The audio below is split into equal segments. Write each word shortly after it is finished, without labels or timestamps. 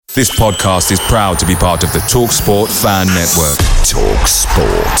This podcast is proud to be part of the TalkSport Fan Network.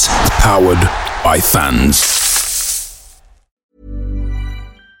 TalkSport. Powered by fans.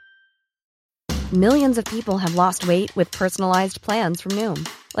 Millions of people have lost weight with personalized plans from Noom.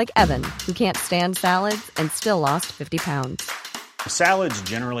 Like Evan, who can't stand salads and still lost 50 pounds. Salads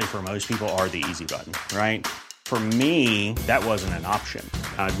generally for most people are the easy button, right? For me, that wasn't an option.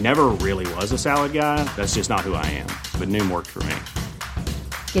 I never really was a salad guy. That's just not who I am. But Noom worked for me.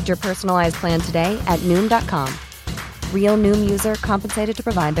 Get your personalized plan today at Noom.com. Real Noom user compensated to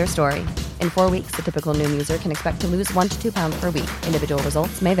provide their story. In 4 weeks, the typical Noom user can expect to lose 1 to 2 pounds per week. Individual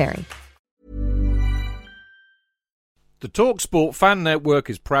results may vary. The TalkSport Fan Network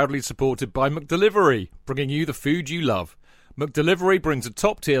is proudly supported by McDelivery, bringing you the food you love. McDelivery brings a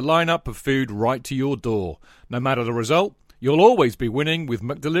top-tier lineup of food right to your door. No matter the result, you'll always be winning with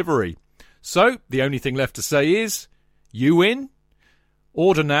McDelivery. So, the only thing left to say is, you win?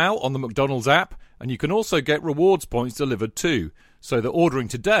 Order now on the McDonald's app, and you can also get rewards points delivered too, so that ordering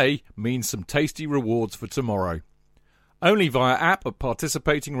today means some tasty rewards for tomorrow. Only via app at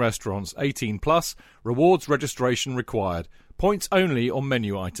participating restaurants. 18 plus. Rewards registration required. Points only on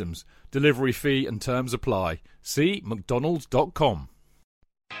menu items. Delivery fee and terms apply. See mcdonalds.com.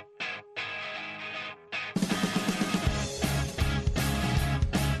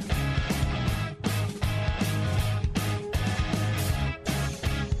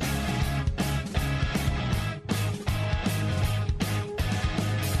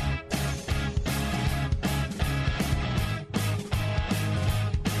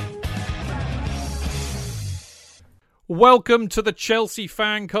 Welcome to the Chelsea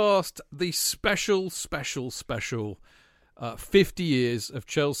Fancast, the special 50 years of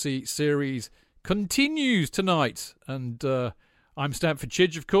Chelsea series continues tonight. And I'm Stamford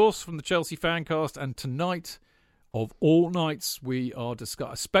Chidge, of course, from the Chelsea Fancast. And tonight, of all nights, we are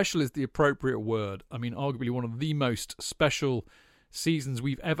discussing... Special is the appropriate word. I mean, arguably one of the most special seasons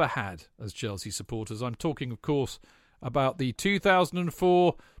we've ever had as Chelsea supporters. I'm talking, of course, about the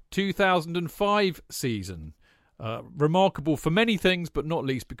 2004-2005 season. Remarkable for many things, but not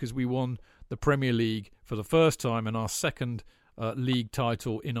least because we won the Premier League for the first time and our second league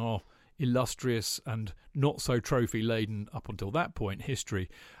title in our illustrious and not so trophy-laden, up until that point, history.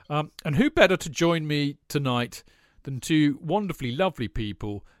 And who better to join me tonight than two wonderfully lovely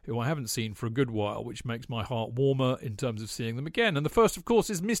people who I haven't seen for a good while, which makes my heart warmer in terms of seeing them again. And the first, of course,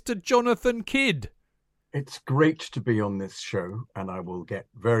 is Mr. Jonathan Kidd. It's great to be on this show, and I will get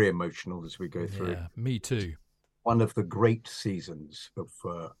very emotional as we go through. Yeah, me too. One of the great seasons of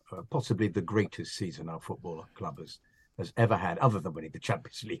possibly the greatest season our football club has ever had, other than winning the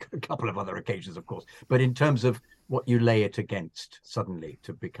Champions League, a couple of other occasions, of course. But in terms of what you lay it against suddenly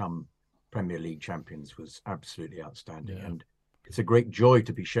to become Premier League champions was absolutely outstanding. Yeah. And it's a great joy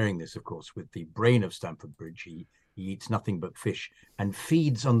to be sharing this, of course, with the brain of Stamford Bridge. He eats nothing but fish and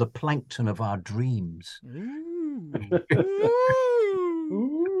feeds on the plankton of our dreams.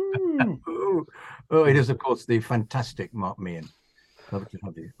 Oh, it is, of course, the fantastic Mark Meehan. Love to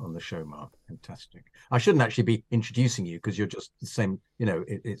have you on the show, Mark. Fantastic. I shouldn't actually be introducing you because you're just the same. You know,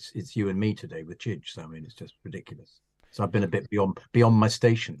 it's you and me today with Chidge. So I mean, it's just ridiculous. So I've been a bit beyond my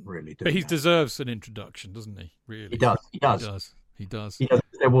station, really. But he deserves an introduction, doesn't he? Really, he does. He does.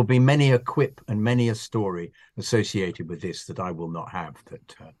 There will be many a quip and many a story associated with this that I will not have.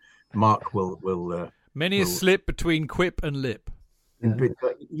 That Mark will. Many a slip between quip and lip.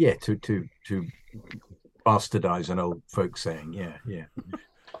 Yeah, to bastardize an old folk saying. Yeah.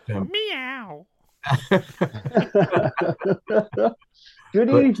 Meow. Good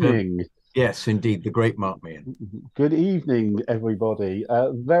evening. Yes, indeed, the great Mark Meehan. Good evening, everybody.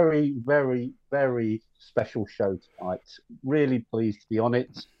 Very, very, very special show tonight. Really pleased to be on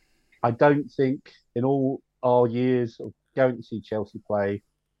it. I don't think in all our years of going to see Chelsea play,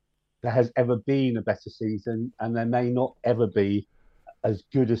 there has ever been a better season, and there may not ever be as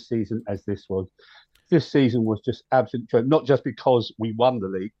good a season as this was. This season was just absolutely, not just because we won the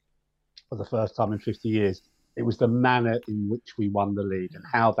league for the first time in 50 years. It was the manner in which we won the league and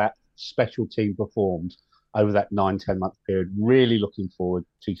how that special team performed over that 9-10 month period. Really looking forward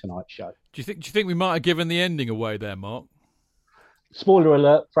to tonight's show. Do you think we might have given the ending away there, Mark? Spoiler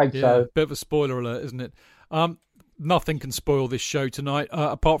alert, afraid so. Bit of a spoiler alert, isn't it? Nothing can spoil this show tonight,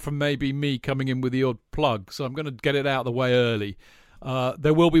 apart from maybe me coming in with the odd plug. So I'm going to get it out of the way early.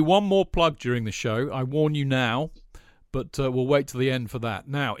 There will be one more plug during the show. I warn you now, but we'll wait till the end for that.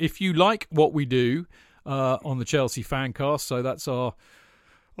 Now, if you like what we do on the Chelsea Fancast, so that's our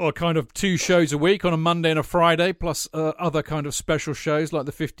kind of 2 shows a week on a Monday and a Friday, plus other kind of special shows like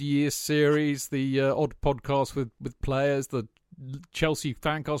the 50 Years series, the odd podcast with players, the Chelsea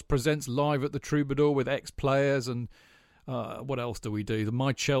Fancast presents live at the Troubadour with ex-players, and what else do we do? The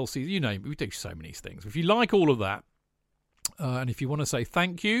My Chelsea, you name it. We do so many things. If you like all of that, and if you want to say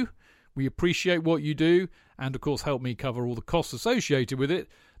thank you, we appreciate what you do, and of course help me cover all the costs associated with it,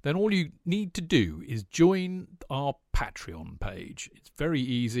 then all you need to do is join our Patreon page. It's very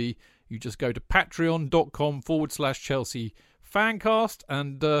easy. You just go to patreon.com/Chelsea Fancast,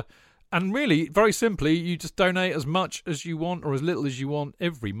 and really, very simply, you just donate as much as you want or as little as you want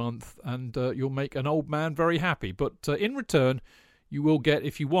every month, and you'll make an old man very happy. But in return, you will get,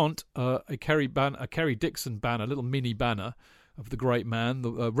 if you want, a Kerry Dixon banner, a little mini banner of the great man,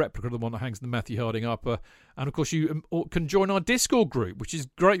 the replica of the one that hangs in the Matthew Harding upper. And, of course, you can join our Discord group, which is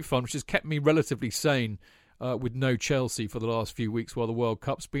great fun, which has kept me relatively sane with no Chelsea for the last few weeks while the World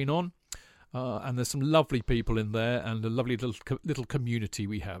Cup's been on. And there's some lovely people in there and a lovely little community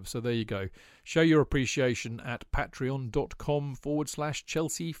we have. So there you go. Show your appreciation at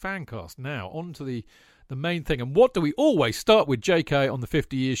patreon.com/Chelsea Fancast. Now, on to the main thing. And what do we always start with, JK, on the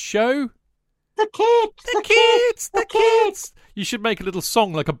 50 Years show? The kids! The kids! The kids! You should make a little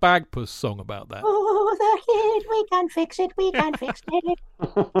song, like a Bagpuss song about that. Oh, the kids, we can fix it, we can fix it.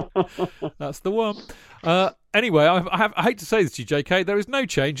 That's the one. Anyway, I hate to say this to you, JK, there is no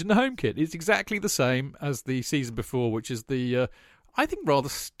change in the home kit. It's exactly the same as the season before, which is the, I think, rather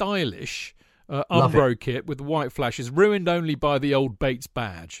stylish Umbro kit with the white flashes, ruined only by the old Bates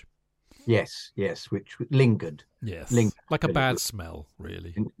badge. Yes, which lingered. Yes, lingered. Like a bad smell,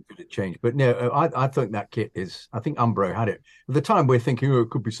 really. It changed. But no, I think that kit is, I think Umbro had it. At the time, we're thinking,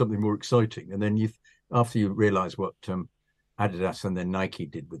 it could be something more exciting. And then after you realise what Adidas and then Nike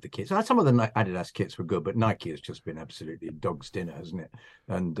did with the kits. Some of the Adidas kits were good, but Nike has just been absolutely dog's dinner, hasn't it?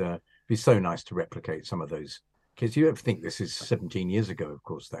 And it'd be so nice to replicate some of those kits. You ever think this is 17 years ago, of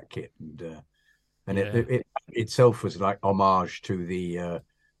course, that kit. And it itself was like homage to the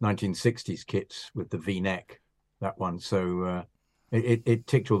 1960s kits with the V-neck, that one. So it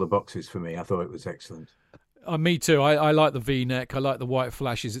ticked all the boxes for me. I thought it was excellent. Me too. I like the V-neck. I like the white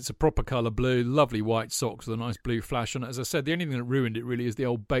flashes. It's a proper colour blue. Lovely white socks with a nice blue flash on it. As I said, the only thing that ruined it really is the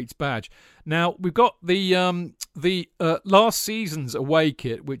old Bates badge. Now, we've got the last season's away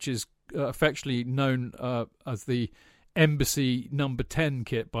kit, which is affectionately known as the Embassy number 10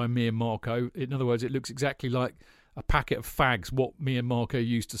 kit by me and Marco. In other words, it looks exactly like a packet of fags, what me and Marco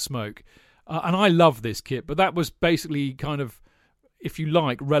used to smoke. And I love this kit, but that was basically kind of, if you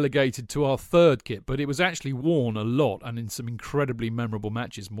like, relegated to our third kit, but it was actually worn a lot and in some incredibly memorable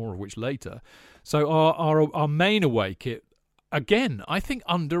matches, more of which later. So our main away kit, again, I think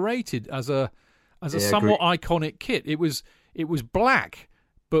underrated as a somewhat iconic kit. It was black,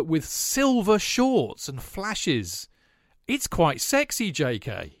 but with silver shorts and flashes. It's quite sexy,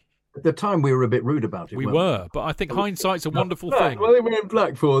 JK. At the time, we were a bit rude about it. We were, but I think hindsight's a wonderful thing. Well, they were in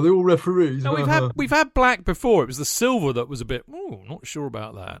black for. They're all referees. No, we've had black before. It was the silver that was a bit. Not sure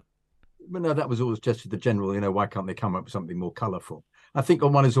about that. But no, that was always just the general. Why can't they come up with something more colourful? I think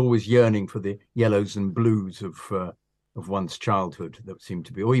one is always yearning for the yellows and blues of one's childhood. That seemed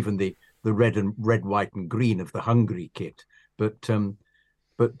to be, or even the red, white, and green of the Hungary kit. But no,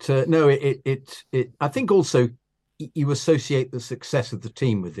 it. I think also, you associate the success of the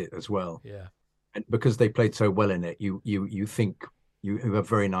team with it as well. Yeah. And because they played so well in it, you think you have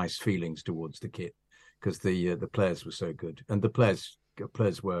very nice feelings towards the kit because the players were so good. And the players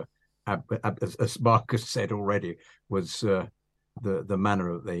were, as Marcus said already, was the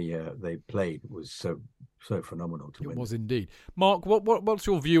manner they played was so phenomenal to win. It was indeed. Mark, what's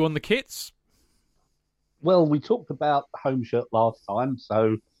your view on the kits? Well, we talked about the home shirt last time,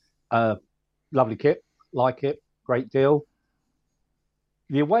 so lovely kit, like it. Great deal.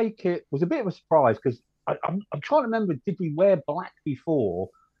 The away kit was a bit of a surprise because I'm trying to remember, did we wear black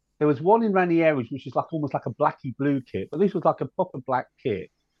before? There was one in Ranieri's which is almost like a blacky blue kit, but this was like a proper black kit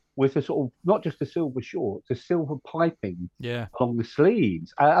with a sort of, not just a silver shorts, a silver piping along the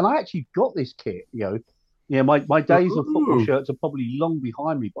sleeves. And I actually got this kit, my days of football shirts are probably long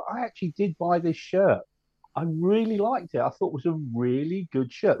behind me, but I actually did buy this shirt. I really liked it. I thought it was a really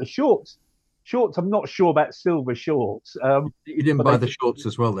good shirt. The shorts, I'm not sure about silver shorts. You didn't buy the shorts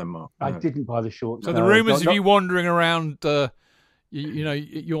as well then, Mark? I didn't buy the shorts. So the rumours of you wandering around,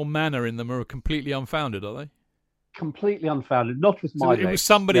 your manner in them are completely unfounded, are they? Completely unfounded. Not with my legs. It was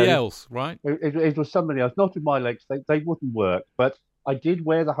somebody else, right? It was somebody else. Not with my legs. They wouldn't work. But I did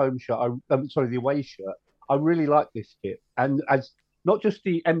wear the home shirt. The away shirt. I really like this kit. And as not just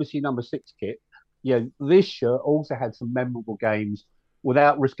the Embassy number 6 kit, this shirt also had some memorable games.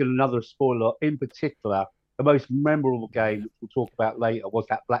 Without risking another spoiler, in particular, the most memorable game, which we'll talk about later, was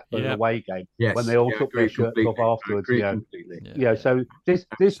that Blackburn away game when they all took their shirts off afterwards. So this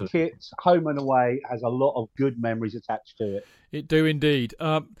kit, home and away, has a lot of good memories attached to it. It do indeed.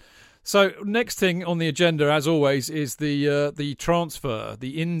 So next thing on the agenda, as always, is the transfer,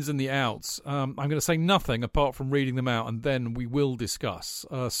 the ins and the outs. I'm going to say nothing apart from reading them out, and then we will discuss.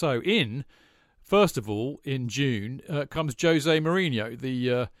 First of all, in June comes Jose Mourinho,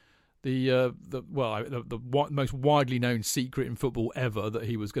 the most widely known secret in football ever that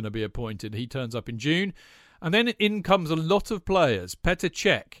he was going to be appointed. He turns up in June, and then in comes a lot of players: Petr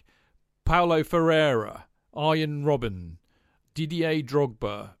Cech, Paulo Ferreira, Arjen Robben, Didier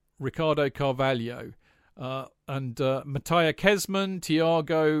Drogba, Ricardo Carvalho, and Matija Kezman,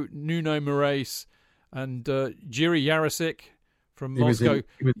 Thiago, Nuno Moraes, and Jiri Jarosik from Moscow.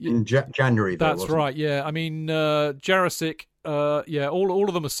 He was in January. That's right. Yeah, I mean Jarosik. All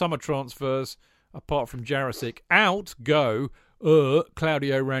of them are summer transfers, apart from Jarosik. Out go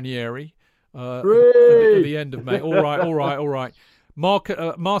Claudio Ranieri at the end of May. All right.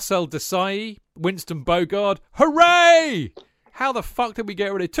 Marcel Desailly, Winston Bogarde. Hooray! How the fuck did we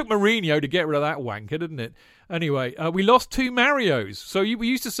get rid of it? It took Mourinho to get rid of that wanker, didn't it? Anyway, we lost 2 Marios. So we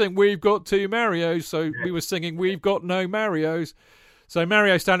used to sing, "We've got 2 Marios." So we were singing, "We've got no Marios." So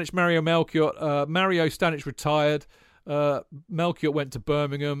Mario Stanic, Mario Melchiot. Mario Stanic retired. Melchiot went to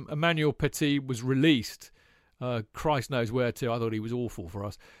Birmingham. Emmanuel Petit was released. Christ knows where to. I thought he was awful for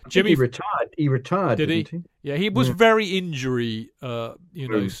us. Jimmy retired. He retired, didn't he? Yeah, he was very injury,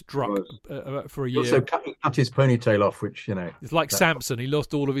 struck for a year. Also cut his ponytail off, which it's like Samson. He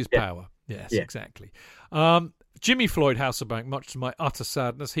lost all of his power. Yes, exactly. Jimmy Floyd Hasselbank, much to my utter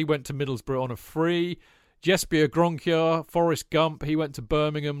sadness, he went to Middlesbrough on a free. Jesper Gronkiar, Forrest Gump, he went to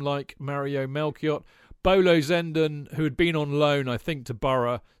Birmingham like Mario Melchiot. Bolo Zenden, who had been on loan, I think, to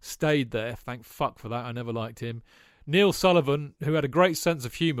Borough, stayed there. Thank fuck for that. I never liked him. Neil Sullivan, who had a great sense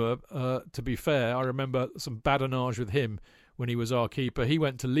of humour, to be fair. I remember some badinage with him when he was our keeper. He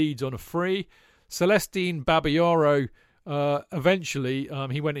went to Leeds on a free. Celestine Babayaro, eventually,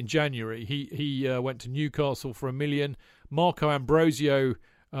 he went in January. He went to Newcastle for $1 million. Marco Ambrosio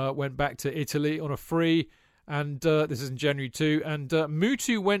went back to Italy on a free. And this is in January too. And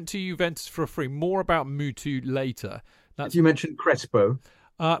Mutu went to Juventus for a free. More about Mutu later. You mentioned Crespo.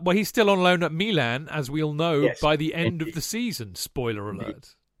 Well, he's still on loan at Milan, as we'll know by the end of the season. Spoiler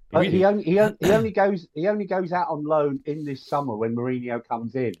alert. He only goes out on loan in this summer when Mourinho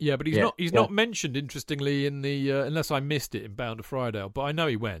comes in. Yeah, but he's not mentioned, interestingly, in the unless I missed it in Bound to Friday. But I know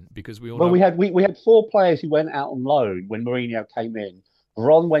he went because we all. Well, know. we had 4 players who went out on loan when Mourinho came in.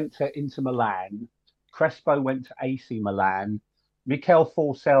 Ron went to Inter Milan. Crespo went to AC Milan. Mikel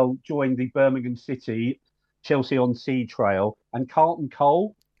Forsell joined the Birmingham City, Chelsea on Sea Trail, and Carlton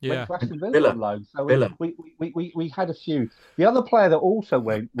Cole went to Aston Villa on loan. So we had a few. The other player that also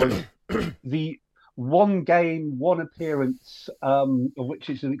went was the one game, one appearance, of which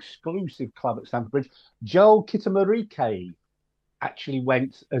is an exclusive club at Stamford Bridge. Joel Kitamarike actually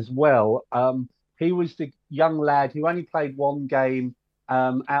went as well. He was the young lad who only played one game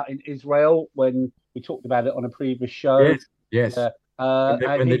out in Israel when we talked about it on a previous show. Yes.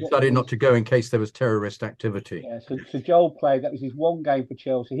 When they decided not to go in case there was terrorist activity. Yeah, so Joel played. That was his one game for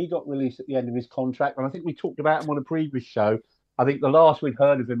Chelsea. He got released at the end of his contract. And I think we talked about him on a previous show. I think the last we'd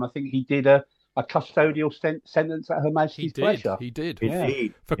heard of him, I think he did a custodial sentence at Her Majesty's pleasure. He did. Yeah.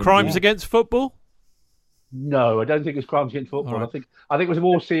 For crimes against football? No, I don't think it's crimes against football. Right. I think it was a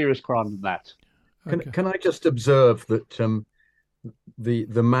more serious crime than that. Can I just observe that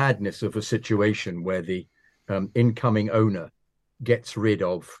the madness of a situation where the incoming owner gets rid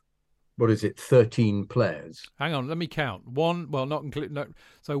of 13 players. Hang on, let me count. Not including. No,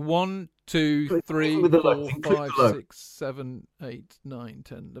 so 1, 2, 3, 4, 5, 6, 7, 8, 9,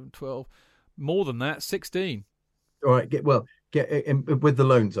 10, 11, 12. More than that, 16. All right. Get with the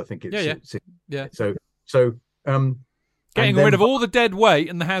loans. I think it's yeah. So getting rid of all the dead weight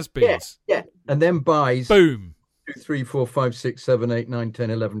and the has-beens. Yeah, and then buys. Boom. 2, 3, 4, 5, 6, 7, 8, 9, 10,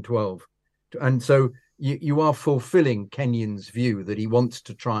 11, 12. And so you are fulfilling Kenyon's view that he wants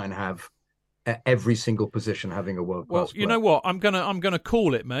to try and have every single position having a world-class Well, you player. know what? I'm gonna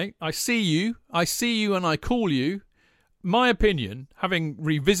call it, mate. I see you, and I call you. My opinion, having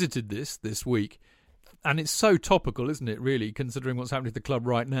revisited this week, and it's so topical, isn't it, really, considering what's happening to the club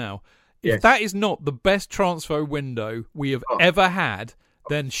right now. If that is not the best transfer window we have ever had,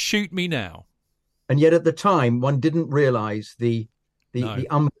 then shoot me now. And yet at the time, one didn't realise the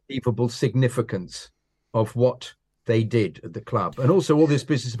unbelievable significance of what they did at the club. And also all this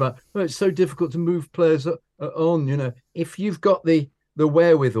business about, it's so difficult to move players on. If you've got the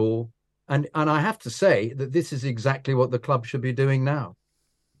wherewithal And I have to say that this is exactly what the club should be doing now.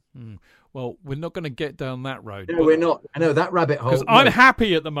 Well, we're not going to get down that road. No, we're not. I know that rabbit hole. Because I'm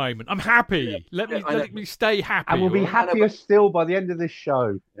happy at the moment. I'm happy. Let me stay happy. And we'll be happier still by the end of this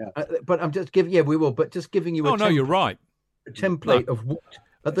show. Yeah. But I'm just giving. Yeah, we will. But just giving you. Oh no, you're right. A template of what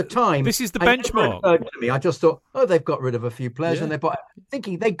at the time. This is the benchmark. Occurred to me, I just thought, they've got rid of a few players, and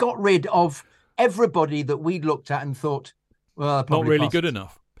thinking they got rid of everybody that we looked at and thought, well, not really good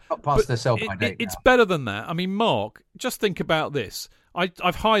enough. Not past their sell-by date. It's better than that. I mean, Mark, just think about this. I've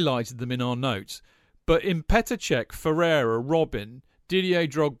highlighted them in our notes, but in Petr Cech, Ferreira, Robin, Didier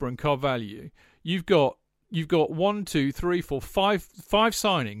Drogba, and Carvalho, you've got 1, 2, 3, 4, 5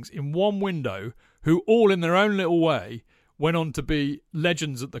 signings in one window who all in their own little way went on to be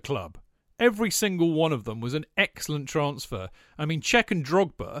legends at the club. Every single one of them was an excellent transfer. I mean, Cech and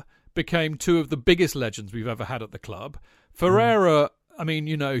Drogba became two of the biggest legends we've ever had at the club. Ferreira, I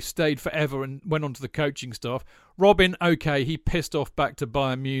mean, stayed forever and went on to the coaching staff. Robin, okay, he pissed off back to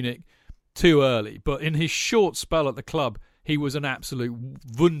Bayern Munich too early. But in his short spell at the club, he was an absolute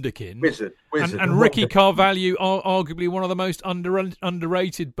wunderkind. Wizard. And Ricky Carvalho, arguably one of the most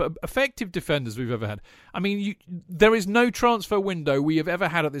underrated but effective defenders we've ever had. I mean, there is no transfer window we have ever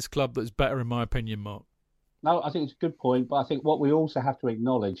had at this club that's better, in my opinion, Mark. No, I think it's a good point. But I think what we also have to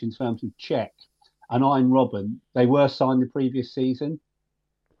acknowledge in terms of Cech and Arjen Robben, they were signed the previous season.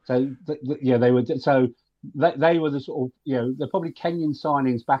 So, they were. So they were the sort of, they're probably Kenyan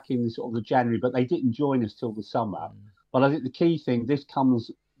signings back in the sort of the January, but they didn't join us till the summer. But I think the key thing, this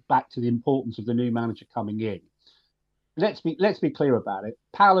comes back to the importance of the new manager coming in. Let's be clear about it.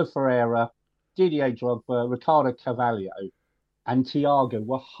 Paulo Ferreira, Didier Drogba, Ricardo Carvalho, and Thiago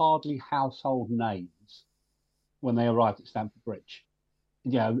were hardly household names when they arrived at Stamford Bridge.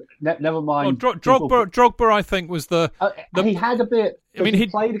 Never mind. Drogba, I think, was the he had a bit. I mean, he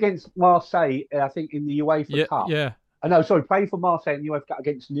played against Marseille, I think, in the UEFA Cup. Yeah. No, sorry, played for Marseille in the UEFA Cup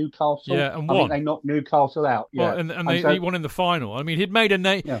against Newcastle. Yeah, and I won. think they knocked Newcastle out. Yeah, well, he won in the final. I mean, he'd made a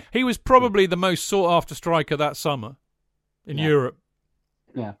name. Yeah. He was probably the most sought-after striker that summer in Europe.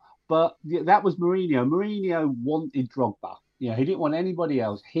 Yeah, but that was Mourinho. Mourinho wanted Drogba. He didn't want anybody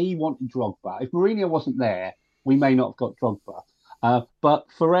else. He wanted Drogba. If Mourinho wasn't there, we may not have got Drogba. But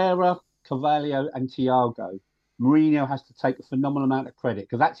Ferreira, Carvalho, and Thiago, Mourinho has to take a phenomenal amount of credit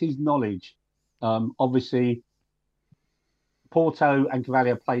because that's his knowledge. Obviously, Porto and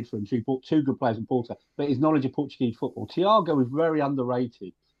Carvalho played for him, so he brought two good players in Porto. But his knowledge of Portuguese football, Thiago is very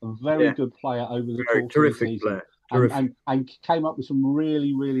underrated, a very good player over the course of the season. And came up with some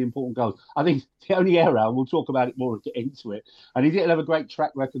really, really important goals. I think the only error, and we'll talk about it more and get into it, and he didn't have a great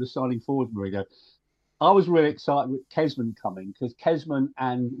track record of signing forward, Mourinho. I was really excited with Kezman coming because Kezman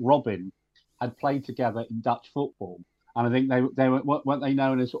and Robin had played together in Dutch football. And I think they weren't they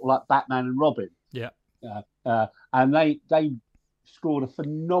known as sort of like Batman and Robin? Yeah. And they scored a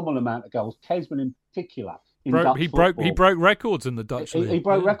phnormal amount of goals. Kezman in particular. He broke records in the Dutch league. He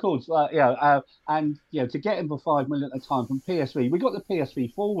broke records. And to get him for $5 million at a time from PSV, we got the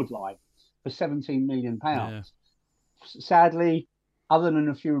PSV forward line for £17 million. Yeah. Sadly, other than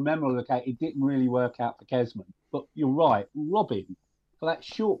a few memorable occasions, it didn't really work out for Kezman. But you're right, Robin, for that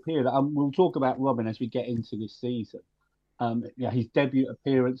short period, we'll talk about Robin as we get into this season. His debut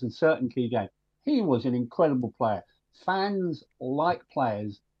appearance and certain key games. He was an incredible player. Fans like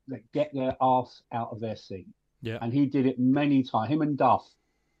players that get their arse out of their seat. Yeah. And he did it many times. Him and Duff.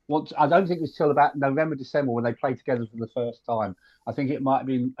 I don't think it was till about November, December when they played together for the first time. I think it might have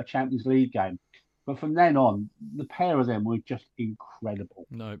been a Champions League game. But from then on, the pair of them were just incredible.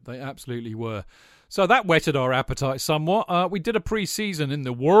 No, they absolutely were. So that whetted our appetite somewhat. We did a pre-season in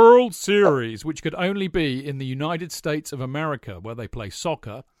the World Series, which could only be in the United States of America, where they play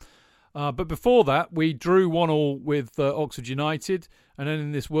soccer. But before that, we drew 1-1 with Oxford United. And then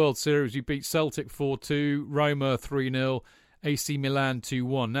in this World Series, we beat Celtic 4-2, Roma 3-0, AC Milan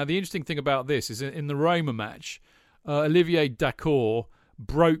 2-1. Now, the interesting thing about this is in the Roma match, Olivier Dacour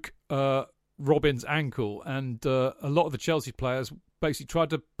broke Robin's ankle, and a lot of the Chelsea players basically tried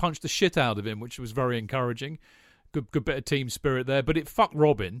to punch the shit out of him, which was very encouraging. Good bit of team spirit there, but it fucked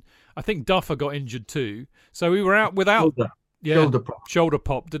Robin. I think Duffer got injured too, so we were out without shoulder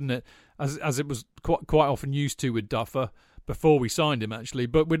pop, didn't it? As it was quite often used to with Duffer before we signed him, actually.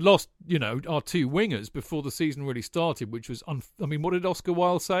 But we'd lost, our two wingers before the season really started, which was what did Oscar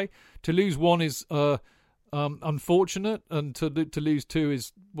Wilde say? To lose one is unfortunate, and to lose two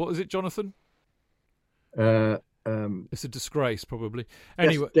is, what is it, Jonathan? It's a disgrace, probably.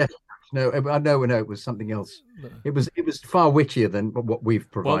 Anyway, no, it was something else. It was far wittier than what we've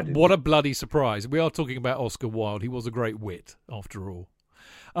provided. Well, what a bloody surprise! We are talking about Oscar Wilde. He was a great wit, after all.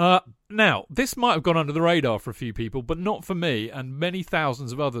 Now, this might have gone under the radar for a few people, but not for me and many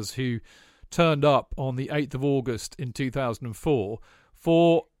thousands of others who turned up on the 8th of August in 2004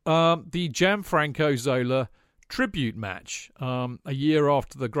 for the Gianfranco Zola tribute match, a year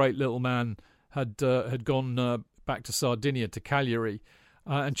after the great little man had gone back to Sardinia, to Cagliari.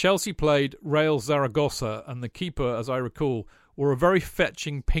 And Chelsea played Real Zaragoza, and the keeper, as I recall, wore a very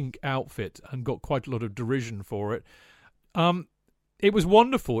fetching pink outfit and got quite a lot of derision for it. It was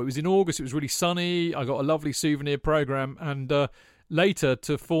wonderful. It was in August. It was really sunny. I got a lovely souvenir programme. And later,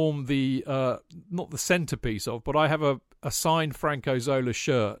 to form the, not the centrepiece of, but I have a signed Franco Zola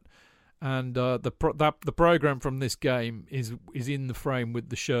shirt. And the programme from this game is in the frame with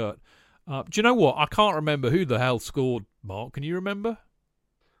the shirt. Do you know what? I can't remember who the hell scored, Mark. Can you remember?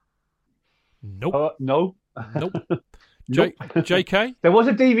 Nope. No. Nope. JK? There was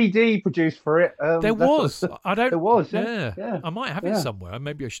a DVD produced for it. There was. I don't. There was. Yeah. I might have it somewhere.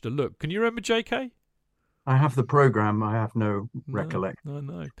 Maybe I should have looked. Can you remember JK? I have the program. I have no recollection.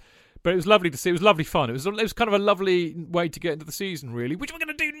 No. But it was lovely to see. It was lovely fun. It was kind of a lovely way to get into the season, really, which we're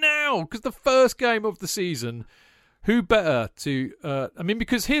going to do now, because the first game of the season, who better to...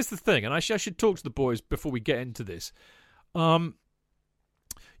 because here's the thing, and I should talk to the boys before we get into this. What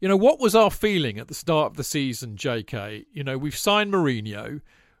was our feeling at the start of the season, JK? We've signed Mourinho.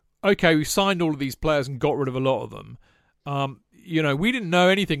 Okay, we've signed all of these players and got rid of a lot of them. We didn't know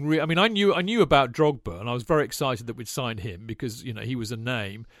anything. I knew about Drogba, and I was very excited that we'd signed him because he was a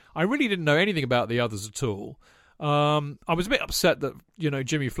name. I really didn't know anything about the others at all. I was a bit upset that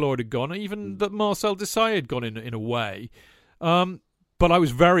Jimmy Floyd had gone, even that Marcel Desailly had gone in a way. But I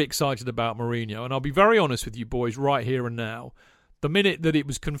was very excited about Mourinho, and I'll be very honest with you boys right here and now. The minute that it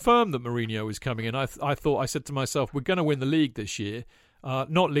was confirmed that Mourinho was coming in, I said to myself, we're going to win the league this year,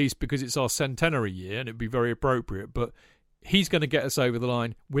 not least because it's our centenary year and it'd be very appropriate, but he's going to get us over the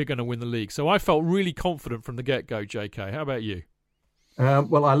line. We're going to win the league. So I felt really confident from the get-go, JK. How about you?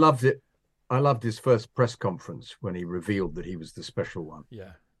 Well, I loved it. I loved his first press conference when he revealed that he was the special one.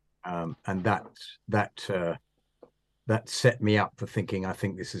 Yeah. And that set me up for thinking, I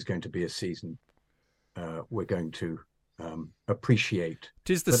think this is going to be a season we're going to appreciate.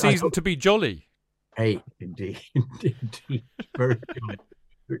 'Tis the season to be jolly. Hey, indeed. Very jolly.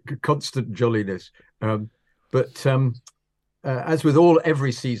 Constant jolliness. But as with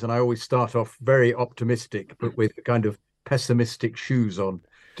every season, I always start off very optimistic, but with kind of pessimistic shoes on,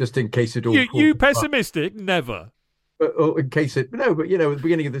 just in case it all. You pessimistic? Never. Or in case it. No, but at the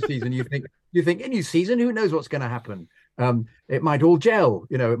beginning of the season, you think a new season. Who knows what's going to happen? It might all gel.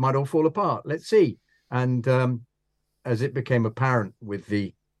 It might all fall apart. Let's see. And as it became apparent with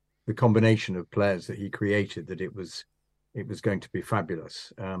the combination of players that he created, that it was going to be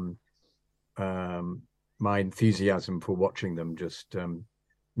fabulous. My enthusiasm for watching them just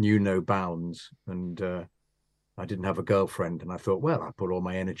knew no bounds, and I didn't have a girlfriend, and I thought, well, I put all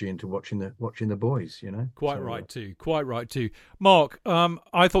my energy into watching the boys. Quite right too. Mark,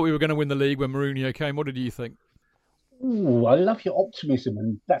 I thought we were going to win the league when Mourinho came. What did you think? Ooh, I love your optimism,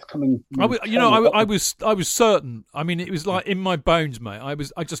 and that's coming. I was certain. It was like in my bones, mate. I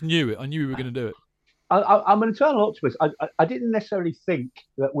just knew it. I knew we were going to do it. I'm an eternal optimist. I didn't necessarily think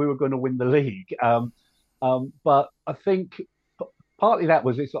that we were going to win the league, but I think partly that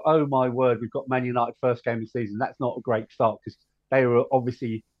was it's. Oh my word, we've got Man United first game of the season. That's not a great start because they were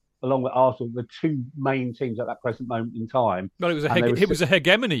obviously, along with Arsenal, the two main teams at that present moment in time. Well, it was a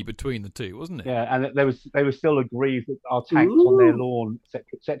hegemony between the two, wasn't it? Yeah, and they were still aggrieved with our tanks on their lawn, etc.,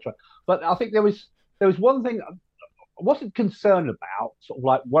 etc. But I think there was one thing I wasn't concerned about, sort of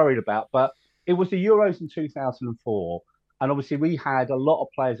like worried about, but it was the Euros in 2004, and obviously we had a lot of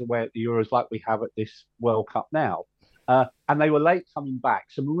players away at the Euros, like we have at this World Cup now, and they were late coming back.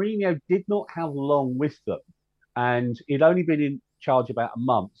 So Mourinho did not have long with them, and he'd only been in charge about a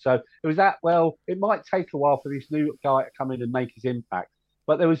month. So it was it might take a while for this new guy to come in and make his impact.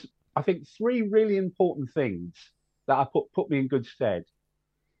 But there was, I think, three really important things that I put me in good stead,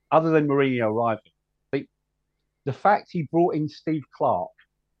 other than Mourinho arriving. The fact he brought in Steve Clarke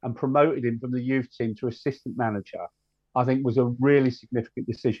and promoted him from the youth team to assistant manager, I think was a really significant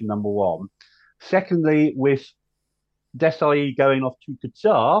decision, number one. Secondly, with Desailly going off to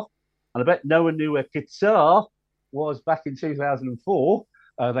Qatar, and I bet no one knew where Qatar was back in 2004.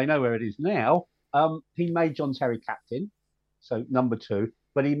 They know where it is now. He made John Terry captain, so number two,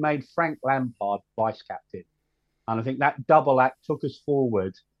 but he made Frank Lampard vice captain. And I think that double act took us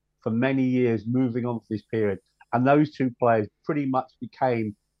forward for many years, moving on to this period. And those two players pretty much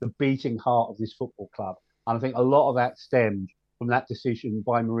became the beating heart of this football club. And I think a lot of that stemmed from that decision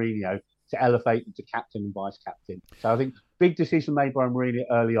by Mourinho to elevate him to captain and vice captain. So I think big decision made by Mourinho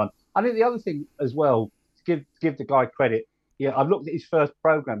early on. I think the other thing as well, to give the guy credit, I've looked at his first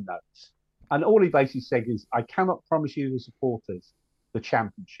programme notes, and all he basically said is, I cannot promise you, the supporters, the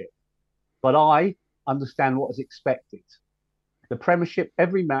championship, but I understand what is expected. The Premiership,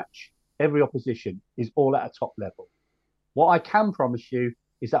 every match, every opposition is all at a top level. What I can promise you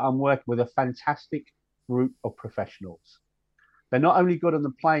is that I'm working with a fantastic group of professionals. They're not only good on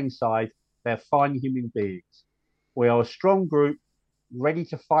the playing side, they're fine human beings. We are a strong group, ready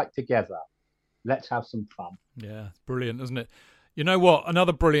to fight together. Let's have some fun. Yeah, it's brilliant, isn't it? You know what?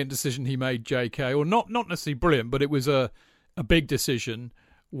 Another brilliant decision he made, JK, or not necessarily brilliant, but it was a big decision,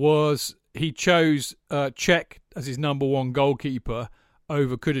 was he chose Cech as his number one goalkeeper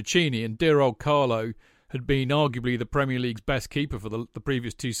over Cudicini, and dear old Carlo had been arguably the Premier League's best keeper for the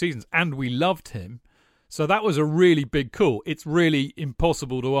previous 2 seasons, and we loved him. So that was a really big call. It's really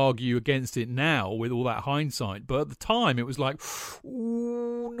impossible to argue against it now with all that hindsight. But at the time, it was like,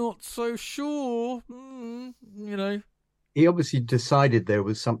 ooh, not so sure. You know. He obviously decided there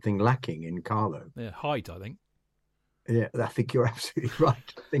was something lacking in Carlo. Yeah, height, I think. Yeah, I think you're absolutely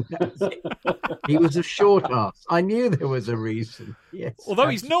right. I think that's it. He was a short ass. I knew there was a reason. Yes. Although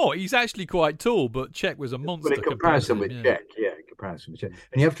he's not. He's actually quite tall, but Cech was a monster. But in comparison with Cech, in comparison with Cech.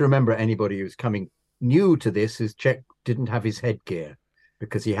 And you have to remember, anybody who's coming new to this is Cech didn't have his headgear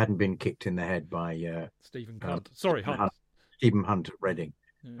because he hadn't been kicked in the head by Stephen Hunt. Hunt. Stephen Hunt at Reading.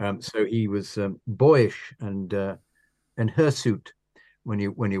 Yeah. So he was boyish and hirsute when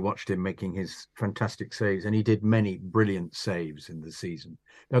you watched him making his fantastic saves, and he did many brilliant saves in the season.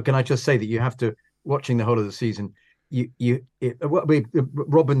 Now, can I just say that you have to, watching the whole of the season,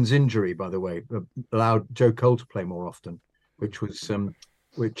 Robin's injury, by the way, allowed Joe Cole to play more often, which was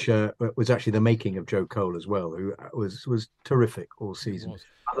actually the making of Joe Cole as well, who was terrific all season.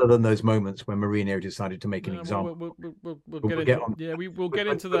 Other than those moments when Mourinho decided to make an example. We'll get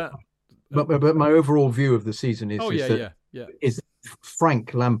into that. But my overall view of the season is is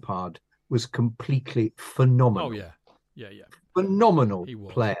Frank Lampard was completely phenomenal. Oh yeah. Phenomenal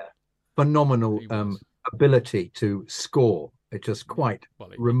player, phenomenal ability to score. It's just quite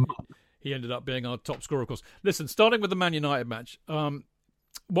remarkable. He ended up being our top scorer, of course. Listen, starting with the Man United match,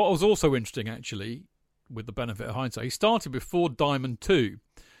 what was also interesting, actually, with the benefit of hindsight, he started before Diamond 2.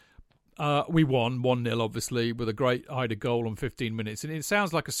 We won 1-0, obviously, with a great Ida goal on 15 minutes. And it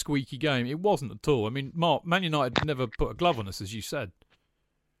sounds like a squeaky game. It wasn't at all. I mean, Mark, Man United never put a glove on us, as you said.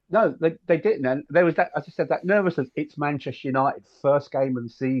 No, they didn't. And there was that, as I said, that nervousness. It's Manchester United, first game of the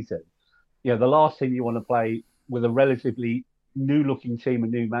season. You know, the last thing you want to play with a relatively new-looking team, a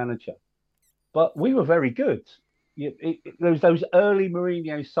new manager. But we were very good. There was those early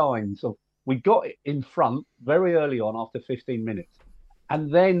Mourinho signs of we got it in front very early on after 15 minutes.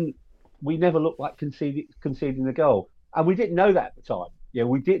 And then we never looked like conceding the goal. And we didn't know that at the time.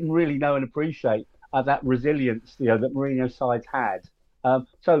 We didn't really know and appreciate that resilience that Mourinho's sides had.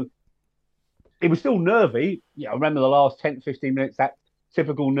 So it was still nervy. I remember the last 10, 15 minutes, that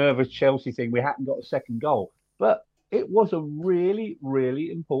typical nervous Chelsea thing. We hadn't got a second goal. But it was a really, really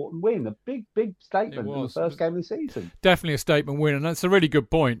important win. A big, big statement in the first game of the season. Definitely a statement win, and that's a really good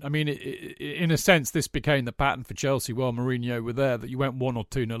point. I mean, in a sense, this became the pattern for Chelsea while Mourinho were there, that you went 1 or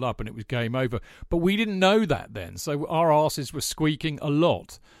 2-0 up and it was game over. But we didn't know that then, so our arses were squeaking a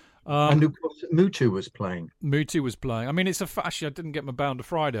lot. And of course, Mutu was playing. I mean, actually, I didn't get my Bound to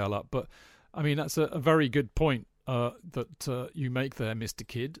Friedale up, but I mean, that's a very good point that you make there, Mr.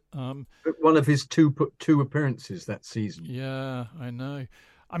 Kidd. One of his two appearances that season. Yeah, I know.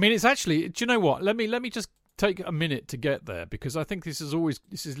 I mean, it's actually. Do you know what? Let me just take a minute to get there, because I think this is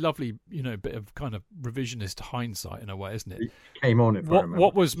lovely. Bit of kind of revisionist hindsight in a way, isn't it? It came on.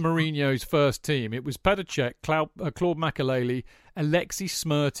 What was Mourinho's first team? It was Petr Cech, Claude Makelele, Alexis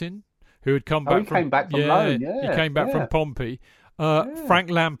Smirtin, who had come back. He came back from loan. Yeah, he came back from Pompey. Frank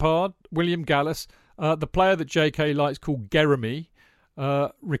Lampard, William Gallas. The player that JK likes called Geremi,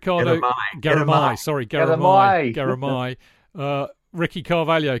 Ricardo Geremi. Ricky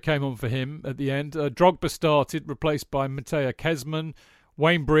Carvalho came on for him at the end. Drogba started, replaced by Matteo Kezman,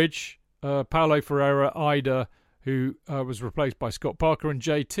 Wayne Bridge, Paulo Ferreira, Ida, who was replaced by Scott Parker, and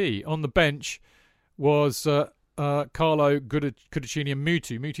JT. On the bench was Carlo Cudicini and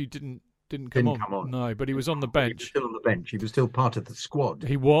Mutu. Mutu didn't come on. No, but he was on the bench. He was still on the bench. He was still part of the squad.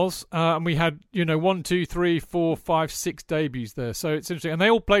 He was. And we had, 1, 2, 3, 4, 5, 6 debuts there. So it's interesting. And they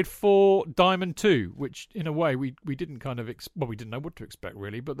all played for Diamond 2, which in a way we didn't kind of... we didn't know what to expect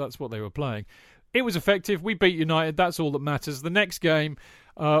really, but that's what they were playing. It was effective. We beat United. That's all that matters. The next game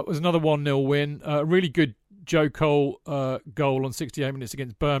was another 1-0 win. A really good Joe Cole goal on 68 minutes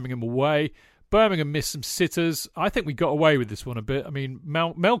against Birmingham away. Birmingham missed some sitters. I think we got away with this one a bit. I mean,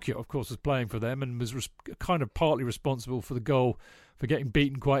 Melchior, of course, was playing for them and was kind of partly responsible for the goal, for getting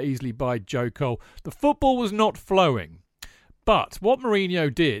beaten quite easily by Joe Cole. The football was not flowing. But what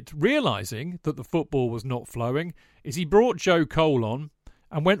Mourinho did, realising that the football was not flowing, is he brought Joe Cole on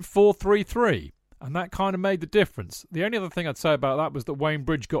and went 4-3-3. And that kind of made the difference. The only other thing I'd say about that was that Wayne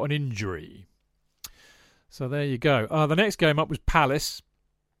Bridge got an injury. So there you go. The next game up was Palace.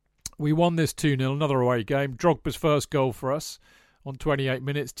 We won this 2-0, another away game. Drogba's first goal for us on 28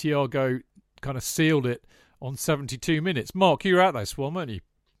 minutes. Thiago kind of sealed it on 72 minutes. Mark, you were out there, Swan, weren't you?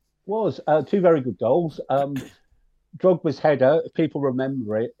 Was. Two very good goals. Drogba's header, if people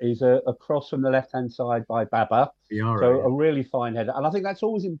remember it, is a cross from the left-hand side by Baba. So a really fine header. And I think that's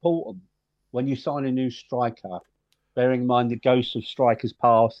always important when you sign a new striker, bearing in mind the ghosts of strikers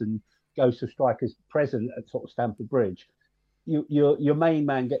past and ghosts of strikers present at sort of Stamford Bridge. Your main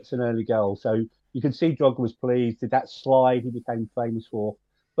man gets an early goal. So you can see Drogba was pleased, did that slide he became famous for.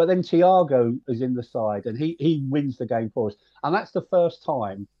 But then Thiago is in the side and he wins the game for us. And that's the first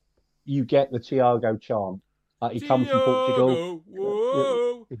time you get the Thiago chant. He comes from Portugal.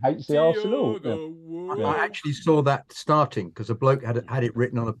 Whoa, he hates the Thiago, Arsenal. I actually saw that starting because a bloke had it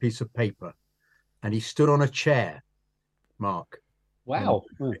written on a piece of paper and he stood on a chair, Mark. Wow.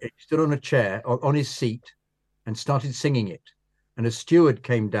 He stood on a chair on his seat and started singing it. And a steward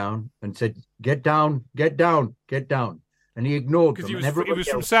came down and said, "Get down, get down, get down." And he ignored them. Because he was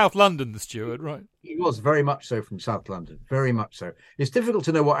from South London, the steward, right? He was very much so from South London, very much so. It's difficult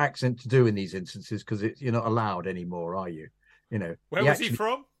to know what accent to do in these instances because you're not allowed anymore, are you? You know. Where was he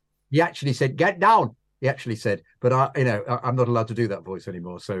from? He actually said, "Get down." He actually said, but I'm not allowed to do that voice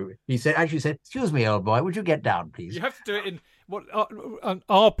anymore. So he said, "Excuse me, old boy, would you get down, please?" You have to do it in what an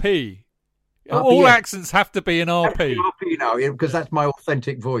RP. All accents have to be an RP. RP now, because that's my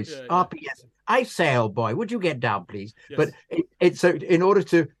authentic voice. Yeah. RPS. I say, old boy, would you get down, please? Yes. But it's so in order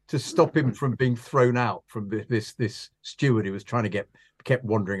to stop him from being thrown out from this steward who was trying to kept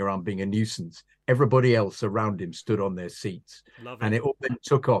wandering around being a nuisance. Everybody else around him stood on their seats, and it all then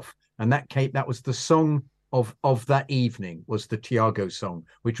took off. And that was the song of that evening, was the Thiago song,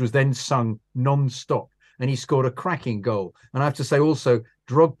 which was then sung non-stop. And he scored a cracking goal. And I have to say also,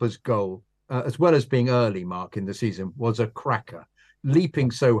 Drogba's goal, as well as being early, Mark, in the season, was a cracker.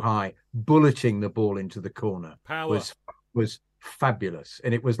 Leaping so high, bulleting the ball into the corner was fabulous.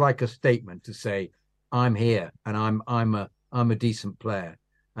 And it was like a statement to say, I'm here and I'm a decent player.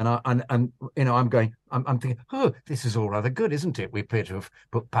 And I'm thinking, oh, this is all rather good, isn't it? We appear to have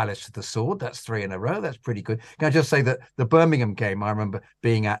put Palace to the sword. That's 3 in a row. That's pretty good. Can I just say that the Birmingham game I remember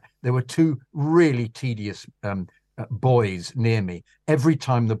being at, there were 2 really tedious boys near me. Every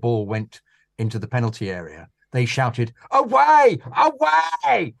time the ball went into the penalty area, they shouted, "Away!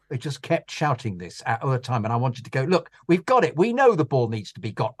 Away!" They just kept shouting this at all the time. And I wanted to go, look, we've got it. We know the ball needs to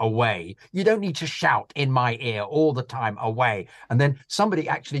be got away. You don't need to shout in my ear all the time, away. And then somebody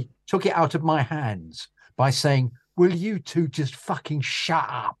actually took it out of my hands by saying, "Will you two just fucking shut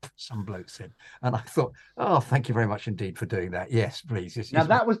up?" Some bloke said. And I thought, oh, thank you very much indeed for doing that. Yes, please. Now,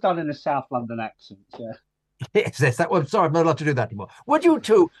 that was done in a South London accent, yeah. Yes, that was. Sorry, I'm not allowed to do that anymore. Would you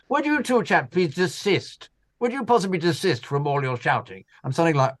two, chap, please desist? Would you possibly desist from all your shouting? I'm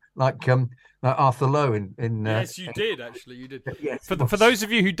sounding like Arthur Lowe in. Yes, you did actually. You did. Yes, for those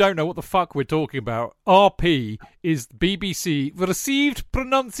of you who don't know what the fuck we're talking about, RP is BBC received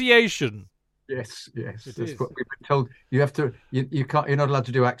pronunciation. Yes, that's what we've been told. You have to. You can't. You're not allowed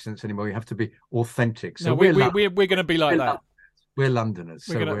to do accents anymore. You have to be authentic. So no, we're going to be like that. We're Londoners.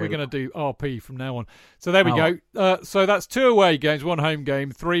 We're going to do RP from now on. So there we go. So that's 2 away games, 1 home game,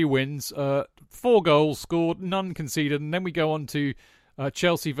 3 wins, 4 goals scored, none conceded, and then we go on to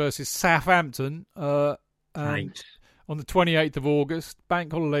Chelsea versus Southampton on the 28th of August,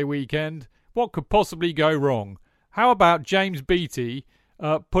 bank holiday weekend. What could possibly go wrong? How about James Beattie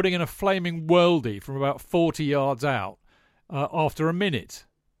putting in a flaming worldie from about 40 yards out after a minute?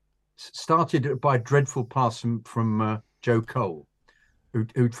 Started by a dreadful pass from Joe Cole,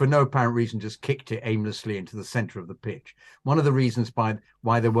 who for no apparent reason just kicked it aimlessly into the centre of the pitch. One of the reasons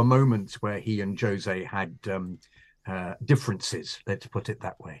why there were moments where he and Jose had differences, let's put it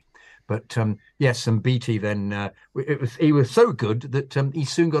that way. But yes, and Beattie then he was so good that he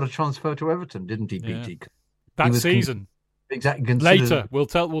soon got a transfer to Everton, didn't he, Beattie? Yeah. That season, exactly. Later, we'll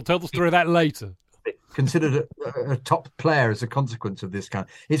tell the story of that later. Considered a top player as a consequence of this kind.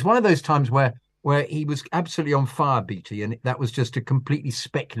 It's one of those times where he was absolutely on fire, Beattie, and that was just a completely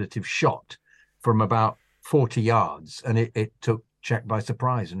speculative shot from about 40 yards, and it took Czech by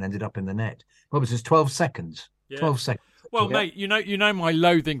surprise and ended up in the net. What was this? 12 seconds. Yeah. 12 seconds. Well, mate, you know my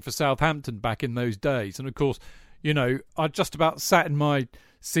loathing for Southampton back in those days, and of course, I just about sat in my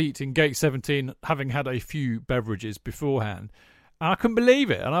seat in Gate 17, having had a few beverages beforehand, and I couldn't believe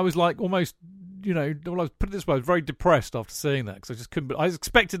it, and I was like almost. Well, I put it this way, I was very depressed after seeing that because I just couldn't. I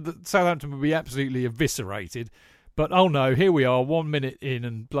expected that Southampton would be absolutely eviscerated, but oh no, here we are, 1 minute in,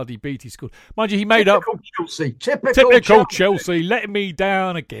 and bloody Beattie scored. Mind you, he made Typical up. Chelsea. Typical Chelsea, letting me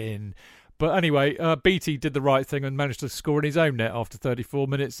down again. But anyway, Beattie did the right thing and managed to score in his own net after 34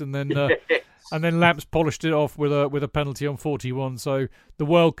 minutes, and then and then Lamps polished it off with a penalty on 41. So the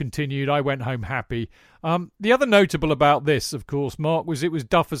world continued. I went home happy. The other notable about this, of course, Mark, was it was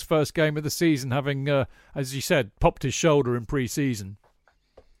Duffer's first game of the season, having, as you said, popped his shoulder in pre-season.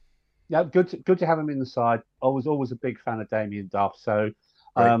 Yeah, good to have him in the side. I was always a big fan of Damien Duff. So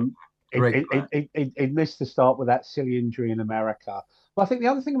he missed the start with that silly injury in America. But I think the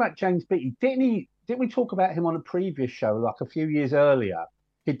other thing about James Beattie, didn't we talk about him on a previous show like a few years earlier?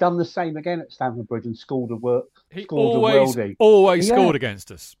 He'd done the same again at Stamford Bridge and scored a worldie. Always scored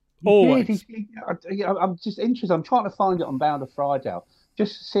against us. Always. I'm just interested. I'm trying to find it on Bound of Friday.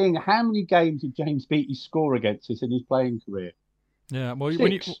 Just seeing how many games did James Beattie score against us in his playing career. Yeah, well,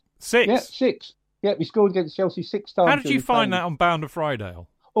 six. Yeah, 6. Yeah, he scored against Chelsea 6 times. How did you find that on Bound of Friday?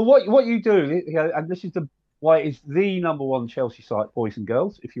 Well, what you do, and this is why it's the number one Chelsea site, boys and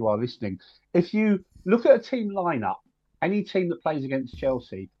girls, if you are listening. If you look at a team lineup, any team that plays against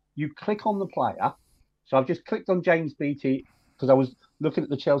Chelsea, you click on the player. So I've just clicked on James Beattie because I was looking at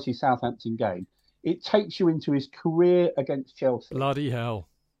the Chelsea-Southampton game. It takes you into his career against Chelsea. Bloody hell.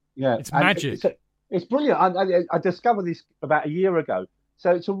 Yeah. It's magic. It's brilliant. I discovered this about a year ago. So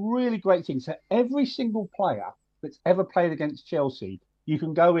it's a really great thing. So every single player that's ever played against Chelsea, you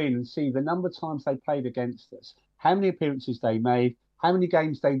can go in and see the number of times they played against us, how many appearances they made, how many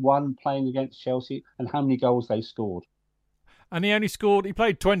games they won playing against Chelsea, and how many goals they scored. And he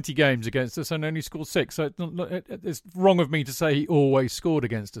played 20 games against us and only scored 6. So it's wrong of me to say he always scored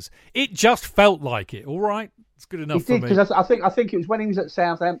against us. It just felt like it, all right? It's good enough for me. Because I think it was when he was at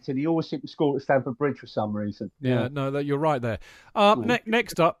Southampton, he always seemed to score at Stamford Bridge for some reason. Yeah, no, you're right there.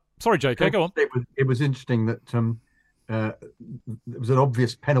 Next up, sorry, JK, go on. It was interesting that there was an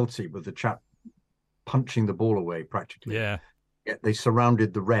obvious penalty with the chap punching the ball away practically. Yeah. Yet they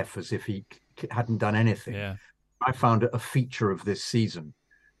surrounded the ref as if he hadn't done anything. Yeah. I found it a feature of this season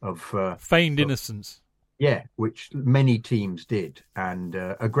of feigned innocence. Yeah, which many teams did, and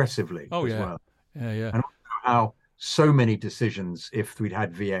aggressively as well. Yeah. And also how so many decisions, if we'd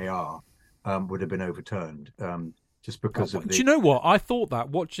had VAR, would have been overturned just because of the... Do you know what? I thought that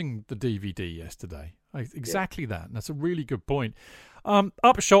watching the DVD yesterday. Exactly that. And that's a really good point.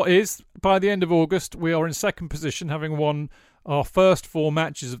 Upshot is, by the end of August, we are in second position, having won our first 4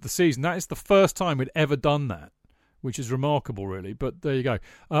 matches of the season. That is the first time we'd ever done that, which is remarkable, really. But there you go.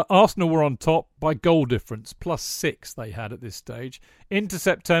 Arsenal were on top by goal difference, +6 they had at this stage. Into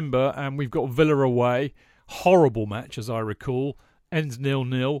September, and we've got Villa away. Horrible match, as I recall. Ends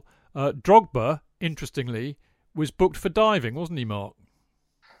 0-0. Drogba, interestingly, was booked for diving, wasn't he, Mark?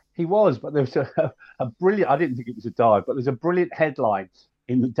 He was, but there was a brilliant... I didn't think it was a dive, but there's a brilliant headline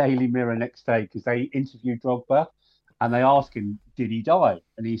in the Daily Mirror next day because they interviewed Drogba and they ask him, did he dive?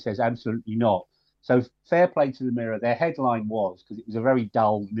 And he says, absolutely not. So fair play to the Mirror. Their headline was, because it was a very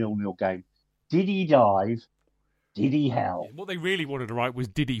dull 0-0 game, did he dive? Did he hell? What they really wanted to write was,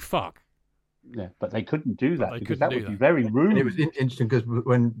 did he fuck? Yeah, but they couldn't do that because that would be very rude. And it was interesting because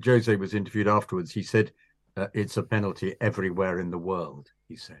when Jose was interviewed afterwards, he said, it's a penalty everywhere in the world,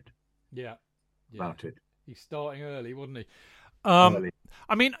 he said. Yeah. About it. He's starting early, wasn't he?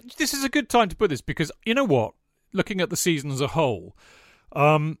 I mean, this is a good time to put this because, you know what? Looking at the season as a whole,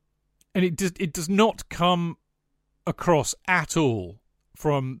 and it does not come across at all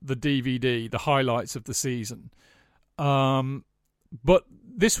from the DVD, the highlights of the season. But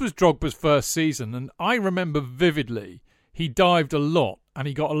this was Drogba's first season, and I remember vividly he dived a lot, and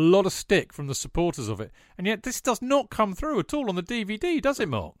he got a lot of stick from the supporters of it. And yet this does not come through at all on the DVD, does it,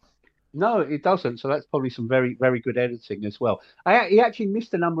 Mark? No, it doesn't. So that's probably some very, very good editing as well. He actually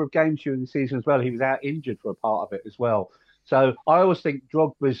missed a number of games during the season as well. He was out injured for a part of it as well. So I always think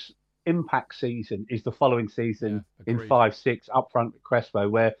Drogba's impact season is the following season in 5-6 up front with Crespo,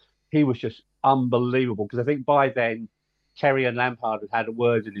 where he was just unbelievable. Because I think by then, Terry and Lampard had a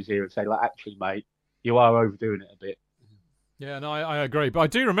word in his ear and say, like, actually, mate, you are overdoing it a bit. Yeah, no, I agree. But I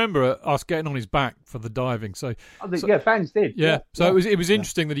do remember us getting on his back for the diving. So fans did. Yeah. So it was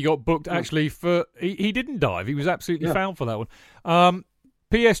interesting that he got booked actually for... He didn't dive. He was absolutely found for that one.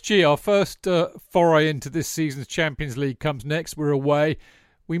 PSG, our first foray into this season's Champions League comes next. We're away.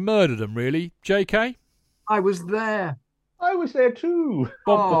 We murdered them, really. JK? I was there. I was there too.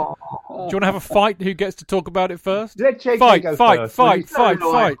 Bob, do you want to have a fight? Who gets to talk about it first? Let JK Fight, go fight, first. fight, fight,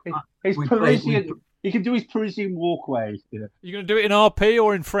 fight. His Parisian. He can do his Parisian walkway. Yeah. You going to do it in RP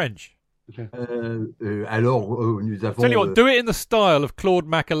or in French? Alors, nous avons... Tell you what, do it in the style of Claude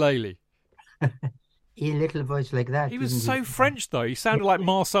Makelele. A little voice like that. He was so French, though. He sounded like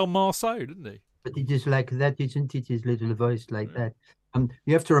Marcel Marceau, didn't he? But it is like that, isn't it? His little voice like that.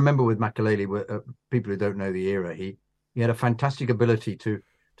 You have to remember with Makelele, people who don't know the era, he had a fantastic ability to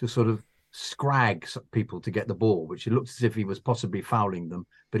sort of scrag people to get the ball, which it looked as if he was possibly fouling them,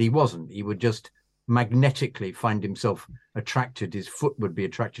 but he wasn't. He would just magnetically find himself attracted. His foot would be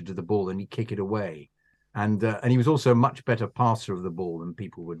attracted to the ball, and he'd kick it away. And he was also a much better passer of the ball than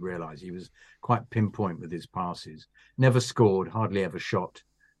people would realize. He was quite pinpoint with his passes. Never scored, hardly ever shot,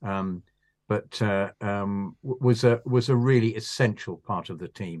 but was a really essential part of the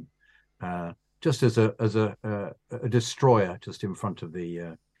team. Just as a destroyer, just in front of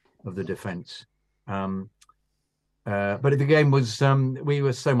the defense. But the game was we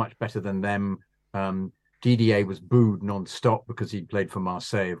were so much better than them. Didier was booed non-stop because he played for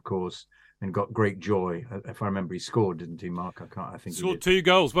Marseille, of course, and got great joy. If I remember, he scored, didn't he, Mark? I think he scored did. 2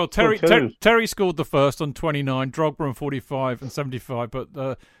 goals. Well, Terry scored the first on 29, Drogba on 45 and 75. But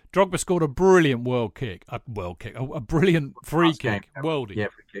Drogba scored a brilliant a brilliant free kick. Worldie. Yeah,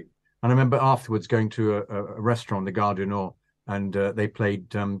 free kick. And I remember afterwards going to a restaurant, the Gare du Nord, and they played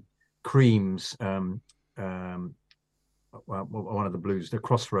Cream's, one of the blues, the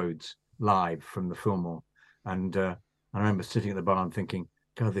Crossroads, live from the Fillmore. And I remember sitting at the bar and thinking,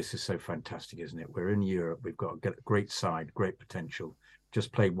 God, this is so fantastic, isn't it? We're in Europe. We've got a great side, great potential.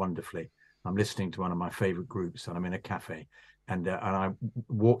 Just played wonderfully. I'm listening to one of my favorite groups, and I'm in a cafe, and I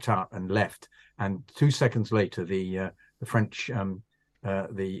walked out and left. And 2 seconds later, the French,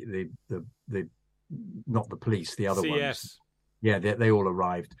 the not the police, the other CS. ones, yeah, they all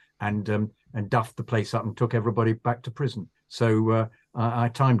arrived and duffed the place up and took everybody back to prison. So I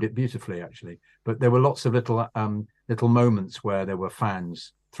timed it beautifully, actually. But there were lots of little moments where there were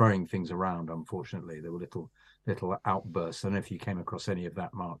fans throwing things around. Unfortunately, there were little outbursts. I don't know if you came across any of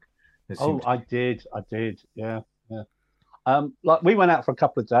that, Mark. I did. Yeah. Like we went out for a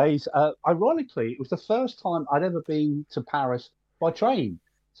couple of days. Ironically, it was the first time I'd ever been to Paris by train.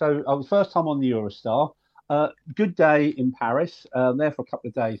 So it was the first time on the Eurostar. Good day in Paris. There for a couple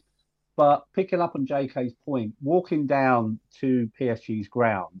of days. But picking up on JK's point, walking down to PSG's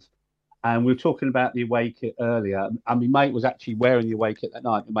ground, and we were talking about the away kit earlier, and my mate was actually wearing the away kit that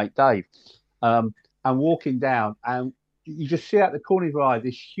night, my mate Dave, and walking down, and you just see out the corner of your eye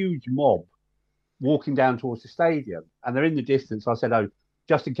this huge mob walking down towards the stadium, and they're in the distance. I said, oh,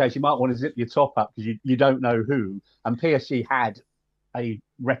 just in case, you might want to zip your top up because you don't know who, and PSG had a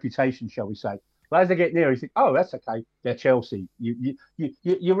reputation, shall we say. But as they get nearer, you think, oh, that's okay. They're Chelsea.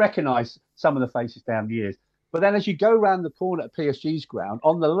 You recognise some of the faces down the years. But then as you go around the corner at PSG's ground,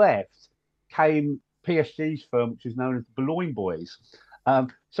 on the left came PSG's firm, which is known as the Boulogne Boys.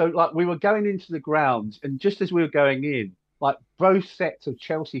 So like we were going into the grounds, and just as we were going in, like both sets of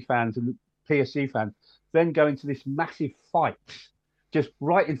Chelsea fans and PSG fans then go into this massive fight just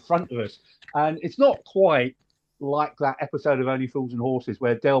right in front of us. And it's not quite like that episode of Only Fools and Horses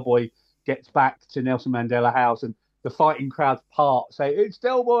where Del Boy gets back to Nelson Mandela House and the fighting crowds part, say, it's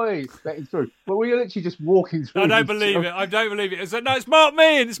Del Boy getting through. But we were literally just walking through. I don't believe it. It's like, no, it's Mark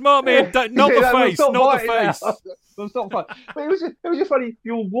Meehan. It's Mark Meehan. Not the face. Not the face. It's not fun. But it was just funny.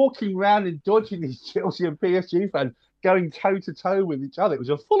 You were walking around and dodging these Chelsea and PSG fans going toe-to-toe with each other. It was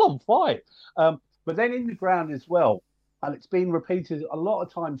a full-on fight. But then in the ground as well, and it's been repeated a lot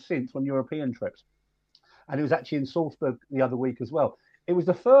of times since on European trips, and it was actually in Salzburg the other week as well. It was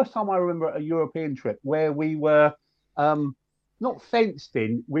the first time I remember a European trip where we were not fenced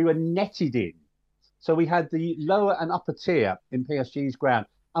in, we were netted in. So we had the lower and upper tier in PSG's ground,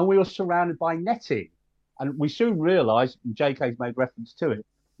 and we were surrounded by netting. And we soon realised, and JK's made reference to it,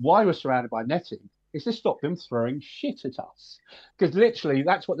 why we're surrounded by netting is to stop them throwing shit at us. Because literally,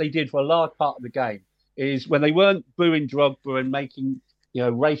 that's what they did for a large part of the game, is when they weren't booing Drogba and making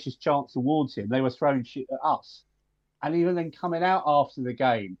racist chants towards him, they were throwing shit at us. And even then coming out after the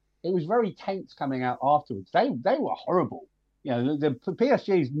game, it was very tense coming out afterwards. They were horrible. The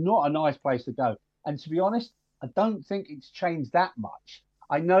PSG is not a nice place to go. And to be honest, I don't think it's changed that much.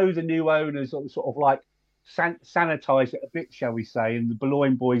 I know the new owners sort of like sanitize it a bit, shall we say, and the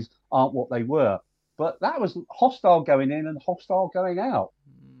Boulogne Boys aren't what they were. But that was hostile going in and hostile going out.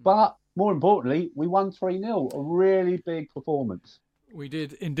 But more importantly, we won 3-0, a really big performance. We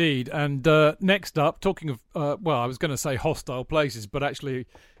did indeed. And next up, talking of, I was going to say hostile places, but actually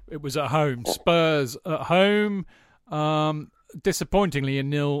it was at home. Spurs at home, disappointingly in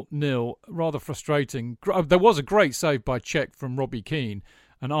 0-0, rather frustrating. There was a great save by Cech from Robbie Keane,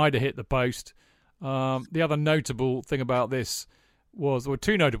 and Ida hit the post. The other notable thing about this there were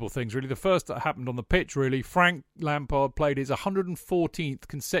two notable things, really. The first that happened on the pitch, really. Frank Lampard played his 114th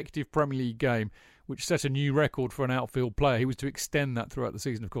consecutive Premier League game, which set a new record for an outfield player. He was to extend that throughout the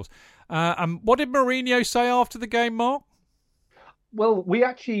season, of course. And what did Mourinho say after the game, Mark? Well, we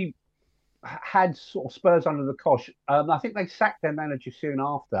actually had sort of Spurs under the cosh. I think they sacked their manager soon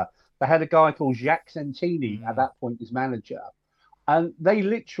after. They had a guy called Jacques Santini at that point as manager. And they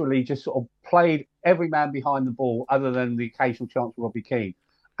literally just sort of played every man behind the ball other than the occasional chance for Robbie Keane.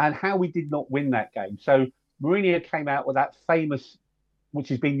 And how we did not win that game. So Mourinho came out with that famous, which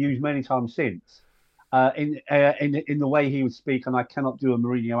has been used many times since, in the way he would speak, and I cannot do a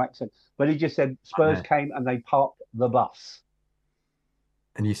Mourinho accent, but he just said Spurs came and they parked the bus.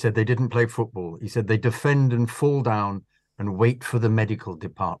 And he said they didn't play football. He said they defend and fall down and wait for the medical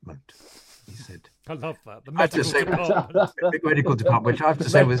department. He said, I love that. The medical department. The medical department, which I have to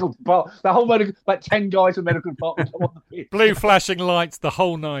say was... The whole medical... Like 10 guys in medical department. Blue flashing lights, the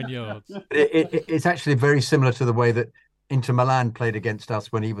whole 9 yards. It's actually very similar to the way that Inter Milan played against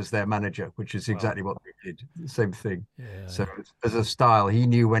us when he was their manager, which is exactly what they did. Same thing. Yeah. So as a style, he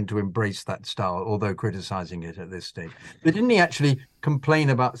knew when to embrace that style, although criticising it at this stage. But didn't he actually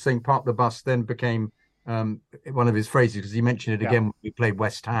complain about saying park the bus then became one of his phrases, because he mentioned it again when we played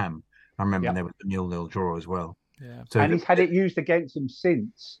West Ham. I remember there was a 0-0 draw as well. Yeah. So and he's had it used against him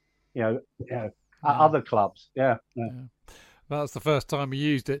since, at other clubs. Yeah. That's the first time he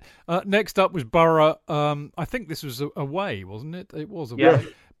used it. Next up was Borough. I think this was away, wasn't it? It was away. Yeah.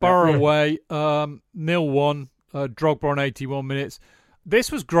 Borough away, 0-1, Drogba on 81 minutes.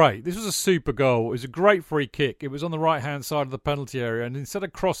 This was great. This was a super goal. It was a great free kick. It was on the right-hand side of the penalty area, and instead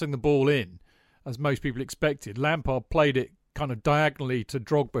of crossing the ball in, as most people expected, Lampard played it kind of diagonally to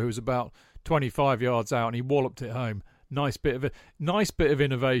Drogba, who was about 25 yards out, and he walloped it home. Nice bit of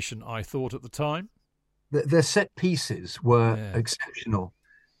innovation, I thought, at the time. Their set pieces were exceptional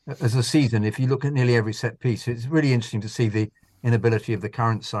as a season. If you look at nearly every set piece, it's really interesting to see the inability of the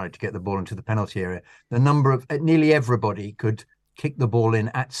current side to get the ball into the penalty area. The number of nearly everybody could kick the ball in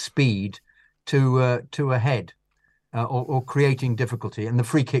at speed to a head or creating difficulty, and the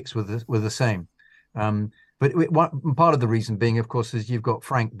free kicks were the same. But part of the reason being, of course, is you've got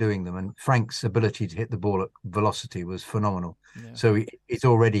Frank doing them, and Frank's ability to hit the ball at velocity was phenomenal. Yeah. So it's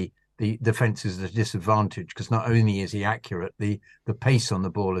already the defence is at a disadvantage because not only is he accurate, the pace on the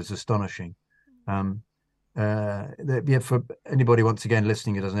ball is astonishing. For anybody once again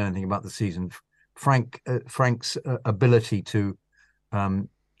listening who doesn't know anything about the season, Frank's ability to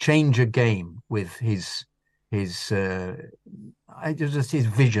change a game with his vision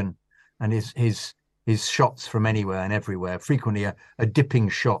and his shots from anywhere and everywhere, frequently a dipping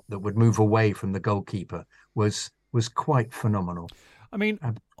shot that would move away from the goalkeeper was quite phenomenal. I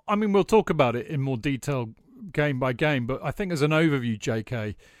mean, we'll talk about it in more detail game by game, but I think as an overview,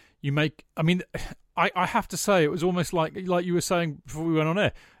 JK, I have to say it was almost like you were saying before we went on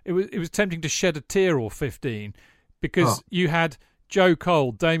air. It was tempting to shed a tear or 15 because you had Joe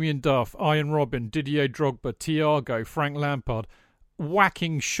Cole, Damien Duff, Ian Robin, Didier Drogba, Thiago, Frank Lampard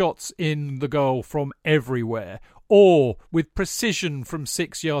whacking shots in the goal from everywhere or with precision from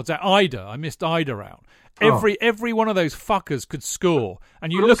 6 yards out. I missed Ida out. Every one of those fuckers could score,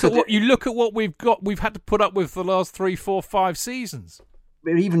 and you look at what we've had to put up with for the last 3, 4, 5 seasons.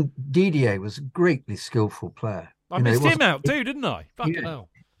 But even Didier was a greatly skillful player. I missed him out too, didn't I? Fucking hell.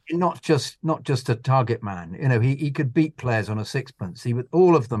 Not just a target man. he could beat players on a sixpence.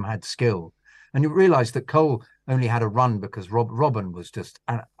 All of them had skill, and you realise that Cole only had a run because Robben was just.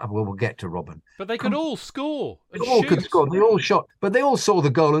 We'll get to Robben. But they could all score. They all could score. They all shot, but they all saw the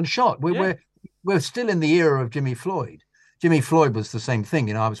goal and shot. We're still in the era of Jimmy Floyd. Jimmy Floyd was the same thing.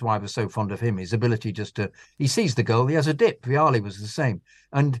 That's why I was so fond of him. His ability he sees the goal, he has a dip. Vialli was the same,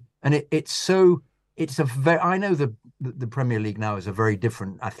 and it's a very. I know the Premier League now is a very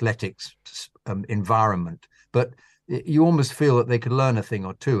different athletics environment, but you almost feel that they could learn a thing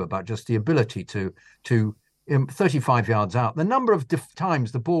or two about just the ability to 35 yards out. The number of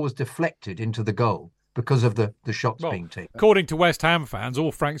times the ball was deflected into the goal because of the shots being taken. According to West Ham fans,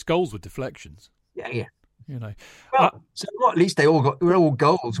 all Frank's goals were deflections. Yeah. So at least they were all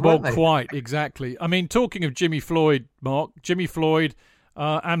goals, weren't they? Well, quite, exactly. I mean, talking of Jimmy Floyd, Mark, Jimmy Floyd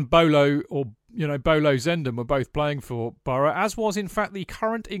and Bolo Zenden were both playing for Borough, as was, in fact, the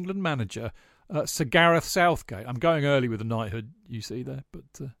current England manager, Sir Gareth Southgate. I'm going early with the knighthood, you see there, but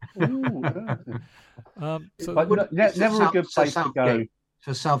never a good place to go.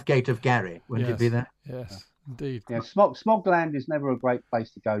 For Southgate of Gary, wouldn't it be there? Yes, indeed. Yeah, Smogland is never a great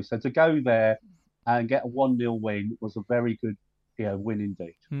place to go. So to go there and get a 1-0 win was a very good win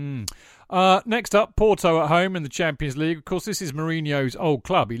indeed. Next up, Porto at home in the Champions League. Of course, this is Mourinho's old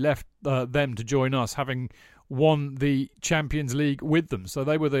club. He left them to join us, having won the Champions League with them. So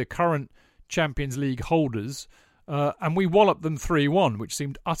they were the current Champions League holders. And we walloped them 3-1, which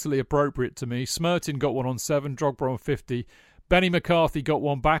seemed utterly appropriate to me. Smertin got one on 7, Drogba on 50. Benny McCarthy got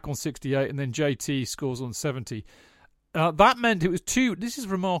one back on 68, and then JT scores on 70. That meant it was 2. This is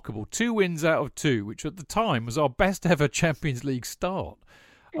remarkable. 2 wins out of 2, which at the time was our best ever Champions League start.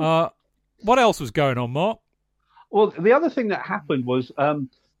 What else was going on, Mark? Well, the other thing that happened was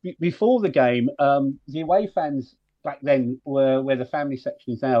before the game, the away fans back then were where the family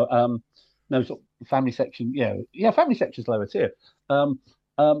section is now. Family section, family section's lower tier.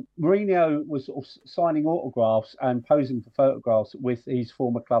 Mourinho was sort of signing autographs and posing for photographs with his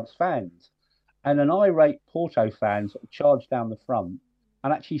former club's fans. And an irate Porto fan sort of charged down the front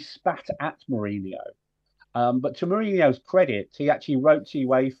and actually spat at Mourinho. But to Mourinho's credit, he actually wrote to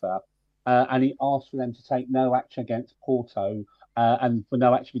UEFA and he asked for them to take no action against Porto and for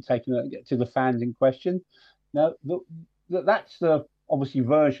no action to be taken to the fans in question. Now, that's the obviously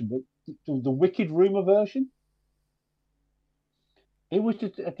version, but the wicked rumour version, it was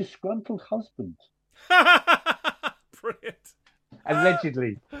just a disgruntled husband. Brilliant.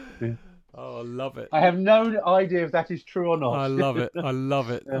 Allegedly. Oh, I love it. I have no idea if that is true or not. I love it. I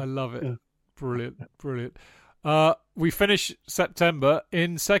love it. I love it. Brilliant. Brilliant. We finish September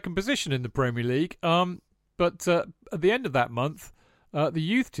in second position in the Premier League. But at the end of that month, the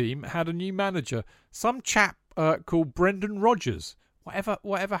youth team had a new manager, some chap called Brendan Rodgers.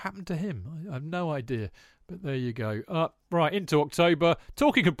 Whatever happened to him? I have no idea. But there you go. Right, into October.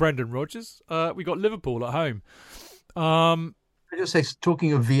 Talking of Brendan Rodgers, we got Liverpool at home. I just say,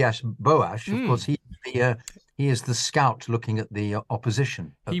 talking of Villas-Boas, of course, he is the scout looking at the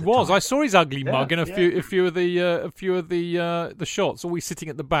opposition. He was. Time. I saw his ugly mug in a few of the shots. Always sitting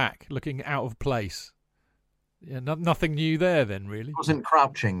at the back, looking out of place. Yeah, nothing new there then, really. He wasn't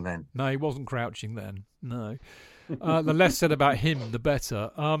crouching then. No, he wasn't crouching then. No. The less said about him, the better.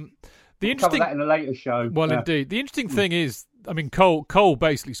 The interesting cover that in a later show. Well, indeed. The interesting thing is, I mean, Cole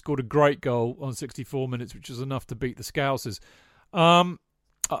basically scored a great goal on 64 minutes, which was enough to beat the Scousers.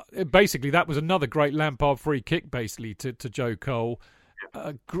 Basically, that was another great Lampard free kick, basically to Joe Cole,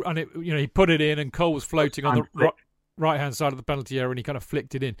 and he put it in, and Cole was floating on the right hand side of the penalty area, and he kind of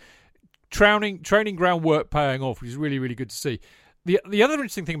flicked it in. Training ground work paying off, which is really, really good to see. The other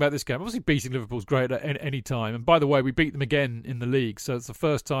interesting thing about this game, obviously beating Liverpool's great at any time, and by the way, we beat them again in the league, so it's the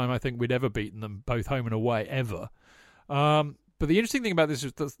first time I think we'd ever beaten them, both home and away, ever. But the interesting thing about this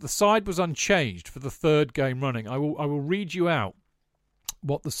is that the side was unchanged for the third game running. I will read you out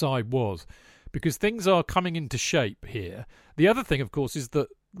what the side was, because things are coming into shape here. The other thing, of course, is that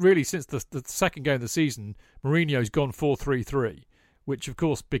really since the second game of the season, Mourinho's gone 4-3-3, which of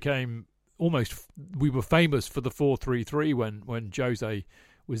course became we were famous for the 4-3-3 when Jose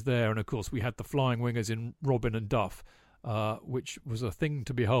was there, and of course we had the flying wingers in Robin and Duff, which was a thing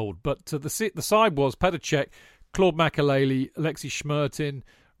to behold. But the side was Petr Cech, Claude Makelele, Alexis Smertin,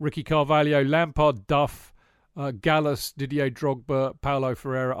 Ricky Carvalho, Lampard, Duff, Gallus, Didier Drogba, Paulo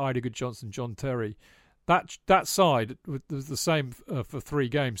Ferreira, Ida Johnson, John Terry. That side was the same for 3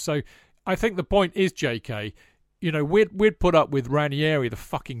 games. So I think the point is, JK, we'd put up with Ranieri, the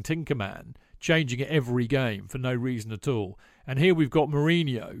fucking Tinkerman, changing it every game for no reason at all. And here we've got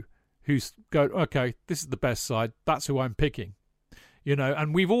Mourinho, who's going, okay, this is the best side. That's who I'm picking.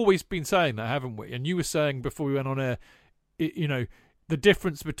 And we've always been saying that, haven't we? And you were saying before we went on air, the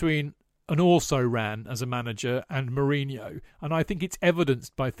difference between an also-ran as a manager and Mourinho. And I think it's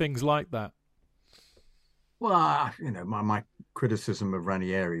evidenced by things like that. Well, my criticism of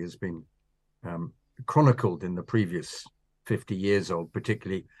Ranieri has been chronicled in the previous 50 years old,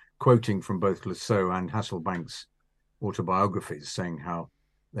 particularly quoting from both Lasseau and Hasselbank's autobiographies, saying how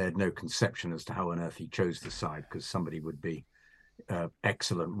they had no conception as to how on earth he chose the side, because somebody would be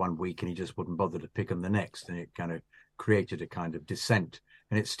excellent one week and he just wouldn't bother to pick them the next, and it kind of created a kind of dissent.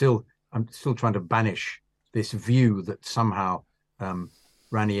 And I'm still trying to banish this view that somehow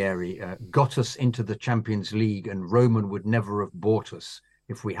Ranieri got us into the Champions League and Roman would never have bought us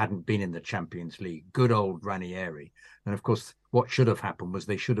if we hadn't been in the Champions League. Good old Ranieri. And of course, what should have happened was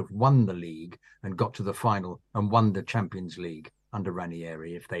they should have won the league and got to the final and won the Champions League under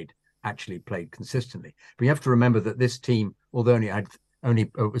Ranieri if they'd actually played consistently. But you have to remember that this team, although only had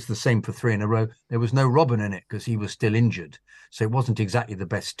only it was the same for 3 in a row. There was no Robben in it because he was still injured, so it wasn't exactly the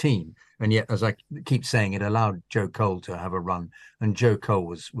best team. And yet, as I keep saying, it allowed Joe Cole to have a run, and Joe Cole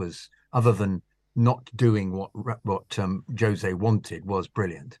was other than not doing what Jose wanted, was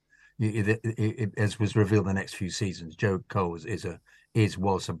brilliant. As was revealed the next few seasons, Joe Cole was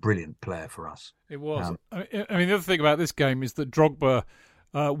a brilliant player for us. It was. I mean, the other thing about this game is that Drogba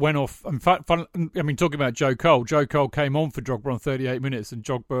went off. In fact, talking about Joe Cole came on for Drogba on 38 minutes, and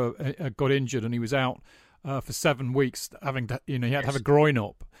Drogba got injured, and he was out for 7 weeks, having to, he had to have a groin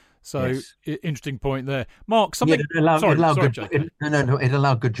op. So interesting point there, Mark. Something. Yeah, it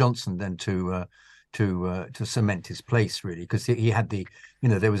allowed Good Johnson then to cement his place, really, because he had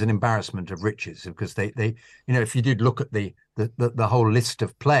there was an embarrassment of riches, because they if you did look at the whole list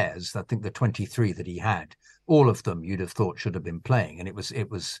of players, I think the 23 that he had, all of them you'd have thought should have been playing, and it was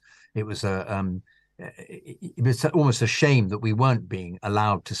almost a shame that we weren't being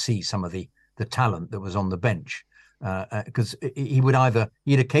allowed to see some of the talent that was on the bench, because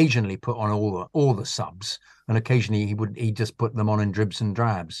he'd occasionally put on all the subs, and occasionally he'd just put them on in dribs and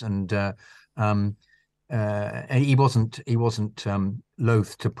drabs, and he wasn't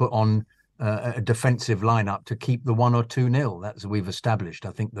loath to put on a defensive lineup to keep the 1 or 2-0. That's what we've established.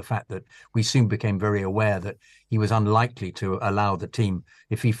 I think the fact that we soon became very aware that he was unlikely to allow the team,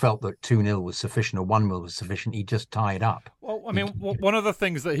 if he felt that 2-0 was sufficient or 1-0 was sufficient, he just tied up. Well, I mean, one of the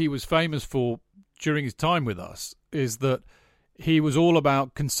things that he was famous for during his time with us is that he was all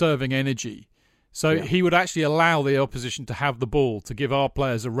about conserving energy. So he would actually allow the opposition to have the ball, to give our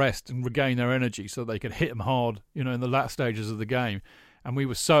players a rest and regain their energy so they could hit them hard, in the last stages of the game. And we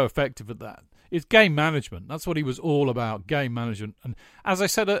were so effective at that. It's game management. That's what he was all about, game management. And as I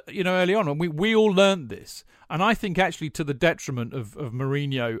said, early on, we all learned this. And I think actually to the detriment of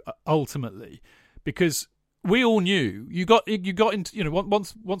Mourinho ultimately, because we all knew you got into,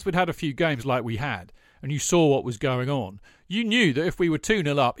 once we'd had a few games like we had, and you saw what was going on, you knew that if we were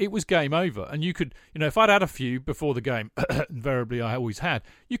 2-0 up, it was game over. And you could, if I'd had a few before the game, invariably I always had,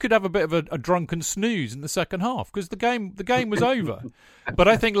 you could have a bit of a drunken snooze in the second half because the game was over. But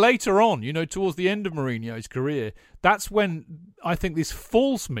I think later on, towards the end of Mourinho's career, that's when I think this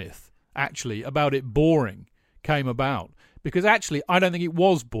false myth, actually, about it boring came about. Because actually, I don't think it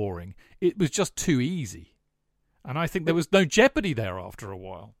was boring. It was just too easy. And I think there was no jeopardy there after a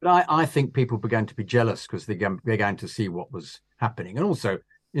while. But I think people began to be jealous because they began to see what was happening. And also,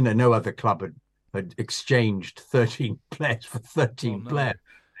 no other club had exchanged 13 players for 13 players.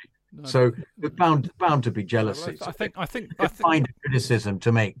 No. So they're bound to be jealous. I think find a criticism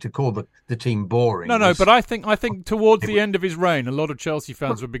to make, to call the team boring. No, but I think towards the end of his reign, a lot of Chelsea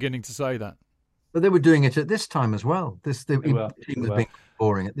fans were beginning to say that. But they were doing it at this time as well. Team was being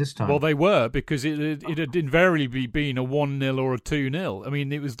boring at this time. Well, they were, because it had invariably been a 1-0 or a 2-0. I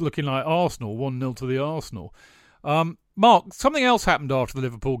mean, it was looking like Arsenal, 1-0 to the Arsenal. Mark, something else happened after the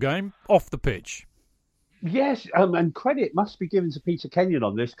Liverpool game, off the pitch. Yes, and credit must be given to Peter Kenyon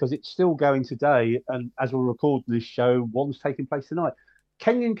on this, because it's still going today. And as we're recording this show, one's taking place tonight.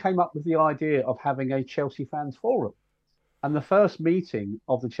 Kenyon came up with the idea of having a Chelsea fans forum. And the first meeting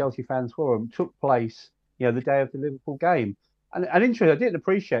of the Chelsea Fans Forum took place, the day of the Liverpool game. And interesting, I didn't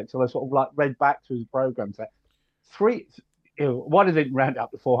appreciate until I sort of read back through the programme that why did it round up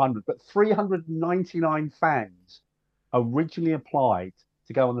to 400? But 399 fans originally applied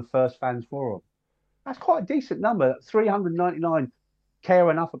to go on the first Fans Forum. That's quite a decent number. 399 care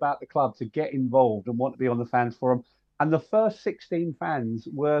enough about the club to get involved and want to be on the Fans Forum. And the first 16 fans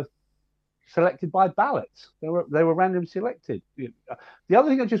were selected by ballots. They were randomly selected. The other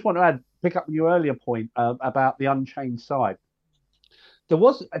thing I just want to pick up on your earlier point about the unchanged side. There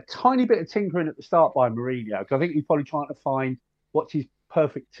was a tiny bit of tinkering at the start by Mourinho, because I think he's probably trying to find what's his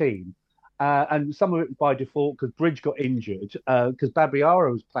perfect team. And some of it was by default because Bridge got injured, because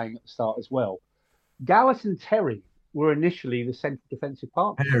Babayaro was playing at the start as well. Gallas and Terry were initially the central defensive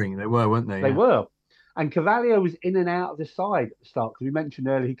partners. Pairing, they were, weren't they? They were. And Cavalier was in and out of the side at the start, because we mentioned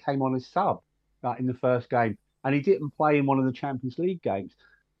earlier he came on as sub in the first game, and he didn't play in one of the Champions League games.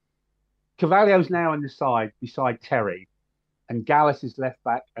 Cavalier's now in the side beside Terry, and Gallas is left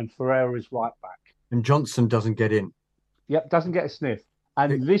back, and Ferreira is right back. And Johnson doesn't get in. Yep, doesn't get a sniff.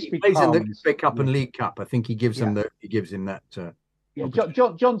 And this he plays in the FA Cup and League Cup. I think he gives him that.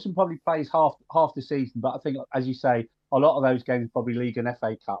 Johnson probably plays half the season, but I think, as you say, a lot of those games are probably League and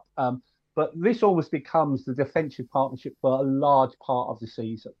FA Cup. But this almost becomes the defensive partnership for a large part of the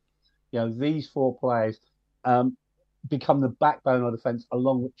season. These four players become the backbone of defence,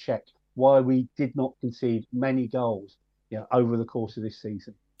 along with Cech, why we did not concede many goals over the course of this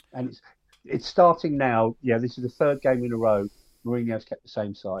season. And it's starting now. This is the third game in a row Mourinho's kept the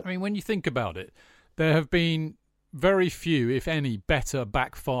same side. I mean, when you think about it, there have been very few, if any, better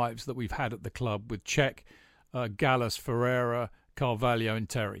back fives that we've had at the club with Cech, Gallas, Ferreira, Carvalho and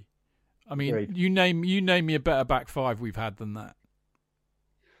Terry. I mean, Agreed. you name me a better back five we've had than that.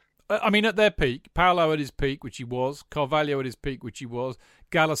 I mean, at their peak, Paolo at his peak, which he was, Carvalho at his peak, which he was,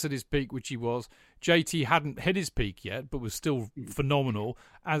 Gallas at his peak, which he was, JT hadn't hit his peak yet, but was still phenomenal,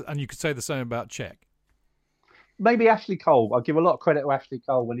 and you could say the same about Cech. Maybe Ashley Cole. I'll give a lot of credit to Ashley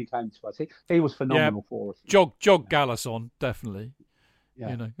Cole when he came to us. He was phenomenal for us. Jog Gallas on, definitely.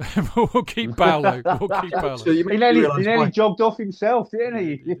 Yeah. You know, we'll keep Paolo. So He nearly jogged off himself, didn't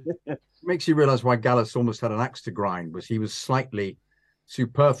he? Makes you realise why Gallas almost had an axe to grind. Was he was slightly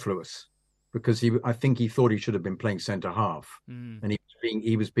superfluous because I think he thought he should have been playing centre half, and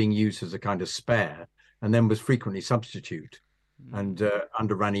he was being used as a kind of spare, and then was frequently substitute. And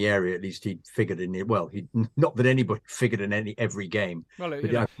under Ranieri, at least he figured in it. Well, he not that anybody figured in every game. Well,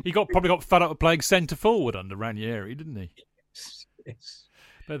 he probably got fed up with playing centre forward under Ranieri, didn't he? Yes.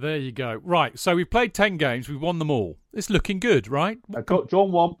 But there you go. Right, so we've played 10 games. We've won them all. It's looking good, right?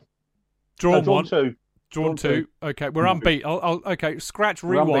 Drawn one. Drawn Drawn one. two. Drawn two. Okay, we're unbeaten. Okay, scratch,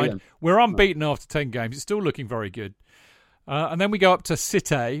 rewind. We're unbeaten after 10 games. It's still looking very good. And then we go up to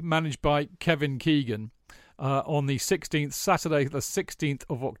Cité, managed by Kevin Keegan, on the 16th, Saturday, the 16th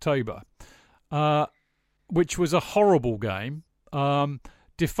of October, which was a horrible game,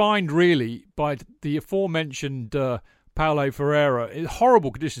 defined really by the aforementioned Paulo Ferreira. In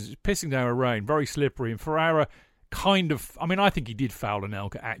horrible conditions. It's pissing down with rain, very slippery, and Ferreira I think he did foul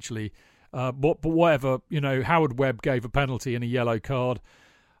Anelka, actually. But whatever, Howard Webb gave a penalty and a yellow card.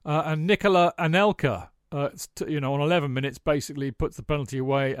 And Nicola Anelka, on 11 minutes, basically puts the penalty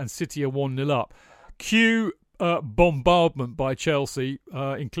away and City are 1-0 up. Cue bombardment by Chelsea,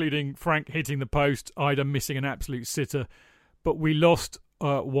 including Frank hitting the post, Ida missing an absolute sitter. But we lost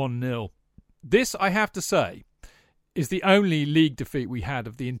 1-0. This, I have to say, is the only league defeat we had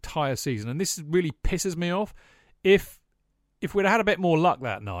of the entire season. And this really pisses me off. If we'd had a bit more luck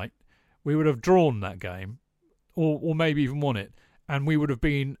that night, we would have drawn that game, or maybe even won it, and we would have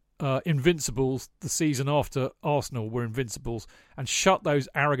been invincibles the season after Arsenal were invincibles and shut those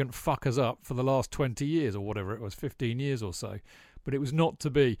arrogant fuckers up for the last 20 years or whatever it was, 15 years or so. But it was not to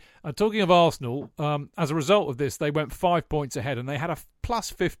be. Talking of Arsenal, as a result of this, they went 5 points ahead and they had a plus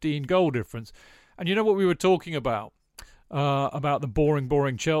 15 goal difference. And you know what we were talking about the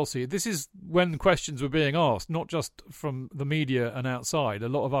boring Chelsea? This is when questions were being asked, not just from the media and outside. A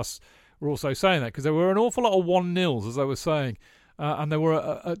lot of us were also saying that because there were an awful lot of 1-0s, as I was saying. And there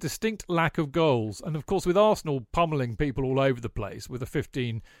were a distinct lack of goals. And, of course, with Arsenal pummelling people all over the place with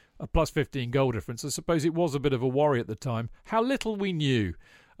a plus 15 goal difference, I suppose it was a bit of a worry at the time. How little we knew.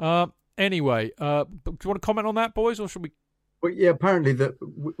 Anyway, do you want to comment on that, boys, or should we? Well, yeah, apparently that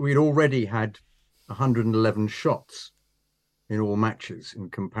we'd already had 111 shots in all matches in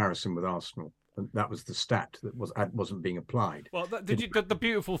comparison with Arsenal. And that was the stat that wasn't being applied. Well, the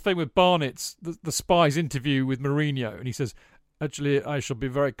beautiful thing with Barnett's, the spy's interview with Mourinho, and he says, actually, I shall be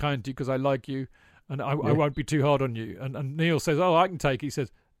very kind to you because I like you and I won't be too hard on you. And Neil says, oh, I can take it. He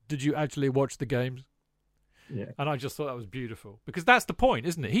says, did you actually watch the games? Yeah. And I just thought that was beautiful because that's the point,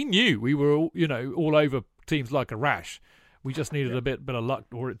 isn't it? He knew we were all over teams like a rash. We just needed a bit of luck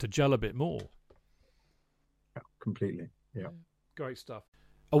or it to gel a bit more. Yeah, completely. Yeah. Great stuff.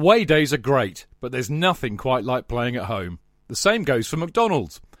 Away days are great, but there's nothing quite like playing at home. The same goes for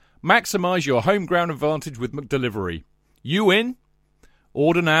McDonald's. Maximise your home ground advantage with McDelivery. You in?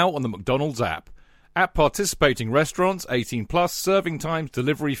 Order now on the McDonald's app. At participating restaurants, 18 plus, serving times,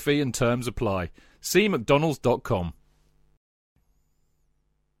 delivery fee and terms apply. See mcdonalds.com.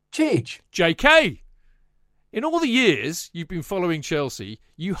 Cheech. JK! In all the years you've been following Chelsea,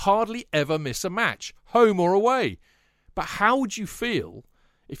 you hardly ever miss a match, home or away. But how would you feel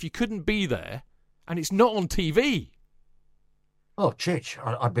if you couldn't be there and it's not on TV? Oh, Chich,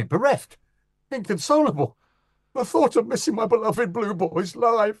 I'd be bereft. Inconsolable. The thought of missing my beloved Blue Boys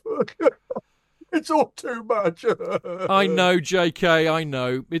live. It's all too much. I know, JK, I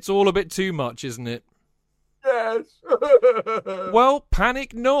know. It's all a bit too much, isn't it? Yes. Well,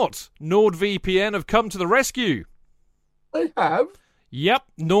 panic not. NordVPN have come to the rescue. They have? Yep,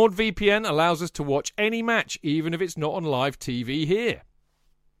 NordVPN allows us to watch any match, even if it's not on live TV here.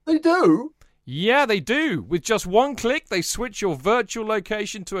 They do? Yeah, they do. With just one click, they switch your virtual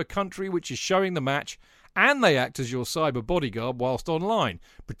location to a country which is showing the match, and they act as your cyber bodyguard whilst online,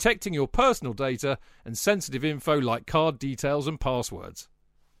 protecting your personal data and sensitive info like card details and passwords.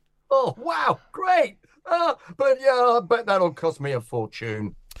 Oh, wow, great. But yeah, I bet that'll cost me a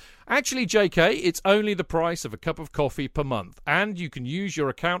fortune. Actually, JK, it's only the price of a cup of coffee per month, and you can use your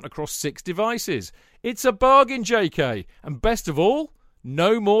account across 6 devices. It's a bargain, JK, and best of all,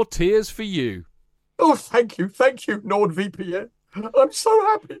 no more tears for you. Oh, thank you, NordVPN. I'm so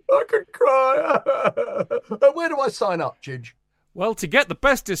happy I could cry. Where do I sign up, Chidge? Well, to get the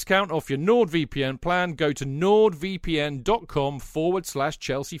best discount off your NordVPN plan, go to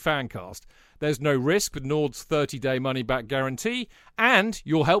nordvpn.com/Chelsea Fancast. There's no risk with Nord's 30-day money-back guarantee, and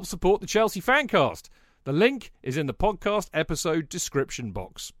you'll help support the Chelsea Fancast. The link is in the podcast episode description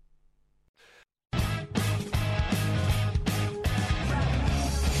box.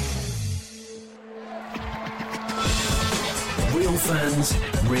 Real fans,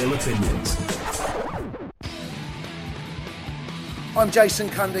 real opinions. I'm Jason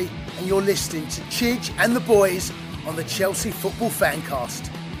Cundy, and you're listening to Chidge and the boys on the Chelsea Football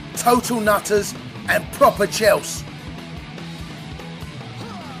Fancast. Total nutters and proper Chelsea.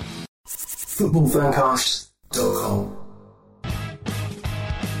 Footballfancast.com.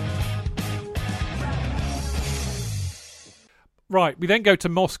 Right, we then go to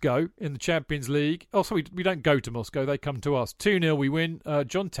Moscow in the Champions League. Oh, sorry, we don't go to Moscow, they come to us. 2-0 we win.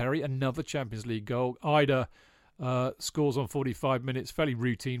 John Terry, another Champions League goal. Ida scores on 45 minutes. Fairly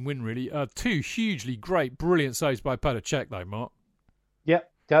routine win, really. 2 hugely great, brilliant saves by Petr Cech, though, Mark.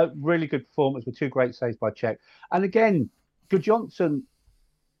 Yep, really good performance with 2 great saves by Cech. And again, Gudjohnsen,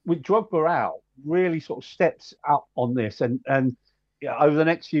 with Drogba out, really sort of steps up on this. And yeah, over the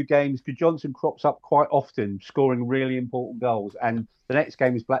next few games, Gudjohnsen crops up quite often, scoring really important goals. And the next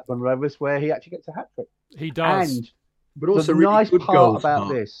game is Blackburn Rovers, where he actually gets a hat-trick. He does. But also, the really nice good part goals, about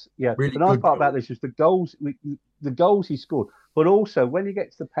Mark. this, yeah, Really the nice good part about goals. this was the goals he scored. But also, when he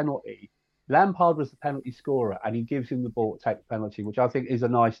gets the penalty, Lampard was the penalty scorer, and he gives him the ball to take the penalty, which I think is a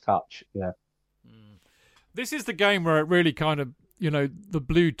nice touch. Yeah. This is the game where it really kind of, the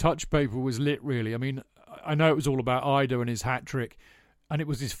blue touch paper was lit, really. I mean, I know it was all about Ida and his hat-trick, and it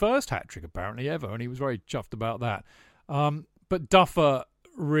was his first hat-trick, apparently, ever, and he was very chuffed about that. But Duffer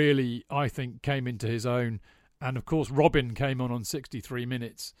really, I think, came into his own, and, of course, Robin came on 63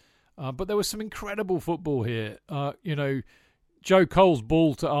 minutes. But there was some incredible football here. Joe Cole's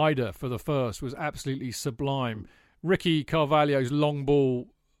ball to Ida for the first was absolutely sublime. Ricky Carvalho's long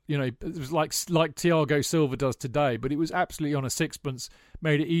ball, it was like Thiago Silva does today, but it was absolutely on a sixpence,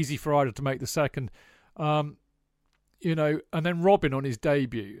 made it easy for Ida to make the second. And then Robin on his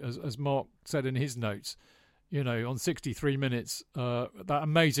debut, as Mark said in his notes, on 63 minutes, that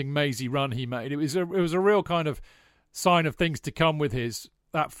amazing Maisie run he made. It was a real kind of sign of things to come with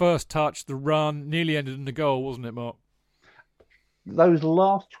that first touch, the run, nearly ended in the goal, wasn't it, Mark? Those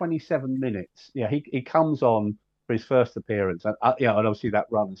last 27 minutes, he comes on for his first appearance, and and obviously that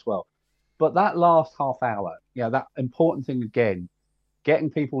run as well. But that last half hour, that important thing again,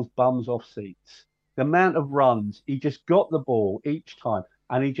 getting people's bums off seats. The amount of runs, he just got the ball each time,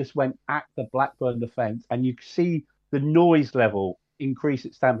 and he just went at the Blackburn defence, and you see the noise level increase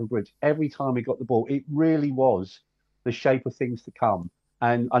at Stamford Bridge every time he got the ball. It really was the shape of things to come.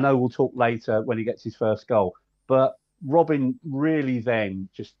 And I know we'll talk later when he gets his first goal, but Robin really then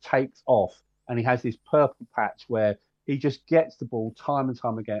just takes off, and he has this purple patch where he just gets the ball time and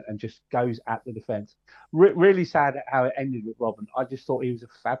time again and just goes at the defence. Really sad how it ended with Robin. I just thought he was a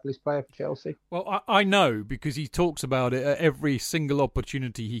fabulous player for Chelsea. Well, I know, because he talks about it at every single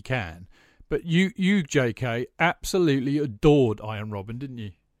opportunity he can. But you, JK, absolutely adored Iron Robin, didn't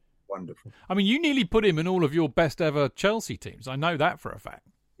you? Wonderful. I mean, you nearly put him in all of your best ever Chelsea teams. I know that for a fact.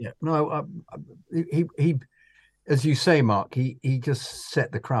 Yeah, no, he, as you say, Mark, he just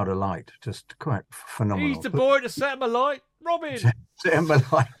set the crowd alight. Just quite phenomenal. He's the boy to set him alight, Robin. Set him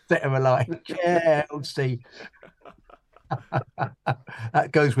alight. Chelsea.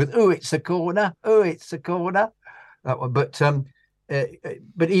 That goes with it's a corner. It's a corner. That one, but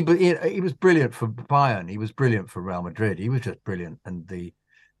he was brilliant for Bayern. He was brilliant for Real Madrid. He was just brilliant, and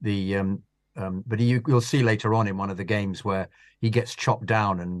but you'll see later on in one of the games where he gets chopped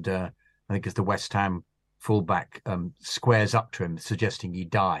down, and I think it's the West Ham fullback squares up to him, suggesting he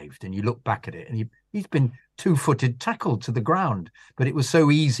dived, and you look back at it, and he's been 2-footed tackled to the ground, but it was so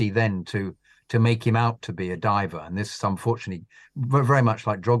easy then to make him out to be a diver, and this, unfortunately, very much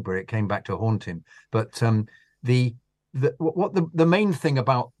like Drogba, it came back to haunt him. But the main thing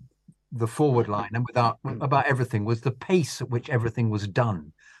about the forward line and about everything was the pace at which everything was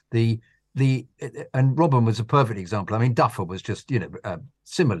done. And Robin was a perfect example. I mean, Duffer was just,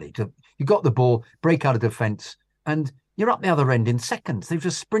 similarly, you got the ball, break out of defence, and you're up the other end in seconds. They've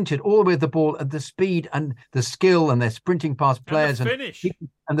just sprinted all the way with the ball at the speed and the skill, and they're sprinting past players and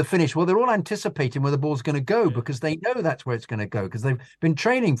the finish. Well, they're all anticipating where the ball's going to go because they know that's where it's going to go because they've been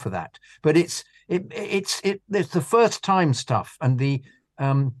training for that. But it's the first time stuff, and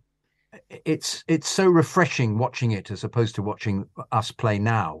it's so refreshing watching it as opposed to watching us play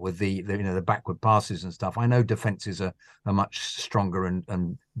now with the backward passes and stuff. I know defenses are much stronger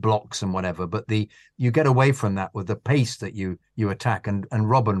and blocks and whatever, but you get away from that with the pace that you attack. And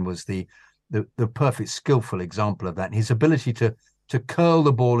Robben was the perfect skillful example of that. And his ability to curl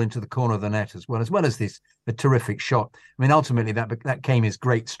the ball into the corner of the net as well as a terrific shot. I mean, ultimately that came his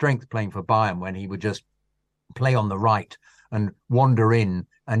great strength playing for Bayern when he would just play on the right and wander in,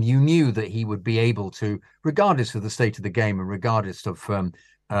 and you knew that he would be able to, regardless of the state of the game and regardless of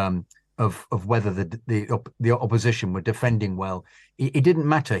whether the opposition were defending well, it didn't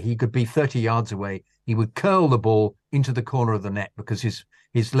matter. He could be 30 yards away. He would curl the ball into the corner of the net because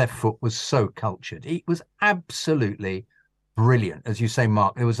his left foot was so cultured. He was absolutely brilliant, as you say,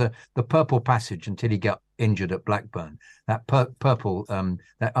 Mark. There was the purple passage until he got injured at Blackburn. That purple,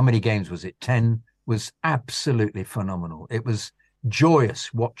 how many games was it? 10. Was absolutely phenomenal. It was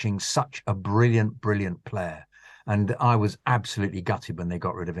joyous watching such a brilliant player. And I was absolutely gutted when they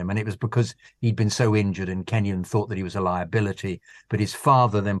got rid of him. And it was because he'd been so injured and Kenyon thought that he was a liability. But his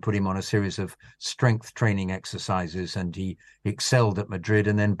father then put him on a series of strength training exercises and he excelled at Madrid.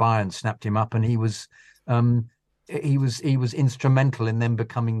 And then Bayern snapped him up and he was instrumental in them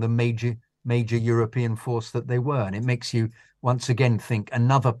becoming the major European force that they were. And it makes you once again think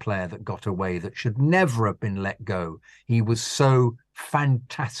another player that got away that should never have been let go. He was so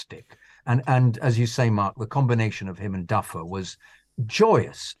fantastic. And as you say, Mark, the combination of him and Duffer was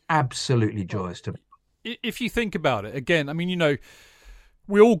joyous, absolutely joyous. If you think about it, again, I mean,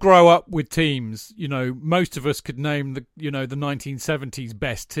 we all grow up with teams. Most of us could name the 1970s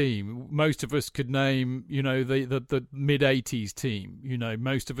best team. Most of us could name, the mid 80s team.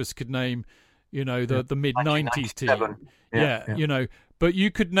 Most of us could name, the mid 90s team. Yeah. But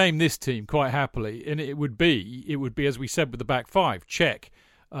you could name this team quite happily, and it would be as we said with the back five: Cech,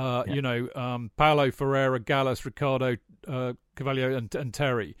 Paulo Ferreira, Gallas, Ricardo, Carvalho, and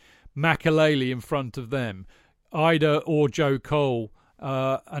Terry, Makelele in front of them, Ida or Joe Cole.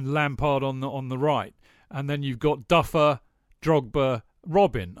 And Lampard on the right, and then you've got Duffer, Drogba,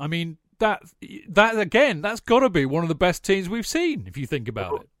 Robben. I mean, that again, that's got to be one of the best teams we've seen if you think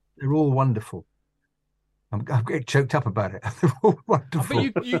about it. They're all wonderful. I'm getting choked up about it. They're all wonderful.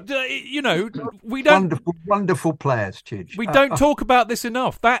 But we don't wonderful players, Chidge. We don't talk about this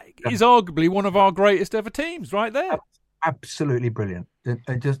enough. That is arguably one of our greatest ever teams, right there. Absolutely brilliant.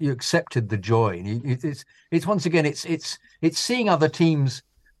 And just you accepted the joy. It's once again it's seeing other teams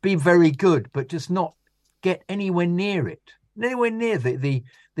be very good, but just not get anywhere near it. Anywhere near the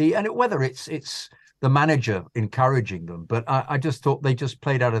and whether it's the manager encouraging them, but I just thought they just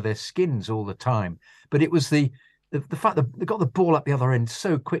played out of their skins all the time. But it was the fact that they got the ball up the other end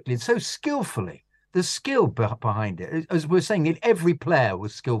so quickly and so skillfully. The skill behind it, as we're saying, every player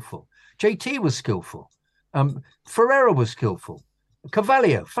was skillful. JT was skillful. Ferreira was skillful.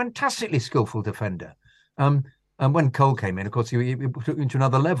 Carvalho, fantastically skillful defender. And when Cole came in, of course, he took into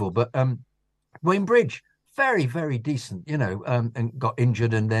another level. But Wayne Bridge, very, very decent, and got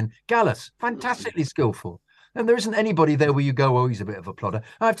injured. And then Gallas, fantastically skillful. And there isn't anybody there where you go, oh, he's a bit of a plodder.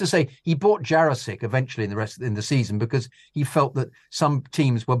 I have to say, he bought Jarosik eventually in the season because he felt that some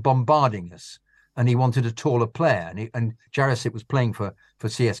teams were bombarding us. And he wanted a taller player. And Jarosik was playing for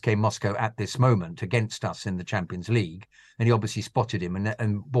CSK Moscow at this moment against us in the Champions League. And he obviously spotted him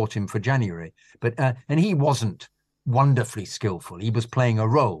and bought him for January. But and he wasn't wonderfully skillful. He was playing a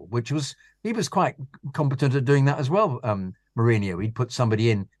role, he was quite competent at doing that as well, Mourinho. He'd put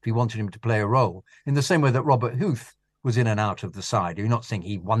somebody in if he wanted him to play a role. In the same way that Robert Huth was in and out of the side. You're not saying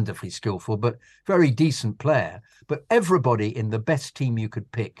he wonderfully skillful, but very decent player. But everybody in the best team you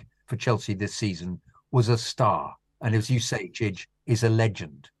could pick for Chelsea this season was a star, and as you say, Chidge is a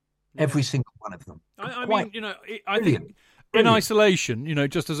legend. Every single one of them. I think in isolation,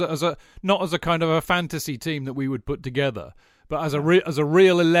 just as a not as a kind of a fantasy team that we would put together, but as a real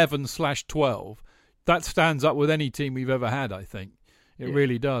 11/12, that stands up with any team we've ever had. I think it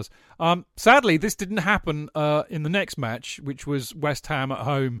really does. Sadly, this didn't happen in the next match, which was West Ham at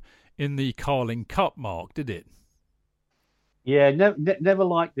home in the Carling Cup, Mark, did it? Yeah, never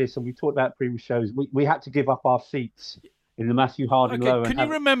like this. And we talked about previous shows. We had to give up our seats in the Matthew Harding Low. Can you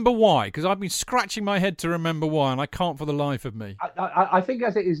remember why? Because I've been scratching my head to remember why, and I can't for the life of me. I think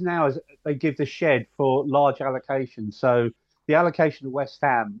as it is now, as they give the shed for large allocations. So the allocation of West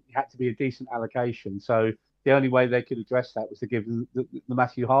Ham had to be a decent allocation. So the only way they could address that was to give the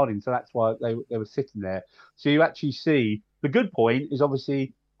Matthew Harding. So that's why they were sitting there. So you actually see the good point is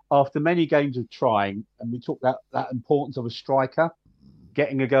obviously after many games of trying, and we talk that importance of a striker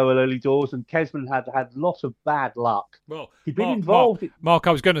getting a go at early doors, and Kezman had a lot of bad luck. Well, he'd been involved. Mark,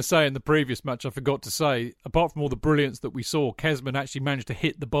 I was going to say in the previous match, I forgot to say, apart from all the brilliance that we saw, Kezman actually managed to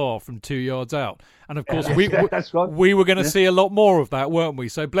hit the bar from 2 yards out. And of course, we were going to see a lot more of that, weren't we?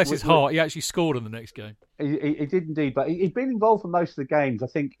 So bless his heart, he actually scored in the next game. He did indeed, but he'd been involved for most of the games. I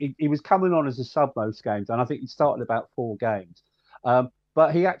think he was coming on as a sub most games, and I think he started about 4 games.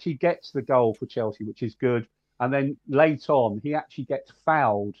 But he actually gets the goal for Chelsea, which is good. And then later on, he actually gets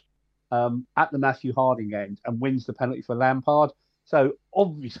fouled at the Matthew Harding end and wins the penalty for Lampard. So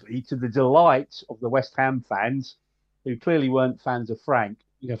obviously, to the delight of the West Ham fans, who clearly weren't fans of Frank,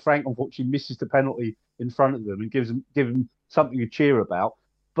 Frank unfortunately misses the penalty in front of them and give them something to cheer about.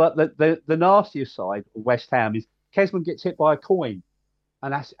 But the nastier side of West Ham is Kezman gets hit by a coin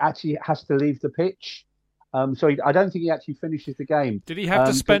and actually has to leave the pitch. So I don't think he actually finishes the game. Did he have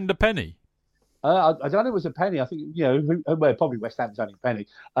to spend a penny? I don't know. It was a penny. I think probably West Ham's only a penny.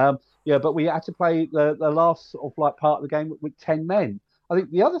 But we had to play the last sort of part of the game with 10 men. I think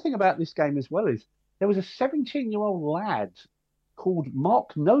the other thing about this game as well is there was a 17-year-old lad called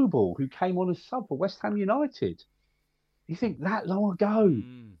Mark Noble who came on as sub for West Ham United. You think that long ago?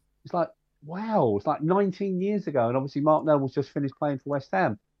 It's like wow. It's like 19 years ago, and obviously Mark Noble's just finished playing for West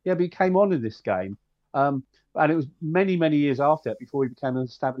Ham. Yeah, but he came on in this game, and it was many years after that before he became an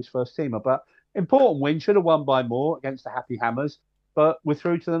established first teamer. But important win, should have won by more against the Happy Hammers, but we're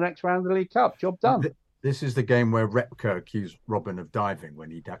through to the next round of the League Cup. Job done. This is the game where Repka accused Robin of diving when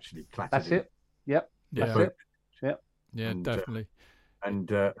he'd actually clattered That's it. Yep. That's it. Yep. Yeah, and, definitely.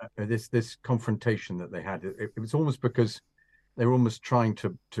 This confrontation that they had, it was almost because they were almost trying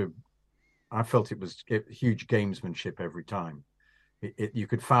to I felt it was huge gamesmanship every time. You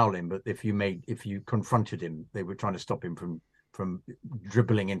could foul him, but if you confronted him, they were trying to stop him from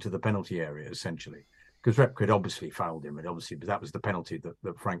dribbling into the penalty area, essentially, because Repka had obviously fouled him, and obviously that was the penalty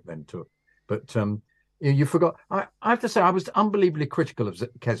that Frank then took. But you forgot. I have to say I was unbelievably critical of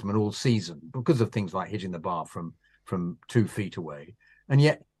Kezman all season because of things like hitting the bar from 2 feet away, and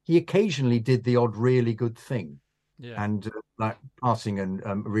yet he occasionally did the odd really good thing, and like passing and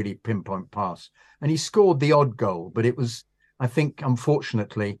really pinpoint pass, and he scored the odd goal. But it was, I think,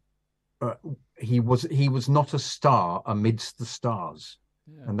 unfortunately. He was not a star amidst the stars,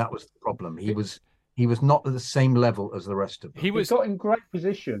 and that was the problem. He was not at the same level as the rest of them. He got in great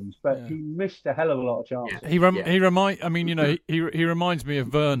positions, but he missed a hell of a lot of chances. He reminds me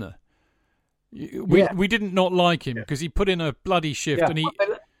of Werner. We didn't not like him because he put in a bloody shift,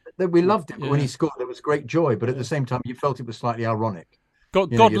 and we loved him. But when he scored, there was great joy. But at the same time, you felt it was slightly ironic.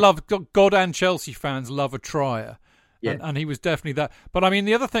 God and Chelsea fans love a trier. Yeah. And he was definitely that. But I mean,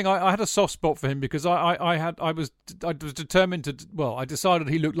 the other thing, I had a soft spot for him because I was determined to. Well, I decided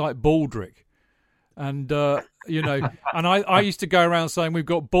he looked like Baldrick, and and I used to go around saying we've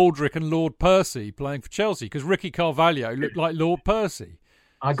got Baldrick and Lord Percy playing for Chelsea because Ricky Carvalho looked like Lord Percy.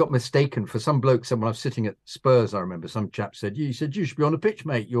 I got mistaken for some bloke. When I was sitting at Spurs, I remember some chap said, "You should be on the pitch,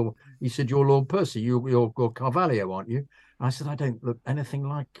 mate. You're Lord Percy. You're Carvalho, aren't you?" And I said, "I don't look anything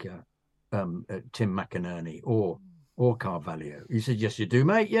like Tim McInerney or Carvalho." He said, "Yes, you do,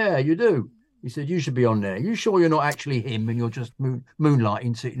 mate. Yeah, you do." He said, "You should be on there. You sure you're not actually him and you're just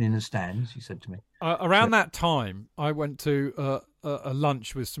moonlighting, sitting in the stands?" He said to me. Around that time, I went to a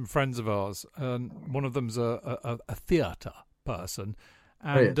lunch with some friends of ours, and one of them's a theatre person,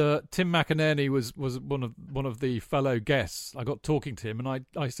 and Tim McInerney was one of the fellow guests. I got talking to him, and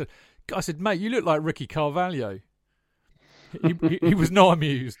I said, "Mate, you look like Ricky Carvalho." He was not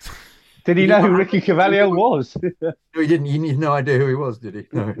amused. Did he know who Ricky Carvalho was? No, he didn't. He had no idea who he was, did he?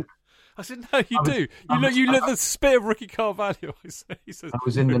 No. I said, "No, you do. You look the spit of Ricky Carvalho." He says, "I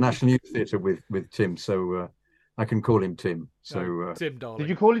was in the National Youth Theatre with Tim, so I can call him Tim." So Tim, darling. Did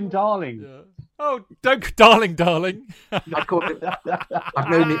you call him darling? Yeah. Oh, don't, darling. I call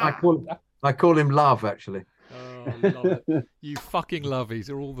him. I call him Love, actually. Oh, love it. You fucking lovies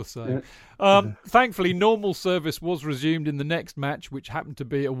are all the same. Thankfully, normal service was resumed in the next match, which happened to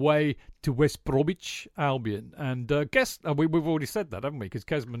be away to West Bromwich Albion. And we've already said that, haven't we? Because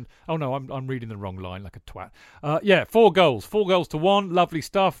Kezman. Oh no, I'm reading the wrong line like a twat. 4 goals to 1. Lovely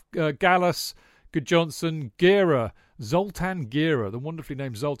stuff. Gallus, Goodjohnson, Gira, Zoltan Gira, the wonderfully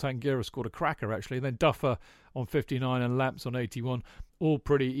named Zoltan Gira scored a cracker actually. And then Duffer on 59 and Lamps on 81. All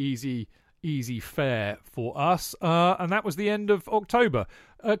pretty easy fare for us, and that was the end of October.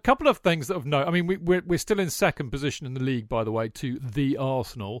 A couple of things that of note. I mean, we're still in second position in the league, by the way, to the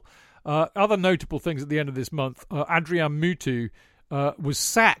Arsenal. Other notable things at the end of this month, Adrian Mutu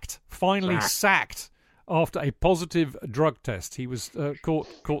was finally sacked after a positive drug test. He was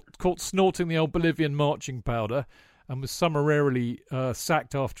caught snorting the old Bolivian marching powder and was summarily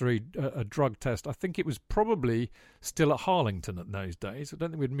sacked after a drug test. I think it was probably still at Harlington at those days. I don't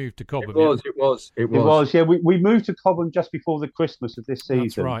think we'd moved to Cobham yet. It was. Yeah, we moved to Cobham just before the Christmas of this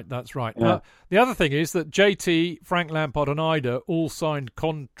season. That's right. Yeah. The other thing is that JT, Frank Lampard and Ida all signed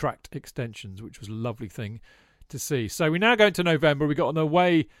contract extensions, which was a lovely thing to see. So we now go into November. We got an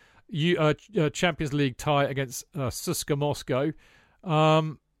away Champions League tie against CSKA Moscow.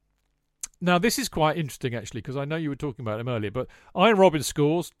 Now, this is quite interesting, actually, because I know you were talking about him earlier, but Ian Robin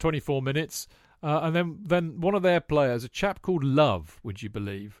scores 24 minutes, and then one of their players, a chap called Love, would you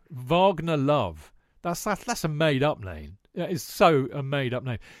believe? Wagner Love. That's a made-up name. It's so a made-up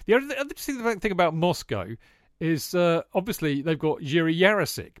name. The other interesting thing about Moscow is, obviously, they've got Yuri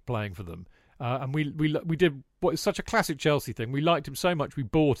Yarosik playing for them, and we did what is such a classic Chelsea thing. We liked him so much, we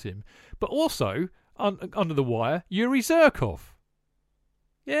bought him. But also, under the wire, Yuri Zirkov.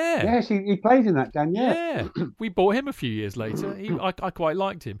 Yeah. Yes, he played in that game, yeah. We bought him a few years later. I quite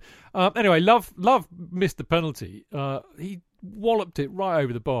liked him. Anyway, Love missed the penalty. He walloped it right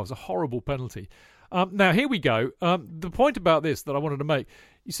over the bar. It was a horrible penalty. Now, here we go. The point about this that I wanted to make,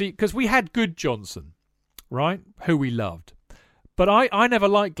 you see, because we had Good Johnson, right, who we loved. But I never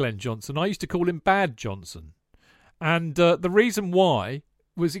liked Glenn Johnson. I used to call him Bad Johnson. And the reason why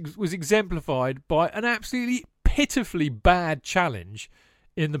was exemplified by an absolutely pitifully bad challenge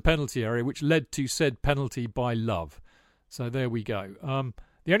in the penalty area, which led to said penalty by Love. So there we go.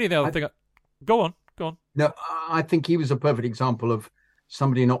 The only other thing... Go on. No, I think he was a perfect example of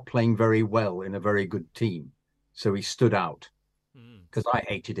somebody not playing very well in a very good team. So he stood out, because I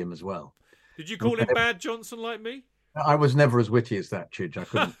hated him as well. Did you call him Bad Johnson like me? I was never as witty as that, Chidge. I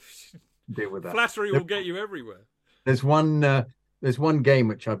couldn't deal with that. Flattery will get you everywhere. There's one game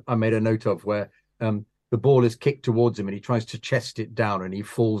which I made a note of where... the ball is kicked towards him and he tries to chest it down and he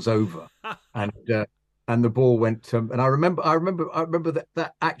falls over, and the ball went. And I remember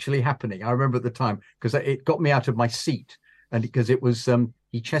that actually happening. I remember at the time because it got me out of my seat, and because it was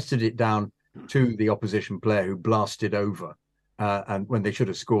he chested it down to the opposition player who blasted over, and when they should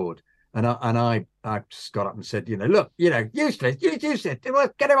have scored. And I just got up and said, look, useless,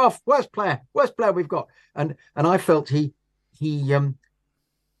 get him off, worst player we've got. And I felt he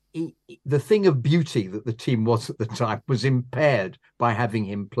the thing of beauty that the team was at the time was impaired by having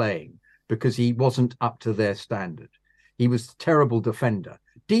him playing, because he wasn't up to their standard. He was a terrible defender,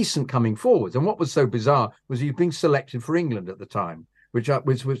 decent coming forwards. And what was so bizarre was he was being selected for England at the time, which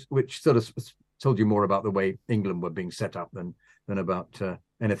sort of told you more about the way England were being set up than about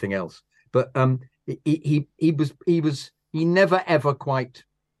anything else. But he never ever quite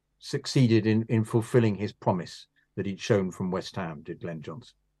succeeded in fulfilling his promise that he'd shown from West Ham, did Glenn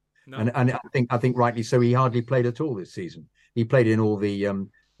Johnson. No. And I think rightly so. He hardly played at all this season. He played in all the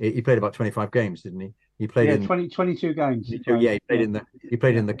he played about 25 games, didn't he? He played in 22 games. He played in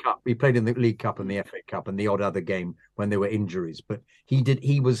the cup. He played in the League Cup and the FA Cup and the odd other game when there were injuries. But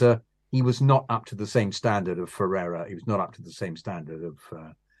he was not up to the same standard of Ferreira. He was not up to the same standard of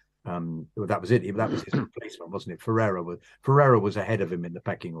that was it. That was his replacement, wasn't it? Ferreira was ahead of him in the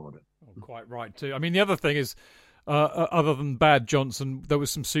pecking order. Oh, quite right too. I mean, the other thing is, other than Bad Johnson, there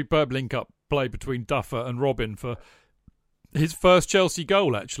was some superb link-up play between Duffer and Robin for his first Chelsea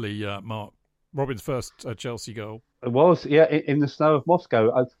goal, actually, Mark. Robin's first Chelsea goal. It was, yeah, in the snow of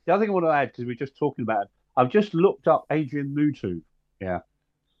Moscow. The other thing I want to add, because we're just talking about it, I've just looked up Adrian Mutu. Yeah.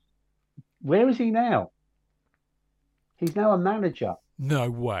 Where is he now? He's now a manager. No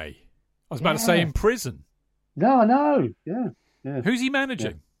way. I was about to say in prison. No. Yeah. Who's he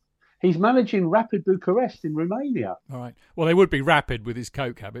managing? Yeah. He's managing Rapid Bucharest in Romania. All right. Well, they would be rapid with his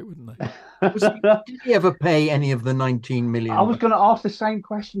coke habit, wouldn't they? Did he ever pay any of the 19 million? I was going to ask the same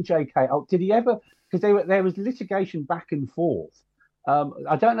question, JK. Oh, did he ever? Because there was litigation back and forth.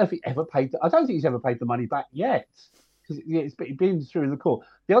 I don't know if he ever paid. I don't think he's ever paid the money back yet, because it's been through the court.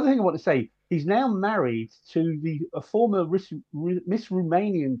 The other thing I want to say, he's now married to a former Miss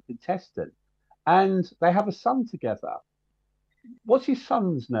Romanian contestant, and they have a son together. What's his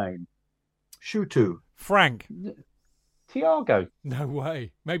son's name? Shutu. Frank. Tiago. No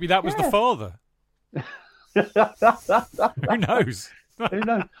way. Maybe that was the father. Who knows? Who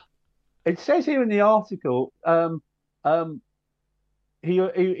knows? It says here in the article, he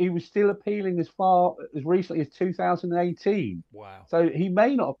was still appealing as far as recently as 2018. Wow. So he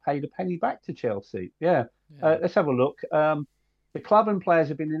may not have paid a penny back to Chelsea. Yeah. Let's have a look. The club and players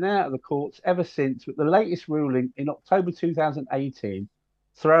have been in and out of the courts ever since, with the latest ruling in October 2018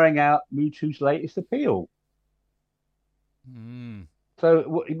 throwing out Mutu's latest appeal.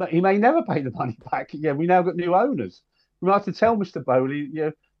 So he may never pay the money back. Yeah, we now got new owners. We might have to tell Mr. Bowley,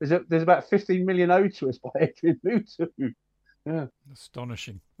 there's about 15 million owed to us by Adrian Mutu. Yeah.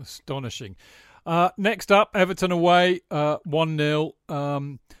 Astonishing. Next up, Everton away,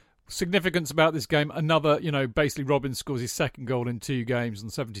 1-0. Significance about this game, another, basically Robin scores his second goal in 2 games in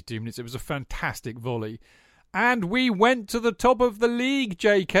 72 minutes. It was a fantastic volley. And we went to the top of the league,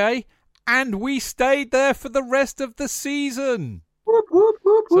 JK, and we stayed there for the rest of the season.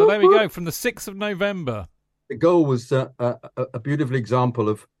 So there we go, from the 6th of November. The goal was a beautiful example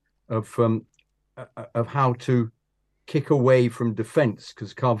of how to kick away from defence,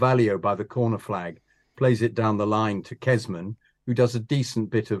 because Carvalho, by the corner flag, plays it down the line to Kesman, who does a decent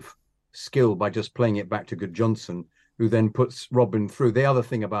bit of skill by just playing it back to Goodjohnson, who then puts Robin through. The other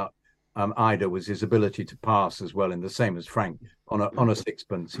thing about Ida was his ability to pass as well, in the same as Frank on a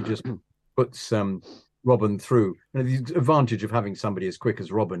sixpence. He just puts Robin through. And the advantage of having somebody as quick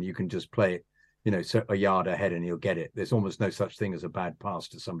as Robin, you can just play it, a yard ahead and he'll get it. There's almost no such thing as a bad pass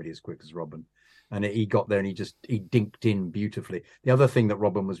to somebody as quick as Robin. And he got there and he dinked in beautifully. The other thing that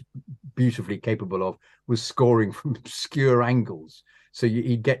Robin was beautifully capable of was scoring from obscure angles. So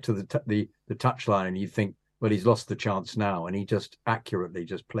he'd get to the touchline and you think, well, he's lost the chance now, and he just accurately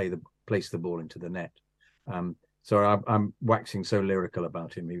just placed the ball into the net. So I'm waxing so lyrical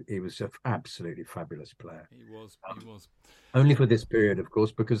about him. He was an absolutely fabulous player. He was. Only for this period, of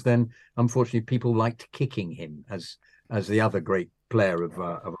course, because then, unfortunately, people liked kicking him as the other great player of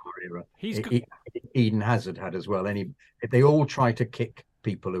our era. Eden Hazard had as well. They all try to kick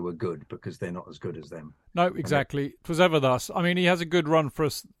people who are good because they're not as good as them. No, exactly. It was ever thus. I mean, he has a good run for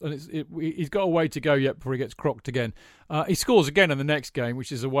us, and he's got a way to go yet before he gets crocked again. He scores again in the next game,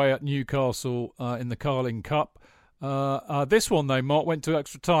 which is away at Newcastle in the Carling Cup. This one, though, Mark, went to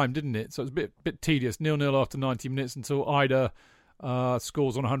extra time, didn't it? So it was a bit tedious. 0-0 after 90 minutes until Ida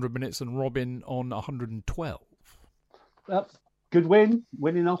scores on 100 minutes and Robin on 112. Good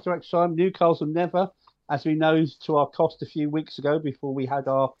winning after extra time. Newcastle never, as we know, to our cost a few weeks ago before we had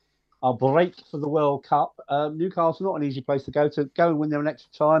our break for the World Cup. Newcastle, not an easy place to go and win there in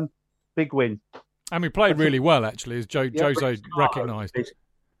extra time. Big win. And we played really well, actually, as Jose recognised.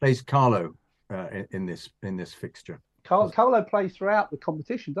 Plays Carlo in this fixture. Carlo plays throughout the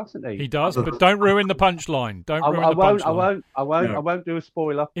competition, doesn't he? He does, but don't ruin the punchline. I won't do a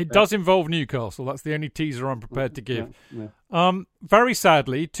spoiler. It does involve Newcastle. That's the only teaser I'm prepared to give. Yeah. Very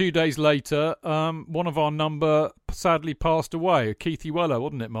sadly, 2 days later, one of our number sadly passed away. Keithy Weller,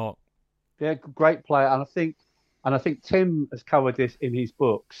 wasn't it, Mark? Yeah, great player, and I think Tim has covered this in his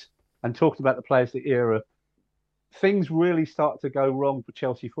books and talked about the players of the era. Things really started to go wrong for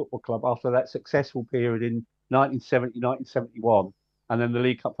Chelsea Football Club after that successful period in 1970, 1971, and then the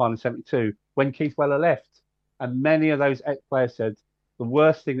League Cup final in 72, when Keith Weller left. And many of those ex-players said the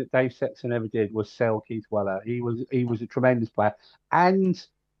worst thing that Dave Sexton ever did was sell Keith Weller. He was a tremendous player. And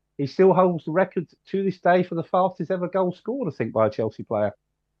he still holds the record to this day for the fastest ever goal scored, I think, by a Chelsea player.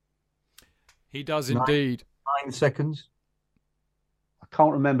 He does indeed. 9 seconds. I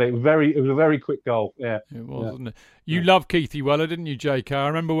can't remember. It was a very quick goal. Yeah, it was, wasn't it? You loved Keithy Weller, didn't you, JK? I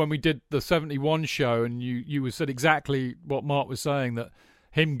remember when we did the 71 show, and you said exactly what Mark was saying, that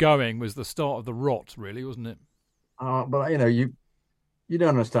him going was the start of the rot, really, wasn't it? But you don't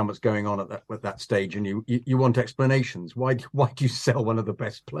understand what's going on at that stage, and you want explanations. Why do you sell one of the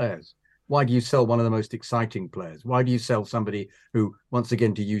best players? Why do you sell one of the most exciting players? Why do you sell somebody who, once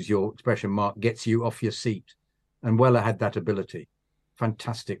again, to use your expression, Mark, gets you off your seat? And Weller had that ability.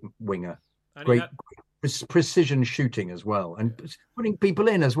 Fantastic winger, great precision shooting as well, and putting people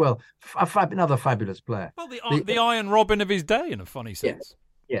in as well. Another fabulous player. Well, the Iron Robin of his day, in a funny sense.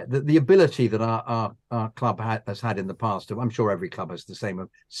 Yeah, the ability that our club has had in the past. I'm sure every club has the same, of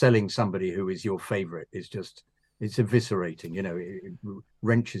selling somebody who is your favourite. It's eviscerating. It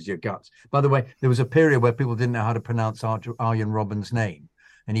wrenches your guts. By the way, there was a period where people didn't know how to pronounce Arjen Robben's name,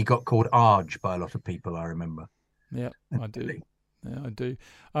 and he got called Arj by a lot of people. I remember. Yeah, I do. Yeah, I do.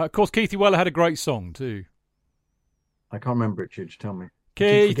 Of course, Keithy Weller had a great song too. I can't remember it, Chidge. Tell me.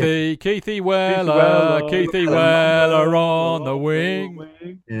 Keithy Weller on the wing.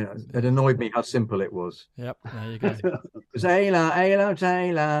 Yeah, it annoyed me how simple it was. Yep, there you go. It was Ayla,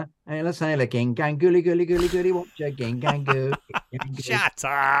 Taylor, King, gang, goolly, watch a king, gang, goo. Shut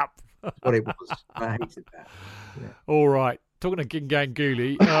up. That's what it was. I hated that. Yeah. All right. Talking to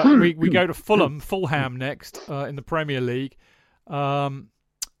Ginganguli, we go to Fulham next in the Premier League. And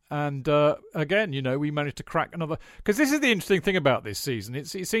again, we managed to crack another, because this is the interesting thing about this season. It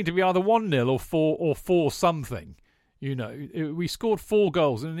seemed to be either 1-0 or 4 something. We scored 4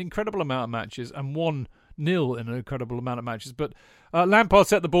 goals in an incredible amount of matches and 1-0 in an incredible amount of matches. But Lampard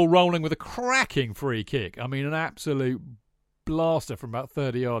set the ball rolling with a cracking free kick. I mean, an absolute blaster from about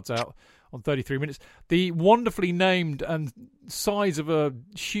 30 yards out on 33 minutes. The wonderfully named and size of a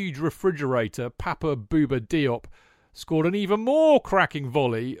huge refrigerator, Papa Bouba Diop, scored an even more cracking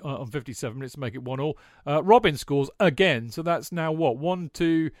volley on 57 minutes to make it 1-1. Robin scores again, so that's now what, 1,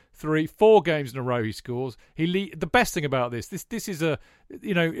 2, 3, 4 games in a row he scores. The best thing about this is a,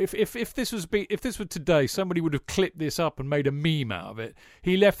 if this were today, somebody would have clipped this up and made a meme out of it.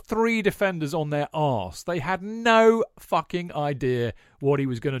 He left 3 defenders on their arse. They had no fucking idea what he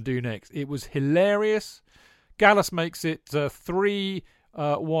was going to do next. It was hilarious. Gallas makes it 3-1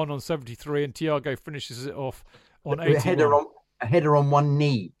 on 73, and Thiago finishes it off on 81. A header on one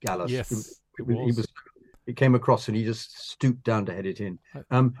knee, Gallas. Yes, it came across and he just stooped down to head it in.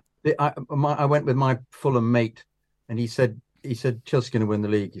 I went with my Fulham mate, and he said Chelsea going to win the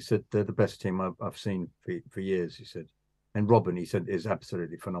league. He said they're the best team I've seen for years. He said, and Robin, he said, is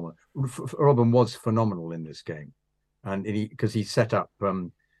absolutely phenomenal. Robin was phenomenal in this game, and because he set up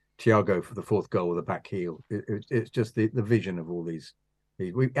Thiago for the 4th goal with a back heel. It's just the vision of all these.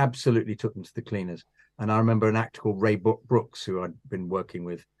 We absolutely took them to the cleaners. And I remember an actor called Ray Brooks, who I'd been working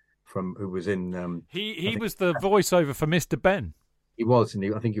with, who was in. He was the voiceover for Mr. Ben. He was,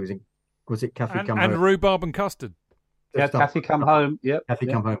 and I think he was in. Was it Kathy Come Home? And Rhubarb and Custard. Yeah, Kathy Come Home. Yep. Kathy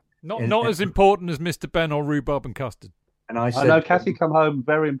Come Home. Not as important as Mr. Ben or Rhubarb and Custard. And I know Kathy Come Home,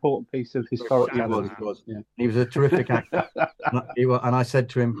 very important piece of historic. He was. Yeah. He was a terrific actor. And I said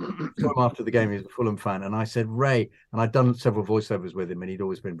to him after the game, he was a Fulham fan, and I said, Ray, and I'd done several voiceovers with him, and he'd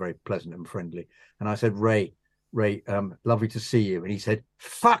always been very pleasant and friendly. And I said, Ray, lovely to see you. And he said,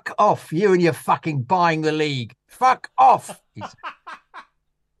 fuck off, you and your fucking buying the league. Fuck off. He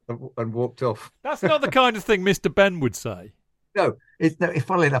said, and walked off. That's not the kind of thing Mr. Ben would say. No,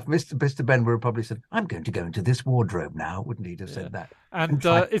 funnily enough, Mr. Ben would have probably said, "I'm going to go into this wardrobe now," wouldn't he? Have said that. And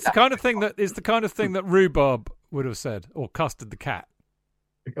it's the kind of thing that Rhubarb would have said, or Custard the cat.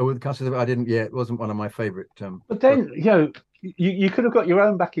 Oh, with Custard, I didn't. Yeah, it wasn't one of my favourite. But then you could have got your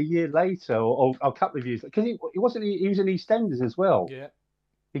own back a year later, or a couple of years, because he was in EastEnders as well. Yeah,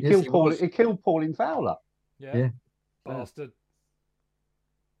 he killed Pauline Fowler. Yeah. Bastard.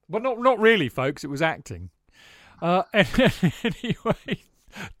 But not really, folks. It was acting. Anyway,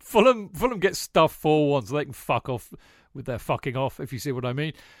 Fulham gets stuffed 4-1, so they can fuck off with their fucking off, if you see what I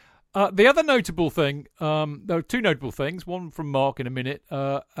mean. The other notable thing, there are 2 notable things, one from Mark in a minute,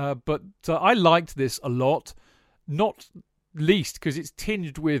 but I liked this a lot, not least because it's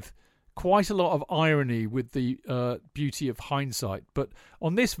tinged with quite a lot of irony with the beauty of hindsight. But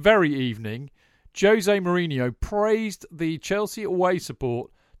on this very evening, Jose Mourinho praised the Chelsea away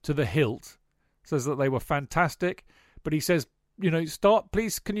support to the hilt. Says that they were fantastic, but he says,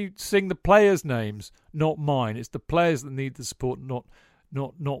 please, can you sing the players' names, not mine? It's the players that need the support, not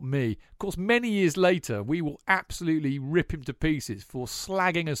me. Of course, many years later, we will absolutely rip him to pieces for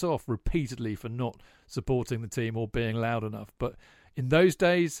slagging us off repeatedly for not supporting the team or being loud enough. But in those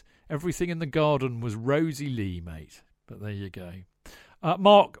days, everything in the garden was Rosie Lee, mate. But there you go.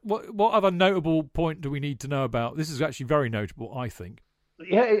 Mark, what other notable point do we need to know about? This is actually very notable, I think.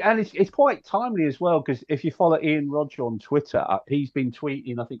 Yeah, and it's quite timely as well, because if you follow Ian Rodger on Twitter, he's been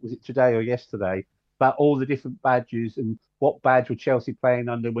tweeting, I think, was it today or yesterday, about all the different badges and what badge were Chelsea playing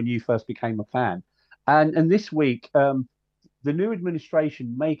under when you first became a fan. And this week, the new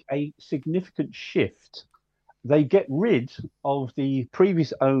administration make a significant shift. They get rid of the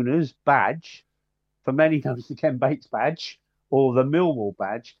previous owner's badge, for many known as the Ken Bates badge or the Millwall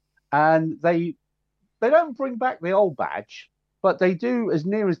badge, and they don't bring back the old badge. But they do, as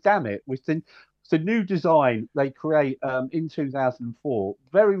near as damn it, with the new design they create in 2004,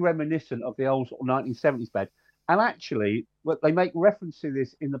 very reminiscent of the old sort of 1970s badge. And actually, they make reference to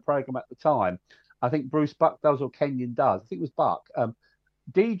this in the programme at the time. I think Bruce Buck does, or Kenyon does. I think it was Buck.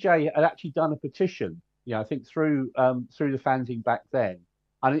 DJ had actually done a petition, I think through the fanzine back then.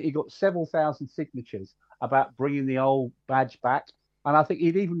 And he got several thousand signatures about bringing the old badge back. And I think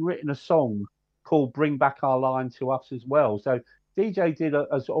he'd even written a song called Bring Back Our Line to Us as well. So DJ did a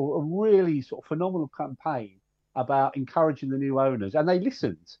really sort of phenomenal campaign about encouraging the new owners, and they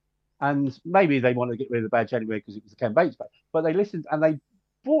listened. And maybe they wanted to get rid of the badge anyway because it was the Ken Bates badge, but they listened and they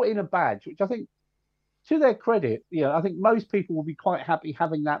brought in a badge, which I think, to their credit, I think most people will be quite happy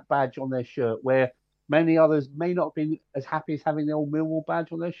having that badge on their shirt, where many others may not have been as happy as having the old Millwall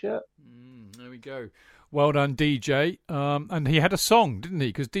badge on their shirt. There we go. Well done, DJ. And he had a song, didn't he?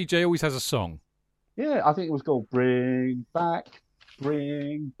 Because DJ always has a song. Yeah, I think it was called Bring Back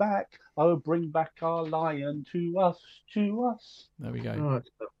bring back our lion to us. There we go.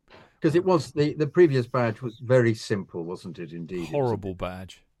 Because it was the previous badge was very simple, wasn't it? Indeed, Horrible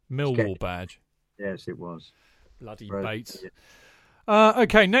badge. Millwall badge. Yes, it was. Bloody Right. Bates.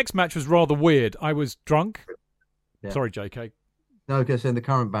 Okay, next match was rather weird. I was drunk. Yeah. Sorry, JK. No, because in the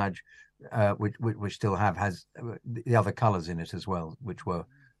current badge, which we still have, has the other colours in it as well, which were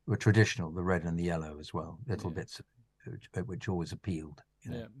traditional, the red and the yellow as well, little bits which always appealed.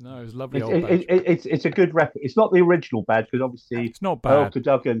 You know? Yeah, no, it was a lovely old badge. It's a good rep. It's not the original badge because obviously It's not bad.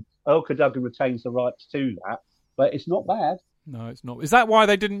 Earl Cadogan retains the rights to that, but it's not bad. No, it's not. Is that why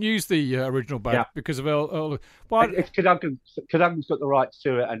they didn't use the original badge? Yeah. Because of Earl? Well, It's Cadogan. Cadogan's got the rights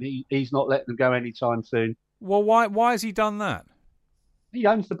to it, and he's not letting them go anytime soon. well, why has he done that? He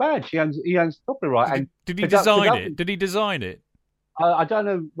owns the badge. He owns the copyright. And Did he design it? Did he design it? I don't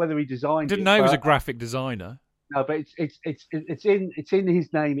know whether he designed it. Didn't know he was a graphic designer. No, but it's in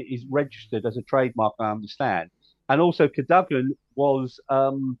his name. It is registered as a trademark, I understand. And also, Cadogan was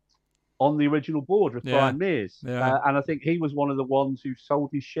on the original board with Brian Mears, and I think he was one of the ones who sold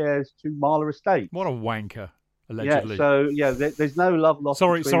his shares to Marler Estate. What a wanker, allegedly. Yeah, so there's no love lost.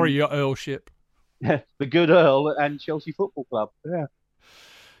 Sorry, your Earlship. The good Earl and Chelsea Football Club. Yeah.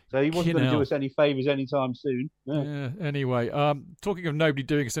 So he wasn't going to hell. do us any favours anytime soon. Yeah. Anyway, talking of nobody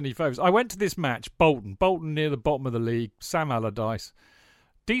doing us any favours, I went to this match, Bolton near the bottom of the league, Sam Allardyce.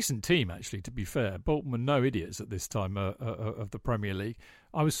 Decent team, actually, to be fair. Bolton were no idiots at this time of the Premier League.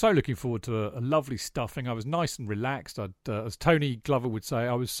 I was so looking forward to a lovely stuffing. I was nice and relaxed. As Tony Glover would say,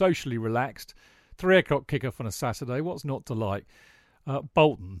 I was socially relaxed. 3:00 kickoff on a Saturday. What's not to like?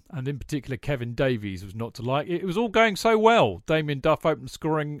 Bolton, and in particular Kevin Davies, was not to like. It was all going so well. Damien Duff opened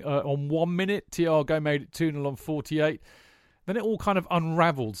scoring on 1 minute. Thiago made it 2-0 on 48. Then it all kind of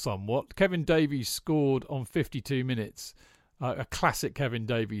unravelled somewhat. Kevin Davies scored on 52 minutes. A classic Kevin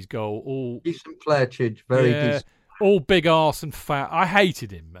Davies goal. All decent player, Chidge. Very decent. All big arse and fat. I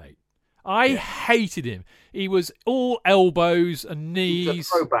hated him, mate. I hated him. He was all elbows and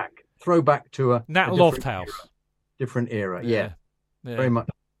knees. Throwback to a Nat Lofthouse. Different era. Yeah. Yeah. Very much.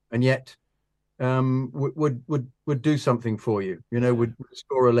 And yet, would do something for you. You know, would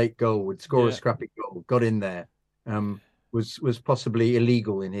score a late goal, would score a scrappy goal. Got in there. Was possibly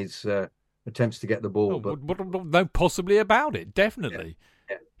illegal in his attempts to get the ball. But no, possibly about it. Definitely.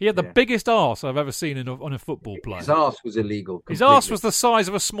 Yeah. He had the biggest arse I've ever seen on a football player. His arse was illegal. Completely. His arse was the size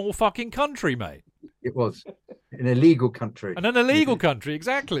of a small fucking country, mate. It was. An illegal country. And an illegal country,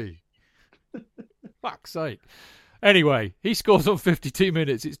 exactly. Fuck's sake. Anyway, he scores on 52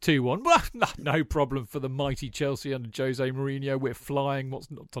 minutes. It's 2-1. Well, no problem for the mighty Chelsea under Jose Mourinho. We're flying. What's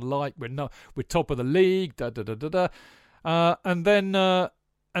not to like? We're top of the league. And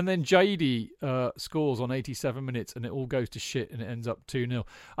then JD scores on 87 minutes, and it all goes to shit, and it ends up 2-0.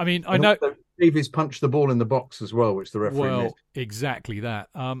 I mean, I know Davies punched the ball in the box as well, which the referee missed. Exactly that.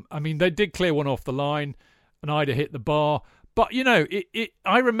 I mean, they did clear one off the line, and Ida hit the bar. But you know,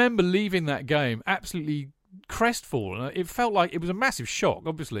 I remember leaving that game absolutely crestfallen. It felt like it was a massive shock,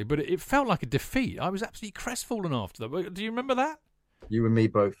 obviously, but it felt like a defeat. I was absolutely crestfallen after that. Do you remember that? You and me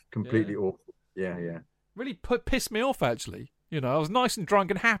both. Completely awful. Yeah. Really pissed me off, actually. You know, I was nice and drunk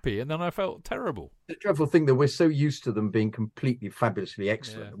and happy, and then I felt terrible. The dreadful thing that we're so used to them being completely fabulously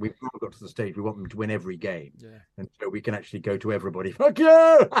excellent. Yeah. We've now got to the stage we want them to win every game. Yeah. And so we can actually go to everybody. Fuck you!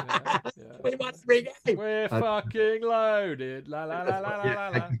 Yeah. We won every game. We're fucking loaded. La la la la la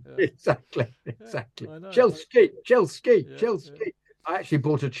la. Exactly. Chelsea. I actually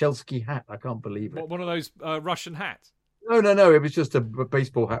bought a Chelsea hat. I can't believe it. One of those Russian hats? No. It was just a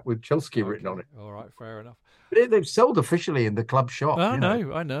baseball hat with Chelsea written on it. All right, fair enough. But they've sold officially in the club shop. I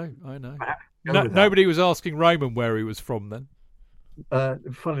know. Nobody was asking Roman where he was from then.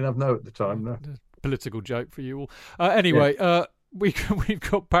 Funnily enough, no, at the time. No. Political joke for you all. Anyway, we've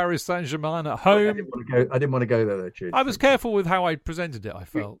got Paris Saint-Germain at home. I didn't want to go there, though, Chief. I was careful with how I presented it, I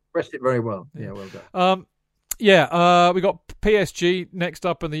felt. You expressed it very well. Yeah, well done. We got PSG next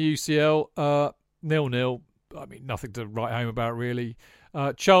up in the UCL. 0-0. I mean, nothing to write home about, really.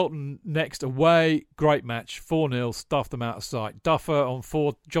 Charlton next away. Great match. 4-0. Stuffed them out of sight. Duffer on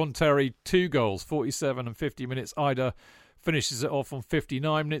 4. John Terry, 2 goals. 47 and 50 minutes. Ida finishes it off on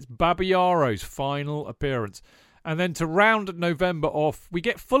 59 minutes. Babayaro's final appearance. And then to round November off, we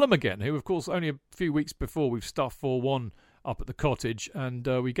get Fulham again, who, of course, only a few weeks before we've stuffed 4-1 up at the Cottage. And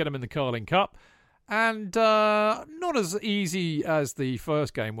we get them in the Carling Cup. And not as easy as the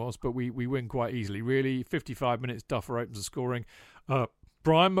first game was, but we win quite easily, really. 55 minutes, Duffer opens the scoring.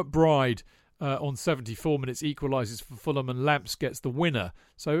 Brian McBride on 74 minutes equalises for Fulham, and Lamps gets the winner.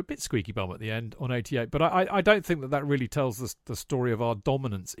 So a bit squeaky bum at the end on 88. But I don't think that really tells the story of our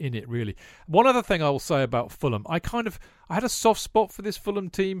dominance in it, really. One other thing I will say about Fulham, I had a soft spot for this Fulham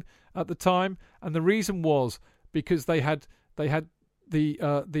team at the time, and the reason was because they had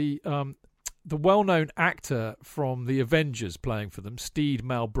the well-known actor from The Avengers playing for them, Steed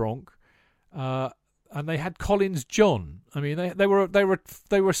Malbronk, and they had Collins John. I mean, they were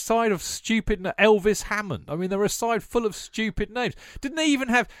a side of stupid Elvis Hammond. I mean, they were a side full of stupid names. Didn't they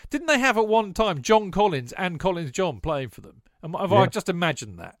have at one time John Collins and Collins John playing for them? Have I just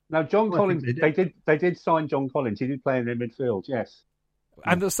imagined that? Now, John Collins, they did sign John Collins. He did play in the midfield, yes.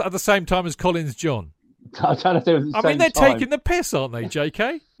 And at the same time as Collins John. I don't know. I mean, they're taking the piss, aren't they,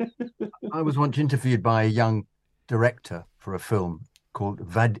 JK? I was once interviewed by a young director for a film called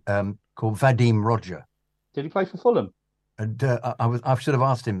Vadim Roger. Did he play for Fulham? And I should have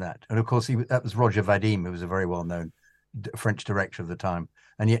asked him that. And of course, that was Roger Vadim, who was a very well-known French director of the time.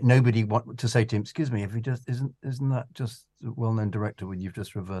 And yet nobody wanted to say to him, "Excuse me, if he just isn't that just a well-known director when you've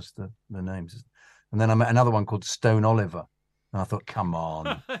just reversed the names?" And then I met another one called Stone Oliver. And I thought, come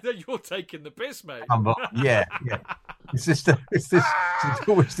on. You're taking the piss, mate. Come on. Yeah. It's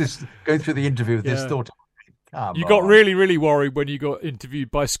always this going through the interview with this thought. You got really, really worried when you got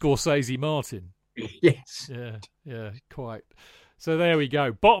interviewed by Scorsese Martin. Yes. Yeah, quite. So there we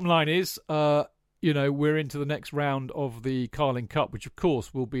go. Bottom line is, we're into the next round of the Carling Cup, which of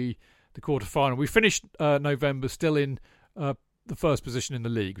course will be the quarter-final. We finished November still in the first position in the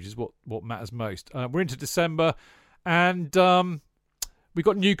league, which is what matters most. We're into December. And we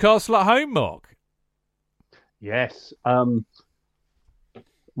got Newcastle at home, Mark. Yes.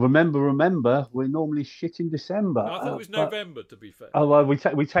 Remember, we're normally shit in December. I thought it was November, to be fair. Oh, well, we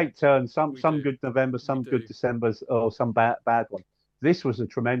take turns. Some good November, some good Decembers, or some bad one. This was a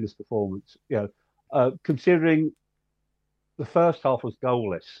tremendous performance. Considering the first half was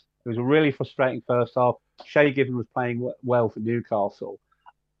goalless. It was a really frustrating first half. Shay Given was playing well for Newcastle.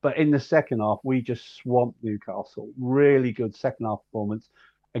 But in the second half, we just swamped Newcastle. Really good second half performance.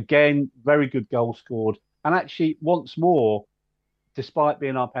 Again, very good goal scored. And actually, once more, despite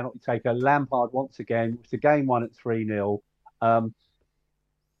being our penalty taker, Lampard once again, with the game won at 3-0,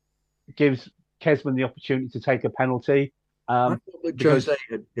 gives Kezman the opportunity to take a penalty. I thought that Jose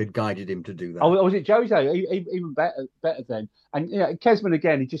had guided him to do that. Oh, was it Jose? Even better then. And Kezman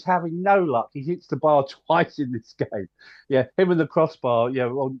again, he's just having no luck. He hits the bar twice in this game. Yeah, him and the crossbar.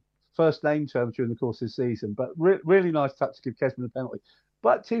 On first name terms during the course of the season. But really nice touch to give Kezman a penalty.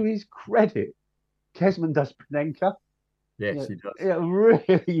 But to his credit, Kezman does Panenka. Yes, he does. Yeah,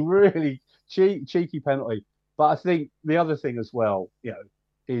 really, really cheeky penalty. But I think the other thing as well,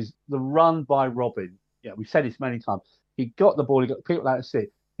 is the run by Robin. Yeah, we've said this many times. He got the ball, he got people out to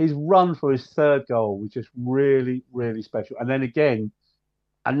sit. His run for his third goal was just really, really special. And then again,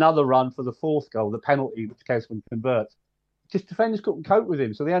 another run for the fourth goal, the penalty which Kezman converts. Just defenders couldn't cope with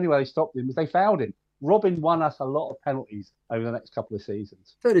him. So the only way they stopped him was they fouled him. Robin won us a lot of penalties over the next couple of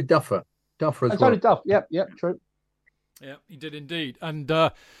seasons. So did Duffer. Duffer as well. So did Duff. Yep, true. Yeah, he did indeed. And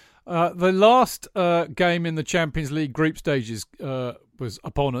the last game in the Champions League group stages was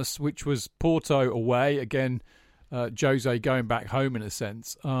upon us, which was Porto away. Again, Jose going back home in a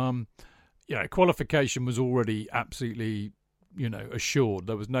sense. Qualification was already absolutely, assured.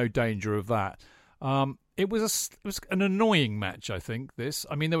 There was no danger of that. It was an annoying match, I think, this.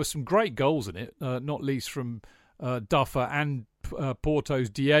 I mean, there were some great goals in it, not least from Duffer and Porto's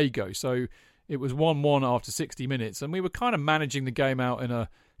Diego. So it was 1-1 after 60 minutes. And we were kind of managing the game out in a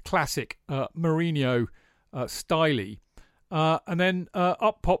classic Mourinho style. And then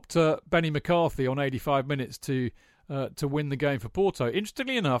up popped Benny McCarthy on 85 minutes to win the game for Porto.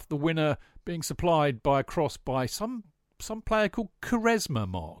 Interestingly enough, the winner being supplied by a cross by some player called Quaresma,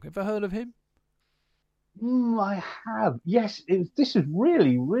 Mark. Ever heard of him? I have. Yes, this is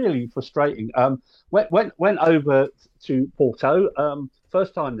really, really frustrating. Went over to Porto,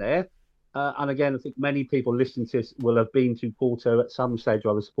 first time there. And again, I think many people listening to this will have been to Porto at some stage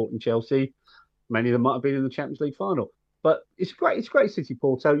while they're supporting Chelsea. Many of them might have been in the Champions League final. But it's a great city,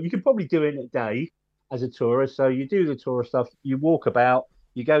 Porto. You could probably do it in a day as a tourist. So you do the tourist stuff, you walk about,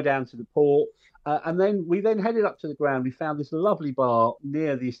 you go down to the port, and then we headed up to the ground. We found this lovely bar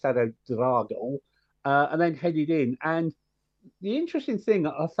near the Estadio Dragão, and then headed in. And the interesting thing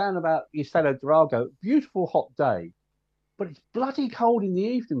I found about the Estadio Dragão, beautiful hot day, but it's bloody cold in the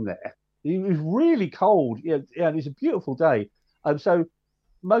evening there. It was really cold. Yeah, and it's a beautiful day. So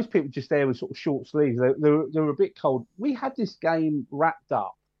most people just there with sort of short sleeves. They were a bit cold. We had this game wrapped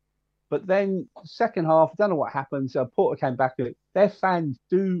up But then second half, I don't know what happens. Porto came back. Their fans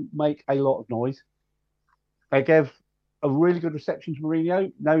do make a lot of noise. They gave a really good reception to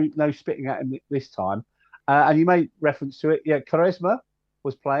Mourinho. No spitting at him this time. And you made reference to it. Yeah, Quaresma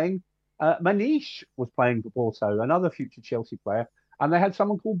was playing. Maniche was playing for Porto, another future Chelsea player. And they had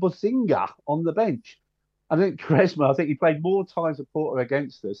someone called Bozinga on the bench. I think Quaresma, he played more times at Porto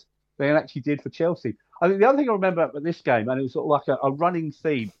against us than he actually did for Chelsea. I think the other thing I remember about this game, and it was sort of like a running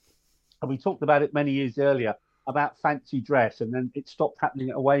theme, and we talked about it many years earlier, about fancy dress, and then it stopped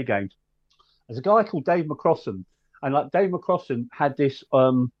happening at away games. There's a guy called Dave McCrossan, and like Dave McCrossan had this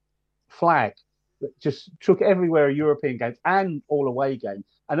flag that just took everywhere at European games and all away games,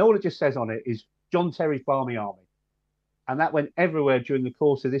 and all it just says on it is John Terry's Barmy Army. And that went everywhere during the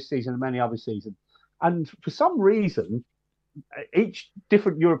course of this season and many other seasons. And for some reason, each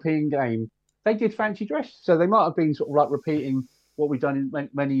different European game, they did fancy dress. So they might have been sort of like repeating what we've done in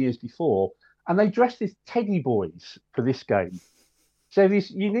many years before. And they dressed as teddy boys for this game. So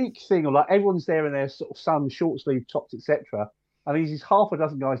this unique thing of like everyone's there in their sort of sun, short sleeve tops, etc. And these half a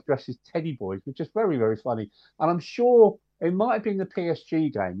dozen guys dressed as teddy boys, which is very, very funny. And I'm sure it might have been the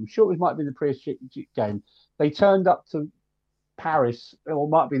PSG game. I'm sure it might have been the PSG game. They turned up to Paris, or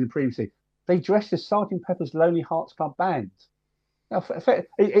might have been the previous season. They dressed as Sgt. Pepper's Lonely Hearts Club Band. Now,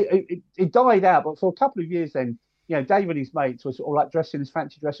 it died out, but for a couple of years then, Dave and his mates were sort of like dressing as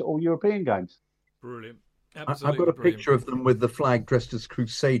fancy dress at all European games. Brilliant. Absolutely I've got a picture of them with the flag dressed as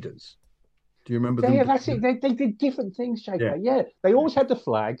Crusaders. Do you remember them? Yeah, that's it. They did different things, Jake. Yeah, they always had the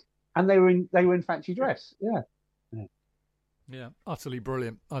flag, and they were in fancy dress. Yeah, utterly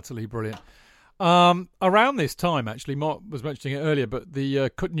brilliant. Utterly brilliant. Around this time, actually, Mark was mentioning it earlier, but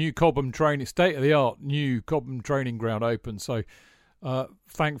the new Cobham training, state-of-the-art new Cobham training ground opened. So,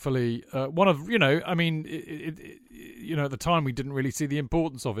 thankfully, one of, at the time we didn't really see the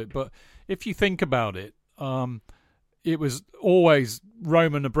importance of it. But if you think about it, it was always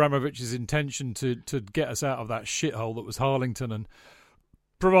Roman Abramovich's intention to get us out of that shithole that was Harlington and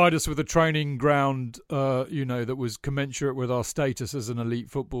provide us with a training ground, that was commensurate with our status as an elite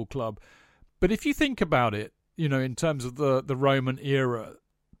football club. But if you think about it, in terms of the Roman era,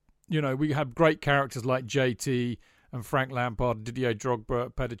 we have great characters like JT and Frank Lampard, Didier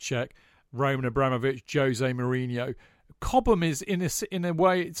Drogba, Petr Cech, Roman Abramovich, Jose Mourinho. Cobham is, in a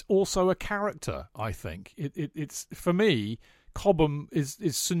way, it's also a character, I think. It's for me, Cobham is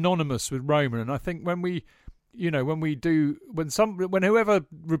synonymous with Roman. And I think when whoever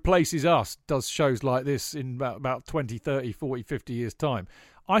replaces us does shows like this in about 20, 30, 40, 50 years' time,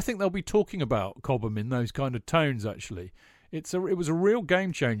 I think they'll be talking about Cobham in those kind of tones, actually. It was a real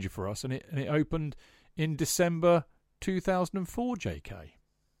game changer for us, and it opened in December 2004, JK.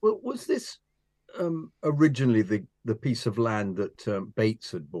 Well, was this originally the piece of land that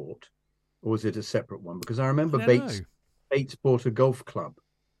Bates had bought, or was it a separate one? Because I remember Bates bought a golf club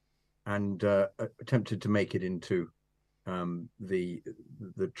and attempted to make it into the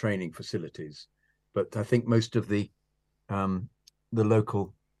training facilities, but I think most of the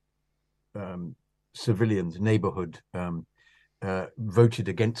local civilians, neighbourhood, voted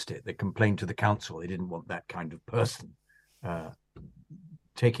against it. They complained to the council. They didn't want that kind of person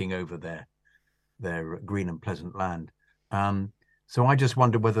taking over their green and pleasant land. So I just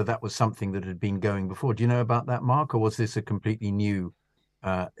wonder whether that was something that had been going before. Do you know about that, Mark, or was this a completely new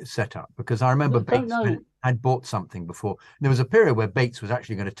setup? Because I remember Bates had bought something before. There was a period where Bates was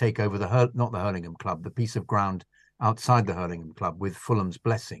actually going to take over not the Hurlingham Club, the piece of ground outside the Hurlingham Club with Fulham's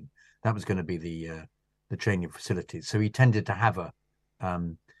blessing. That was going to be the training facilities. So he tended to have a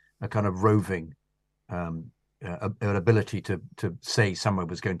kind of roving ability to say somewhere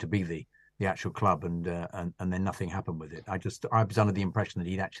was going to be the actual club, and then nothing happened with it. I was under the impression that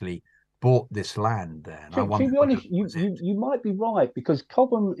he'd actually bought this land there. To be honest, you might be right, because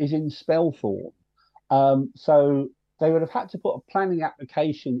Cobham is in Spelthorne, so they would have had to put a planning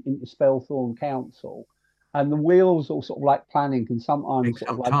application into Spelthorne Council. And the wheels or sort of like planning can sometimes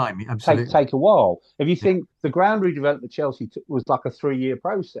take a while. If you think the ground redevelopment at Chelsea was like a 3-year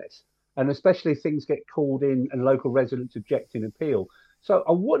process, and especially if things get called in and local residents object and appeal. So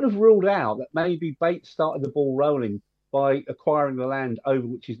I wouldn't have ruled out that maybe Bates started the ball rolling by acquiring the land over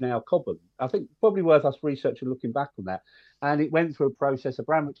which is now Cobham. I think probably worth us researching, looking back on that. And it went through a process.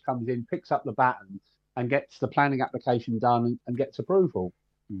 Abramovich comes in, picks up the baton and gets the planning application done and gets approval.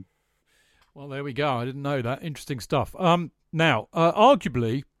 Well, there we go. I didn't know that. Interesting stuff. Now,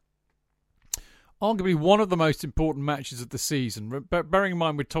 arguably one of the most important matches of the season, bearing in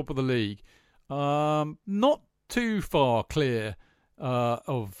mind we're top of the league, not too far clear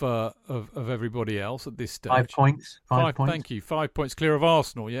of everybody else at this stage. 5 points. 5 points. Thank you. 5 points clear of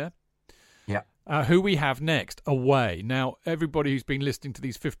Arsenal, yeah? Who we have next, away. Now, everybody who's been listening to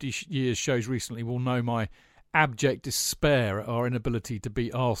these 50 years shows recently will know my abject despair at our inability to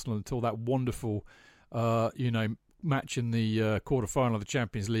beat Arsenal until that wonderful, match in the quarter-final of the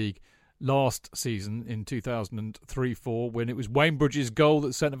Champions League last season in 2003-04, when it was Wayne Bridges' goal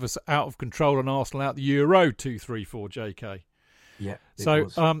that sent us out of control and Arsenal out the Euro 2-3-4, JK. Yeah.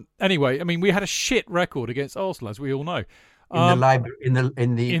 So anyway, I mean, we had a shit record against Arsenal, as we all know. In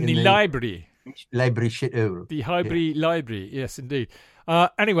the library. Library shit over. The Highbury Library, yes, indeed.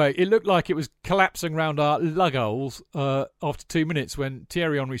 Anyway, it looked like it was collapsing round our lugholes after 2 minutes when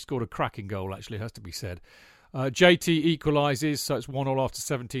Thierry Henry scored a cracking goal, actually, it has to be said. JT equalises, so it's 1-1 after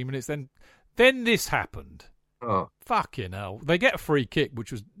 17 minutes. Then this happened. Oh. Fucking hell. They get a free kick,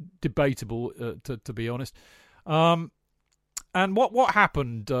 which was debatable, to be honest. And what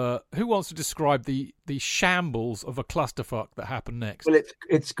happened? Who wants to describe the shambles of a clusterfuck that happened next? Well,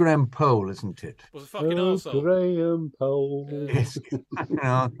 it's Graham Pole, isn't it? Was a fucking arsehole. Graham Pole. Yes.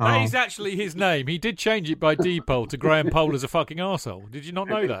 That is actually his name. He did change it by Depole to Graham Pole as a fucking arsehole. Did you not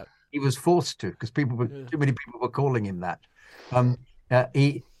know that? He was forced to, because too many people were calling him that.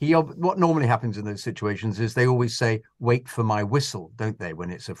 What normally happens in those situations is they always say, "Wait for my whistle," don't they? When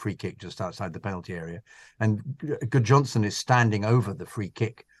it's a free kick just outside the penalty area, and Johnson is standing over the free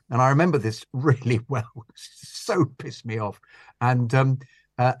kick, and I remember this really well. So pissed me off, and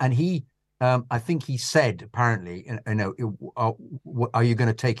he, I think he said apparently, are you going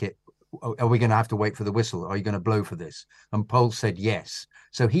to take it? Are we going to have to wait for the whistle? Are you going to blow for this? And Pole said yes.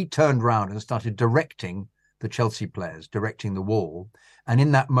 So he turned round and started directing the Chelsea players, directing the wall. And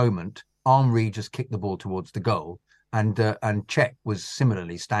in that moment, Henry just kicked the ball towards the goal. And Cech was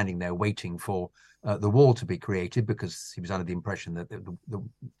similarly standing there waiting for the wall to be created, because he was under the impression that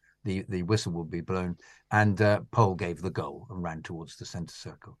the whistle would be blown. And Pole gave the goal and ran towards the centre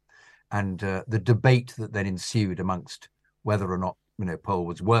circle. And the debate that then ensued amongst whether or not Pole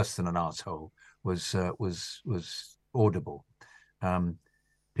was worse than an arsehole was audible.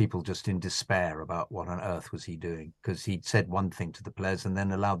 People just in despair about what on earth was he doing, because he'd said one thing to the players and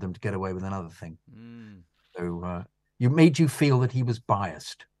then allowed them to get away with another thing. So made you feel that he was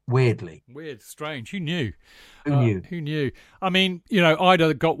biased, weirdly. Weird, strange. Who knew? Who knew? I mean,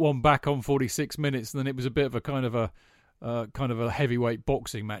 Ida got one back on 46 minutes, and then it was a bit of a kind of a heavyweight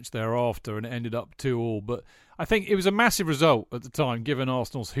boxing match thereafter, and it ended up 2-2. But I think it was a massive result at the time, given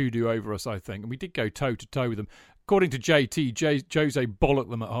Arsenal's hoodoo over us, I think. And we did go toe-to-toe with them. According to JT, Jose bollocked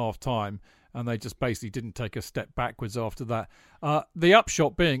them at half-time, and they just basically didn't take a step backwards after that. The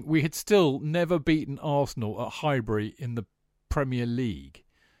upshot being, we had still never beaten Arsenal at Highbury in the Premier League,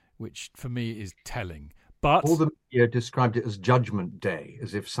 which for me is telling. But all the media described it as Judgment Day,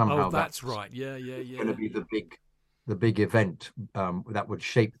 as if somehow that's right. Yeah. going to be the big event that would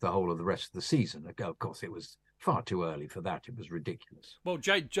shape the whole of the rest of the season. Of course, it was far too early for that. It was ridiculous. Well,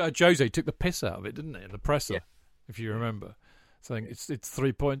 Jose took the piss out of it, didn't he? The presser, if you remember, saying it's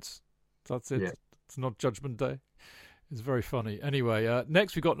 3 points. That's it. Yeah. It's not Judgment Day. It's very funny. Anyway,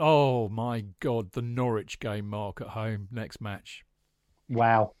 next we got, oh my God, the Norwich game, Mark, at home. Next match.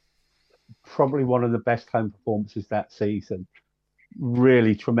 Wow. Probably one of the best home performances that season.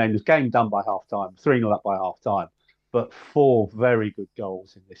 Really tremendous. Game done by half-time. 3-0 up by half-time. But 4 very good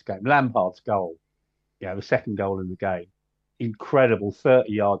goals in this game. Lampard's goal, the second goal in the game. Incredible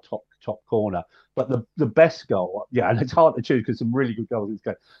 30-yard top corner. But the best goal, and it's hard to choose because some really good goals in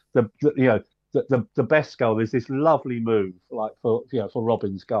this game. The best goal is this lovely move, like for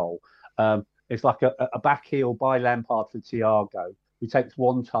Robin's goal. It's like a back heel by Lampard for Thiago, who takes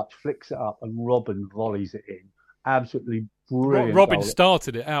one touch, flicks it up, and Robin volleys it in. Absolutely brilliant. Robin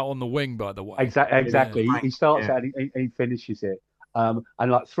started it out on the wing, by the way. Exactly. Yeah. He starts it and he finishes it. And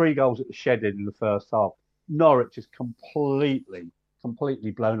like 3 goals at the Shed in the first half. Norwich is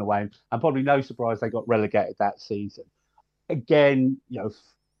completely blown away, and probably no surprise they got relegated that season. Again,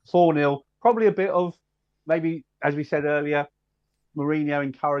 4-0, probably a bit of, maybe, as we said earlier, Mourinho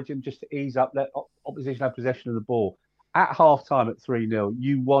encouraged him just to ease up, let opposition have possession of the ball. At half-time at 3-0,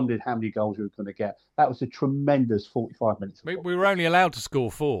 you wondered how many goals you were going to get. That was a tremendous 45 minutes. We were only allowed to score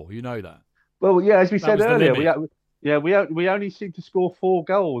 4, you know that. Well, as we said earlier, we only seemed to score 4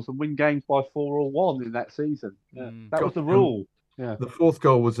 goals and win games by 4 or 1 in that season. That was the rule. The 4th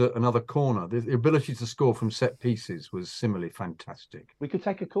goal was another corner. The ability to score from set pieces was similarly fantastic. We could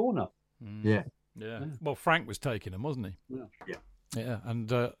take a corner. Yeah. Well, Frank was taking them, wasn't he? Yeah. And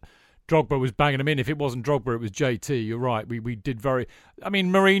Drogba was banging them in. If it wasn't Drogba, it was JT. You're right. We did very... I mean,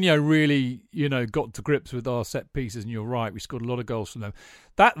 Mourinho really, got to grips with our set pieces, and you're right. We scored a lot of goals from them.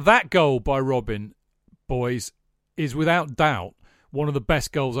 That goal by Robin, boys, is without doubt one of the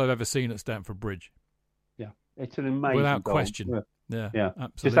best goals I've ever seen at Stamford Bridge. Yeah, it's an amazing without goal. question. Yeah,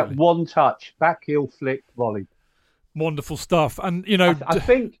 absolutely. Just that one touch, back heel flick volley. Wonderful stuff. And I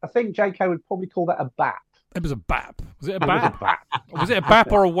think JK would probably call that a bap. It was a bap. Was it a bap? Was it a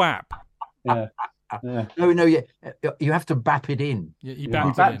bap or a whap? Yeah. No, you have to bap it in. Yeah, he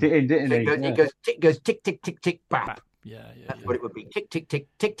bapped it in, didn't he? It goes tick, tick, tick, tick, bap. Bap. Yeah. That's what it would be. Tick, tick, tick,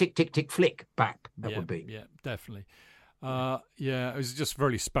 tick, tick, tick, tick, flick, bap. That would be. Yeah, definitely. It was just a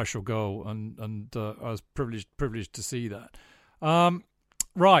very special goal, and I was privileged to see that. To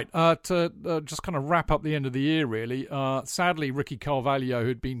just kind of wrap up the end of the year, really. Sadly, Ricky Carvalho,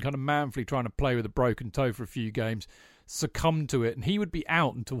 who'd been kind of manfully trying to play with a broken toe for a few games, succumbed to it, and he would be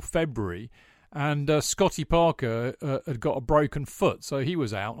out until February. And Scotty Parker had got a broken foot, so he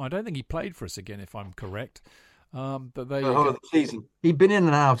was out. I don't think he played for us again, if I'm correct. But they the whole of the season, he'd been in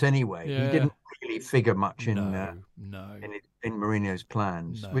and out anyway. Yeah. He didn't really figure much in Mourinho's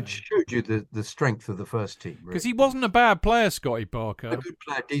plans, which showed you the strength of the first team. Because he wasn't a bad player, Scotty Parker. A good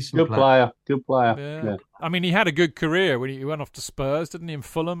player, decent Good player. Yeah. I mean, he had a good career when he went off to Spurs, didn't he? In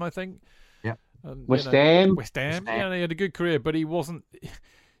Fulham, I think. Yeah. And, West Ham. Yeah, he had a good career, but he wasn't.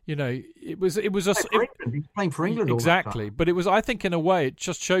 It was he was playing for England. Exactly, but it was. I think in a way, it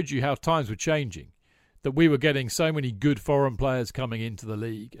just showed you how times were changing. That we were getting so many good foreign players coming into the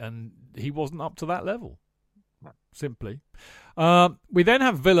league, and he wasn't up to that level. Simply. We then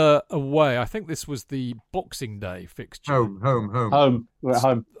have Villa away. I think this was the Boxing Day fixture. Home. We're at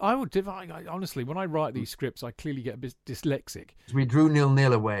home. Honestly, when I write these scripts, I clearly get a bit dyslexic. We drew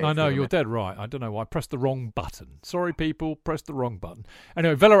 0-0 away. I know, you're dead right. I don't know why. I pressed the wrong button. Sorry, people, pressed the wrong button.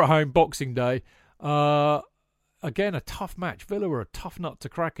 Anyway, Villa at home, Boxing Day. Again, a tough match. Villa were a tough nut to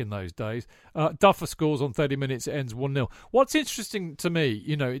crack in those days. Duffer scores on 30 minutes. It ends 1-0. What's interesting to me,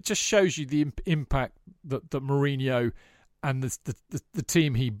 it just shows you the impact that Mourinho and the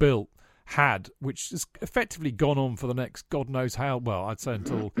team he built had, which has effectively gone on for the next God knows how, well, I'd say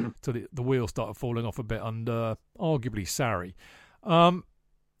until the wheels started falling off a bit under arguably Sarri. At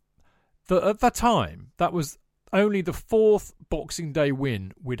that time, that was only the fourth Boxing Day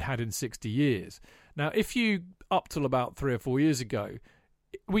win we'd had in 60 years. Now, if you, up till about 3 or 4 years ago,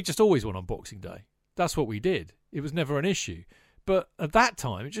 we just always won on Boxing Day. That's what we did. It was never an issue. But at that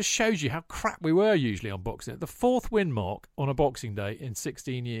time, it just shows you how crap we were usually on Boxing Day. The fourth win mark on a Boxing Day in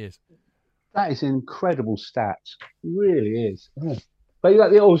 16 years. That is an incredible stat. It really is. Yeah. But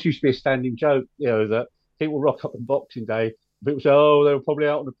it always used to be a standing joke, that people rock up on Boxing Day. People say, they were probably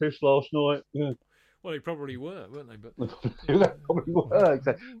out on the piss last night. Yeah. Well, they probably were, weren't they? But they probably were.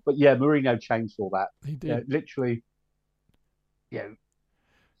 Exactly. But yeah, Mourinho changed all that. He did. Literally,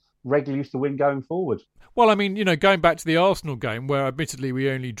 regularly used to win going forward. Well, I mean, going back to the Arsenal game, where admittedly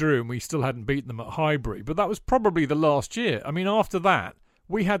we only drew and we still hadn't beaten them at Highbury, but that was probably the last year. I mean, after that,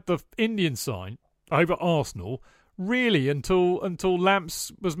 we had the Indian sign over Arsenal, really, until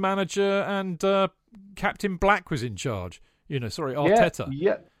Lamps was manager and Captain Black was in charge. Arteta.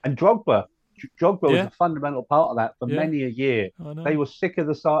 Yeah, and Drogba. Drogba was a fundamental part of that for many a year. They were sick of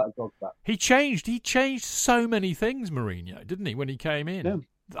the sight of Drogba. He changed so many things, Mourinho, didn't he, when he came in? Yeah.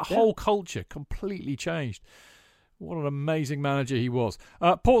 The whole culture completely changed. What an amazing manager he was.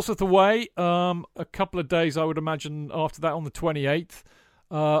 Portsmouth away, a couple of days, I would imagine, after that on the 28th.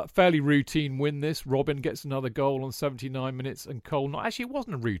 Fairly routine win this. Robin gets another goal on 79 minutes and Cole not. Actually, it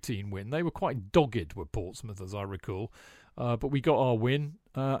wasn't a routine win. They were quite dogged with Portsmouth, as I recall. But we got our win.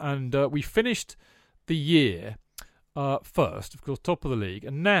 And we finished the year first, of course, top of the league.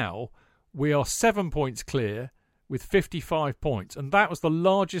 And now we are 7 points clear with 55 points. And that was the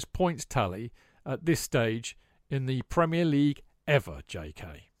largest points tally at this stage in the Premier League ever,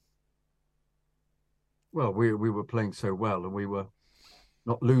 JK. Well, we were playing so well and we were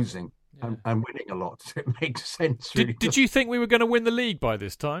not losing and winning a lot. So it makes sense, really. Did you think we were going to win the league by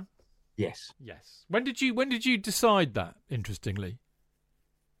this time? Yes. When did you decide that, interestingly?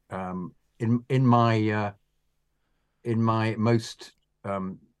 In my most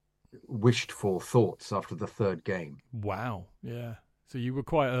wished for thoughts after the third game. Wow. Yeah. So you were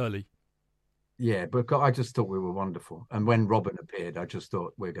quite early. Yeah, but I just thought we were wonderful. And when Robin appeared, I just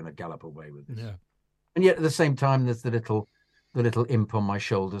thought we're going to gallop away with this. Yeah. And yet at the same time, there's the little imp on my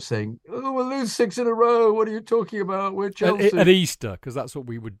shoulder saying, "Oh, we'll lose 6 in a row. What are you talking about? We're Chelsea." At Easter, because that's what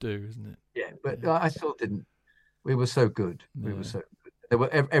we would do, isn't it? Yeah, but I still didn't. We were so good. We were so good. There were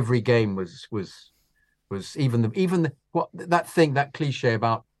every game was even that cliche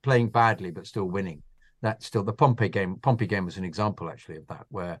about playing badly but still winning. That's still the Pompey game. Pompey game was an example actually of that,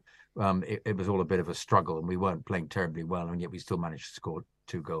 where it was all a bit of a struggle and we weren't playing terribly well, and yet we still managed to score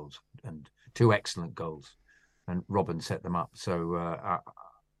 2 goals and 2 excellent goals. and Robin set them up. So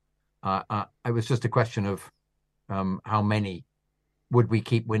it was just a question of how many would we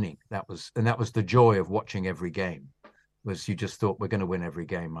keep winning. That was the joy of watching every game. Was you just thought, we're going to win every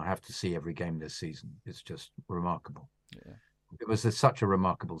game. I have to see every game this season. It's just remarkable. Yeah. It was such a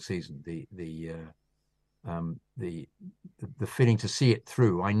remarkable season. The feeling to see it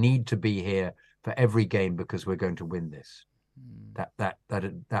through. I need to be here for every game because we're going to win this.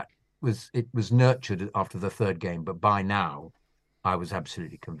 That was nurtured after the third game, but by now I was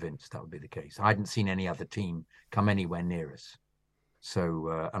absolutely convinced that would be the case. I hadn't seen any other team come anywhere near us.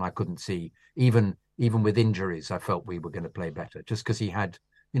 So and I couldn't see even with injuries, I felt we were going to play better just because he had,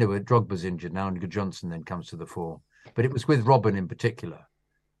 Drogba's injured now and Johnson then comes to the fore. But it was with Robin in particular.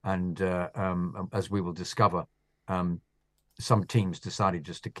 And as we will discover, some teams decided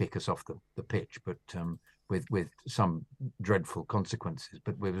just to kick us off the pitch, but with some dreadful consequences.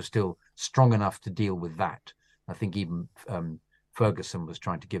 But we were still strong enough to deal with that. I think even Ferguson was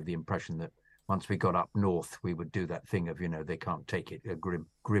trying to give the impression that once we got up north, we would do that thing of, they can't take it, a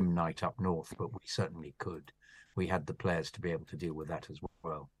grim night up north, but we certainly could. We had the players to be able to deal with that as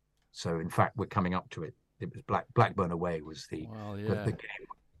well. So, in fact, we're coming up to it. It was Blackburn away was the game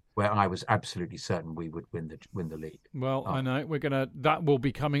where I was absolutely certain we would win the league. Well, I know that will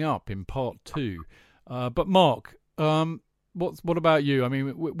be coming up in part 2. But Mark, what about you? I mean,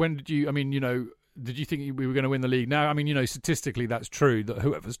 when did you? I mean, did you think we were going to win the league? Now, I mean, statistically, that's true that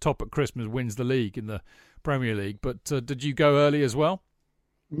whoever's top at Christmas wins the league in the Premier League. But did you go early as well?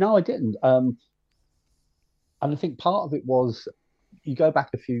 No, I didn't. And I think part of it was, you go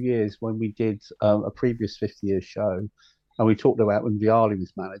back a few years when we did a previous 50-year show, and we talked about when Vialli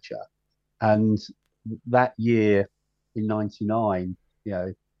was manager. And that year in '99,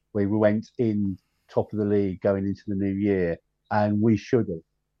 we went in top of the league going into the new year, and we should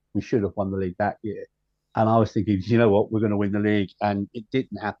have won the league that year. And I was thinking, you know what, we're going to win the league. And it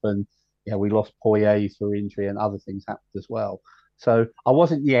didn't happen. We lost Poirier for injury and other things happened as well. So I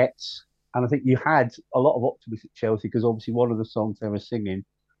wasn't yet. And I think you had a lot of optimism at Chelsea because obviously one of the songs they were singing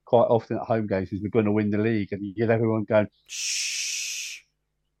quite often at home games is "We're going to win the league," and you get everyone going, "Shh."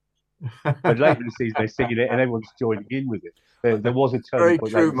 But later in the season they're singing it and everyone's joining in with it. There was a turning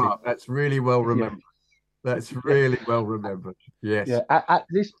point. Very true, Mark. That's really well remembered. Yeah. That's really well remembered. Yes. Yeah. At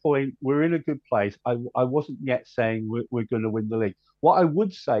this point, we're in a good place. I wasn't yet saying we're going to win the league. What I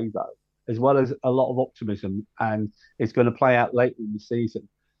would say though, as well as a lot of optimism, and it's going to play out later in the season.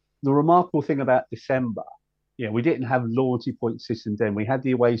 The remarkable thing about December, we didn't have loyalty point system then. We had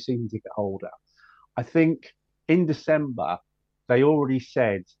the away season ticket holder. I think in December, they already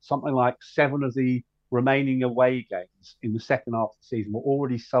said something like 7 of the remaining away games in the second half of the season were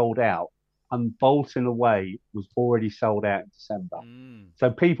already sold out, and Bolton away was already sold out in December.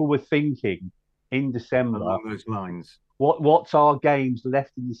 So people were thinking in December, along those lines, what's our games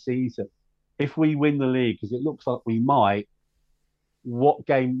left in the season? If we win the league, because it looks like we might, what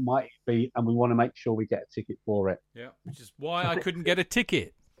game might it be? And we want to make sure we get a ticket for it. Yeah, which is why I couldn't get a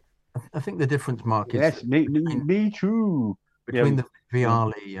ticket. I think the difference, Mark, is... Yes, me too. Between the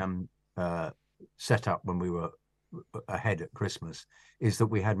Vialli setup when we were ahead at Christmas is that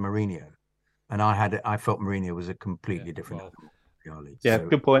we had Mourinho. And I felt Mourinho was a completely different Vialli. Yeah, so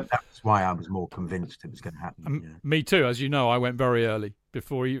good point. That's why I was more convinced it was going to happen. Me too. As you know, I went very early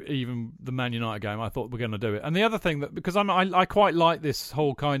before even the Man United game. I thought we're going to do it. And the other thing that, because I quite like this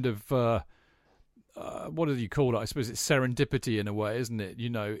whole kind of what do you call it? I suppose it's serendipity in a way, isn't it?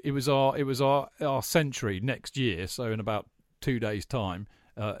 It was our century next year. So in about 2 days' time,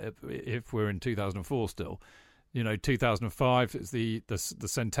 if we're in 2004 still. 2005 is the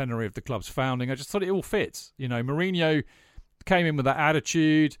centenary of the club's founding. I just thought it all fits. Mourinho came in with that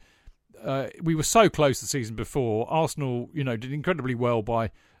attitude. We were so close the season before. Arsenal, did incredibly well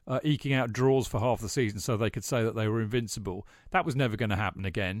by eking out draws for half the season so they could say that they were invincible. That was never going to happen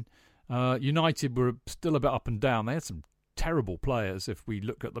again. United were still a bit up and down. They had some terrible players if we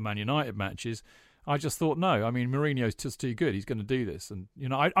look at the Man United matches. I just thought, no, I mean, Mourinho's just too good. He's going to do this. And,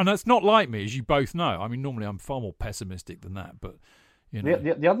 and it's not like me, as you both know. I mean, normally I'm far more pessimistic than that, but,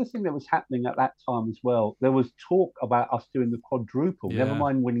 The other thing that was happening at that time as well, there was talk about us doing the quadruple, never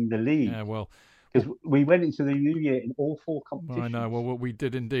mind winning the league. Yeah, well... Because we went into the new year in all 4 competitions. I know. Well, we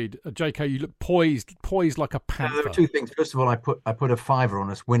did indeed. JK, you look poised like a panther. There were 2 things. First of all, I put a £5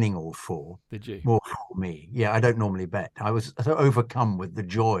 on us winning all 4. Did you? More for me. Yeah, I don't normally bet. I was so overcome with the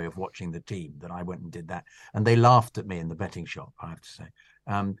joy of watching the team that I went and did that, and they laughed at me in the betting shop, I have to say.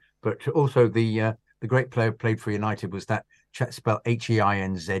 But also the great player who played for United was that spelled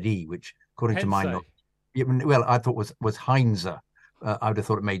Heinze, which according to my knowledge, well, I thought was Heinze. I would have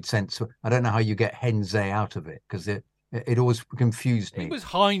thought it made sense. I don't know how you get Henze out of it, because it always confused me. It was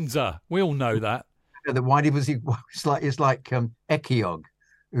Heinze. We all know that. Why was he? It's like Ekiog,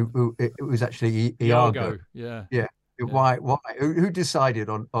 who it was actually Iago. Yeah. Why? Who decided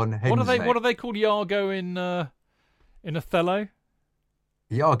on Henze? What are they called? Iago in Othello?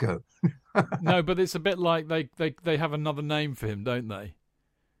 Iago. No, but it's a bit like they have another name for him, don't they?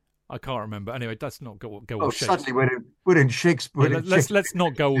 I can't remember. Anyway, let's not go all Shakespeare. Suddenly we're in Shakespeare. Yeah, let's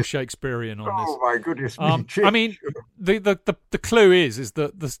not go all Shakespearean on this. Oh my goodness me! I mean, the clue is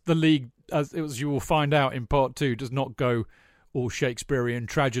that the league, as you will find out in part 2, does not go all Shakespearean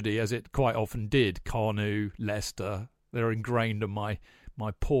tragedy as it quite often did. Carnu, Leicester, they're ingrained in my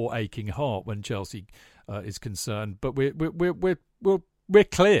poor aching heart when Chelsea is concerned. But we're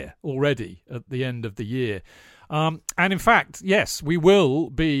clear already at the end of the year. And in fact, yes, we will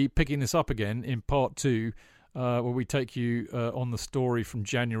be picking this up again in part 2, where we take you on the story from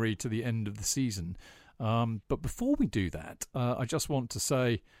January to the end of the season. But before we do that, I just want to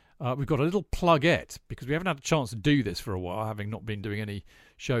say we've got a little plugette, because we haven't had a chance to do this for a while, having not been doing any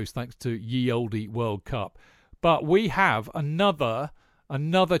shows thanks to Ye Olde World Cup. But we have another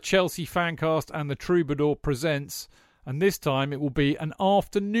Chelsea Fancast and the Troubadour presents, and this time it will be an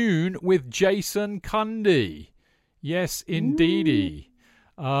afternoon with Jason Cundy. Yes, indeedy.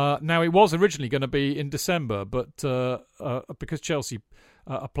 Now, it was originally going to be in December, but because Chelsea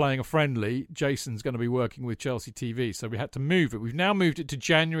are playing a friendly, Jason's going to be working with Chelsea TV, so we had to move it. We've now moved it to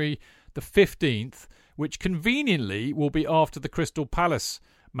January the 15th, which conveniently will be after the Crystal Palace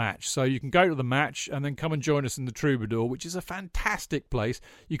match. So you can go to the match and then come and join us in the Troubadour, which is a fantastic place.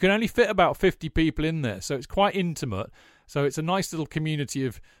 You can only fit about 50 people in there, so it's quite intimate. So it's a nice little community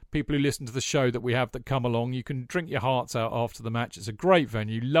of people who listen to the show that we have that come along. You can drink your hearts out after the match. It's a great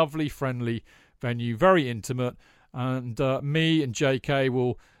venue, lovely, friendly venue, very intimate. And me and JK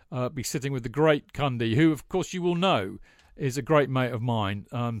will be sitting with the great Cundy, who, of course, you will know is a great mate of mine.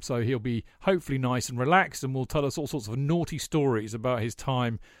 So he'll be hopefully nice and relaxed, and will tell us all sorts of naughty stories about his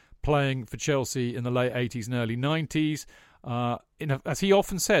time playing for Chelsea in the late 80s and early 90s. As he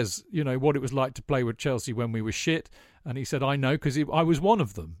often says, what it was like to play with Chelsea when we were shit. And he said, I know, because I was one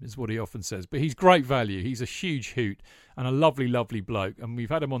of them, is what he often says. But he's great value. He's a huge hoot and a lovely, lovely bloke. And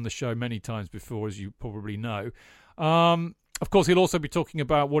we've had him on the show many times before, as you probably know. Of course, he'll also be talking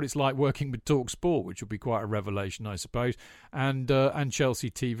about what it's like working with TalkSport, which will be quite a revelation, I suppose, and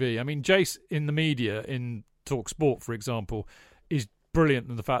Chelsea TV. I mean, Jace in the media, in TalkSport, for example, is brilliant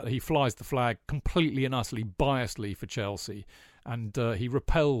in the fact that he flies the flag completely and utterly biasly for Chelsea, and he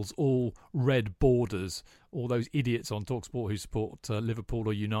repels all red borders, all those idiots on TalkSport who support Liverpool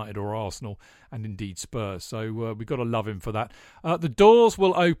or United or Arsenal, and indeed Spurs. So we've got to love him for that. The doors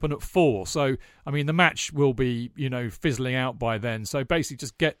will open at 4, so I mean the match will be fizzling out by then. So basically,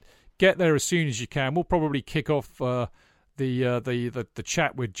 just get there as soon as you can. We'll probably kick off the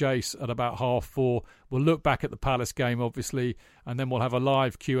chat with Jace at about 4:30. We'll look back at the Palace game, obviously, and then we'll have a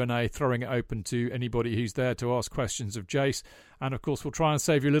live Q&A, throwing it open to anybody who's there to ask questions of Jace. And of course, we'll try and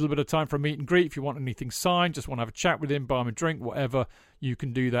save you a little bit of time for a meet and greet. If you want anything signed, just want to have a chat with him, buy him a drink, whatever, you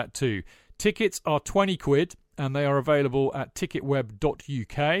can do that too. Tickets are £20, and they are available at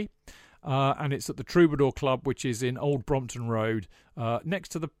ticketweb.uk. And it's at the Troubadour Club, which is in Old Brompton Road, next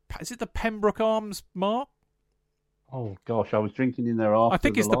to is it the Pembroke Arms, Mark? Oh gosh, I was drinking in there after. I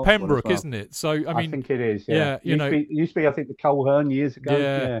think it's the Pembroke, isn't it? So I mean, I think it is. Yeah, used to be I think the Coleherne years ago.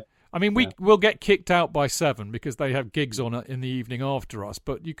 Yeah. I mean, we'll get kicked out by 7 because they have gigs on it in the evening after us.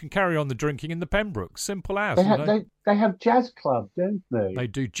 But you can carry on the drinking in the Pembroke. Simple as. They have jazz club, don't they? They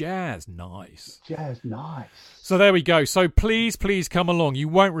do jazz. Nice. Jazz, nice. So there we go. So please come along. You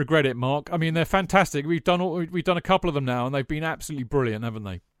won't regret it, Mark. I mean, they're fantastic. We've done a couple of them now, and they've been absolutely brilliant, haven't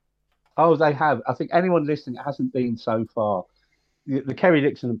they? Oh, they have. I think anyone listening that hasn't been so far. The Kerry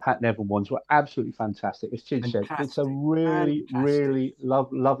Dixon and Pat Neville ones were absolutely fantastic. As Chid said, it's a really, really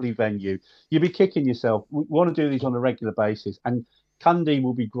lovely venue. You'll be kicking yourself. We want to do these on a regular basis. And Cundy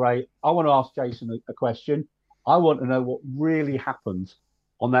will be great. I want to ask Jason a question. I want to know what really happened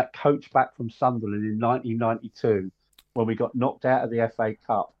on that coach back from Sunderland in 1992 when we got knocked out of the FA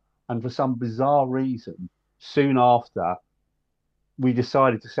Cup. And for some bizarre reason, soon after, we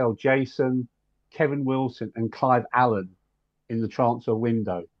decided to sell Jason, Kevin Wilson and Clive Allen in the transfer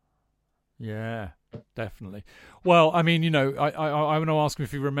window. Yeah, definitely. Well, I mean, I want to ask him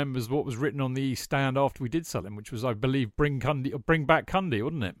if he remembers what was written on the stand after we did sell him, which was, I believe, bring back Cundy,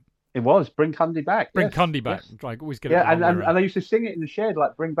 wasn't it? It was, bring Cundy back. Bring Cundy back. Yes. I always get it and they used to sing it in the shed,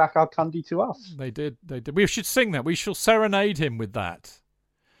 like, bring back our Cundy to us. They did. We should sing that. We shall serenade him with that.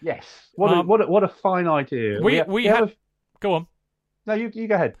 Yes. What a fine idea. We had... Go on. No, you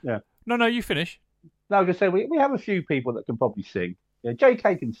go ahead. Yeah. No, you finish. No, I was going to say we have a few people that can probably sing. Yeah,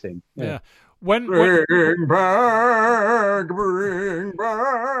 JK can sing. Yeah. When Bring back.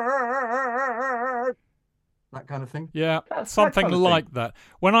 That kind of thing. Yeah, That's something that kind of like thing. that.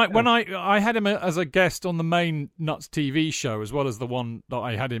 When I had him as a guest on the main Nuts TV show, as well as the one that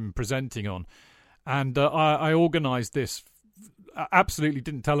I had him presenting on, and I organised this. Absolutely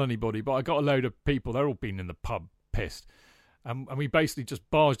didn't tell anybody, but I got a load of people. They're all been in the pub pissed, and we basically just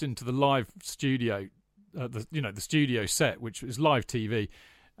barged into the live studio, the studio set, which was live TV.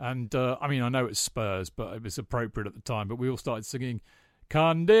 And I mean, I know it's Spurs, but it was appropriate at the time. But we all started singing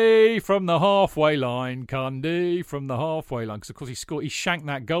 "Cundy from the halfway line, Cundy from the halfway line," because of course he shanked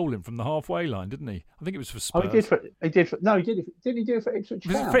that goal in from the halfway line, didn't he? I think it was for Spurs. Oh, he did. Didn't he do it for Ipswich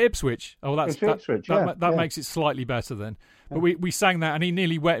Was Town? it for Ipswich? Oh, Ipswich, that makes it slightly better then. But we sang that, and he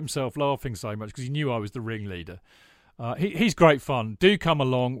nearly wet himself laughing so much because he knew I was the ringleader. He's great fun. Do come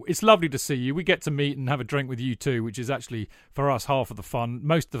along. It's lovely to see you. We get to meet and have a drink with you too, which is actually, for us, half of the fun.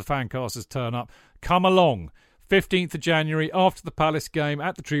 Most of the fancasters turn up. Come along. 15th of January, after the Palace game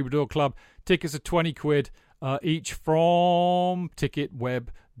at the Troubadour Club. Tickets are £20 each from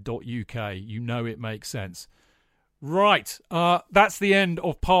ticketweb.uk. You know it makes sense. Right, that's the end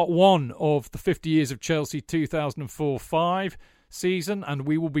of part one of the 50 Years of Chelsea 2004-05 season, and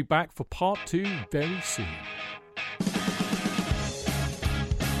we will be back for part two very soon.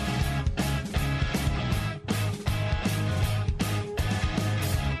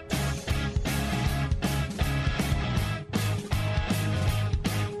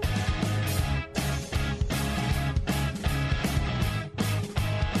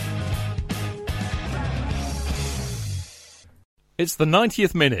 It's the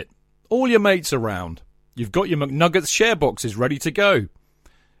 90th minute. All your mates around. You've got your McNuggets share boxes ready to go.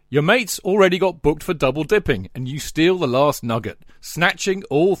 Your mates already got booked for double dipping, and you steal the last nugget, snatching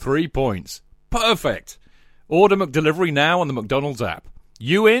all 3 points. Perfect. Order McDelivery now on the McDonald's app.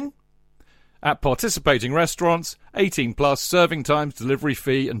 You in? At participating restaurants, 18 plus, serving times, delivery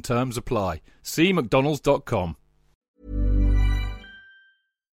fee and terms apply. See mcdonalds.com.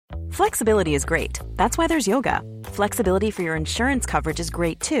 Flexibility is great. That's why there's yoga. Flexibility for your insurance coverage is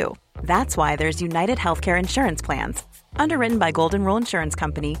great too. That's why there's United Healthcare Insurance Plans. Underwritten by Golden Rule Insurance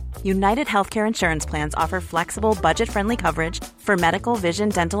Company, United Healthcare Insurance Plans offer flexible, budget-friendly coverage for medical, vision,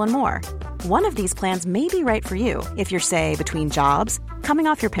 dental, and more. One of these plans may be right for you if you're, say, between jobs, coming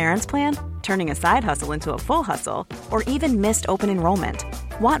off your parents' plan, turning a side hustle into a full hustle, or even missed open enrollment.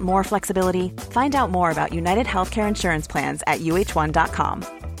 Want more flexibility? Find out more about United Healthcare Insurance Plans at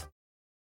uh1.com.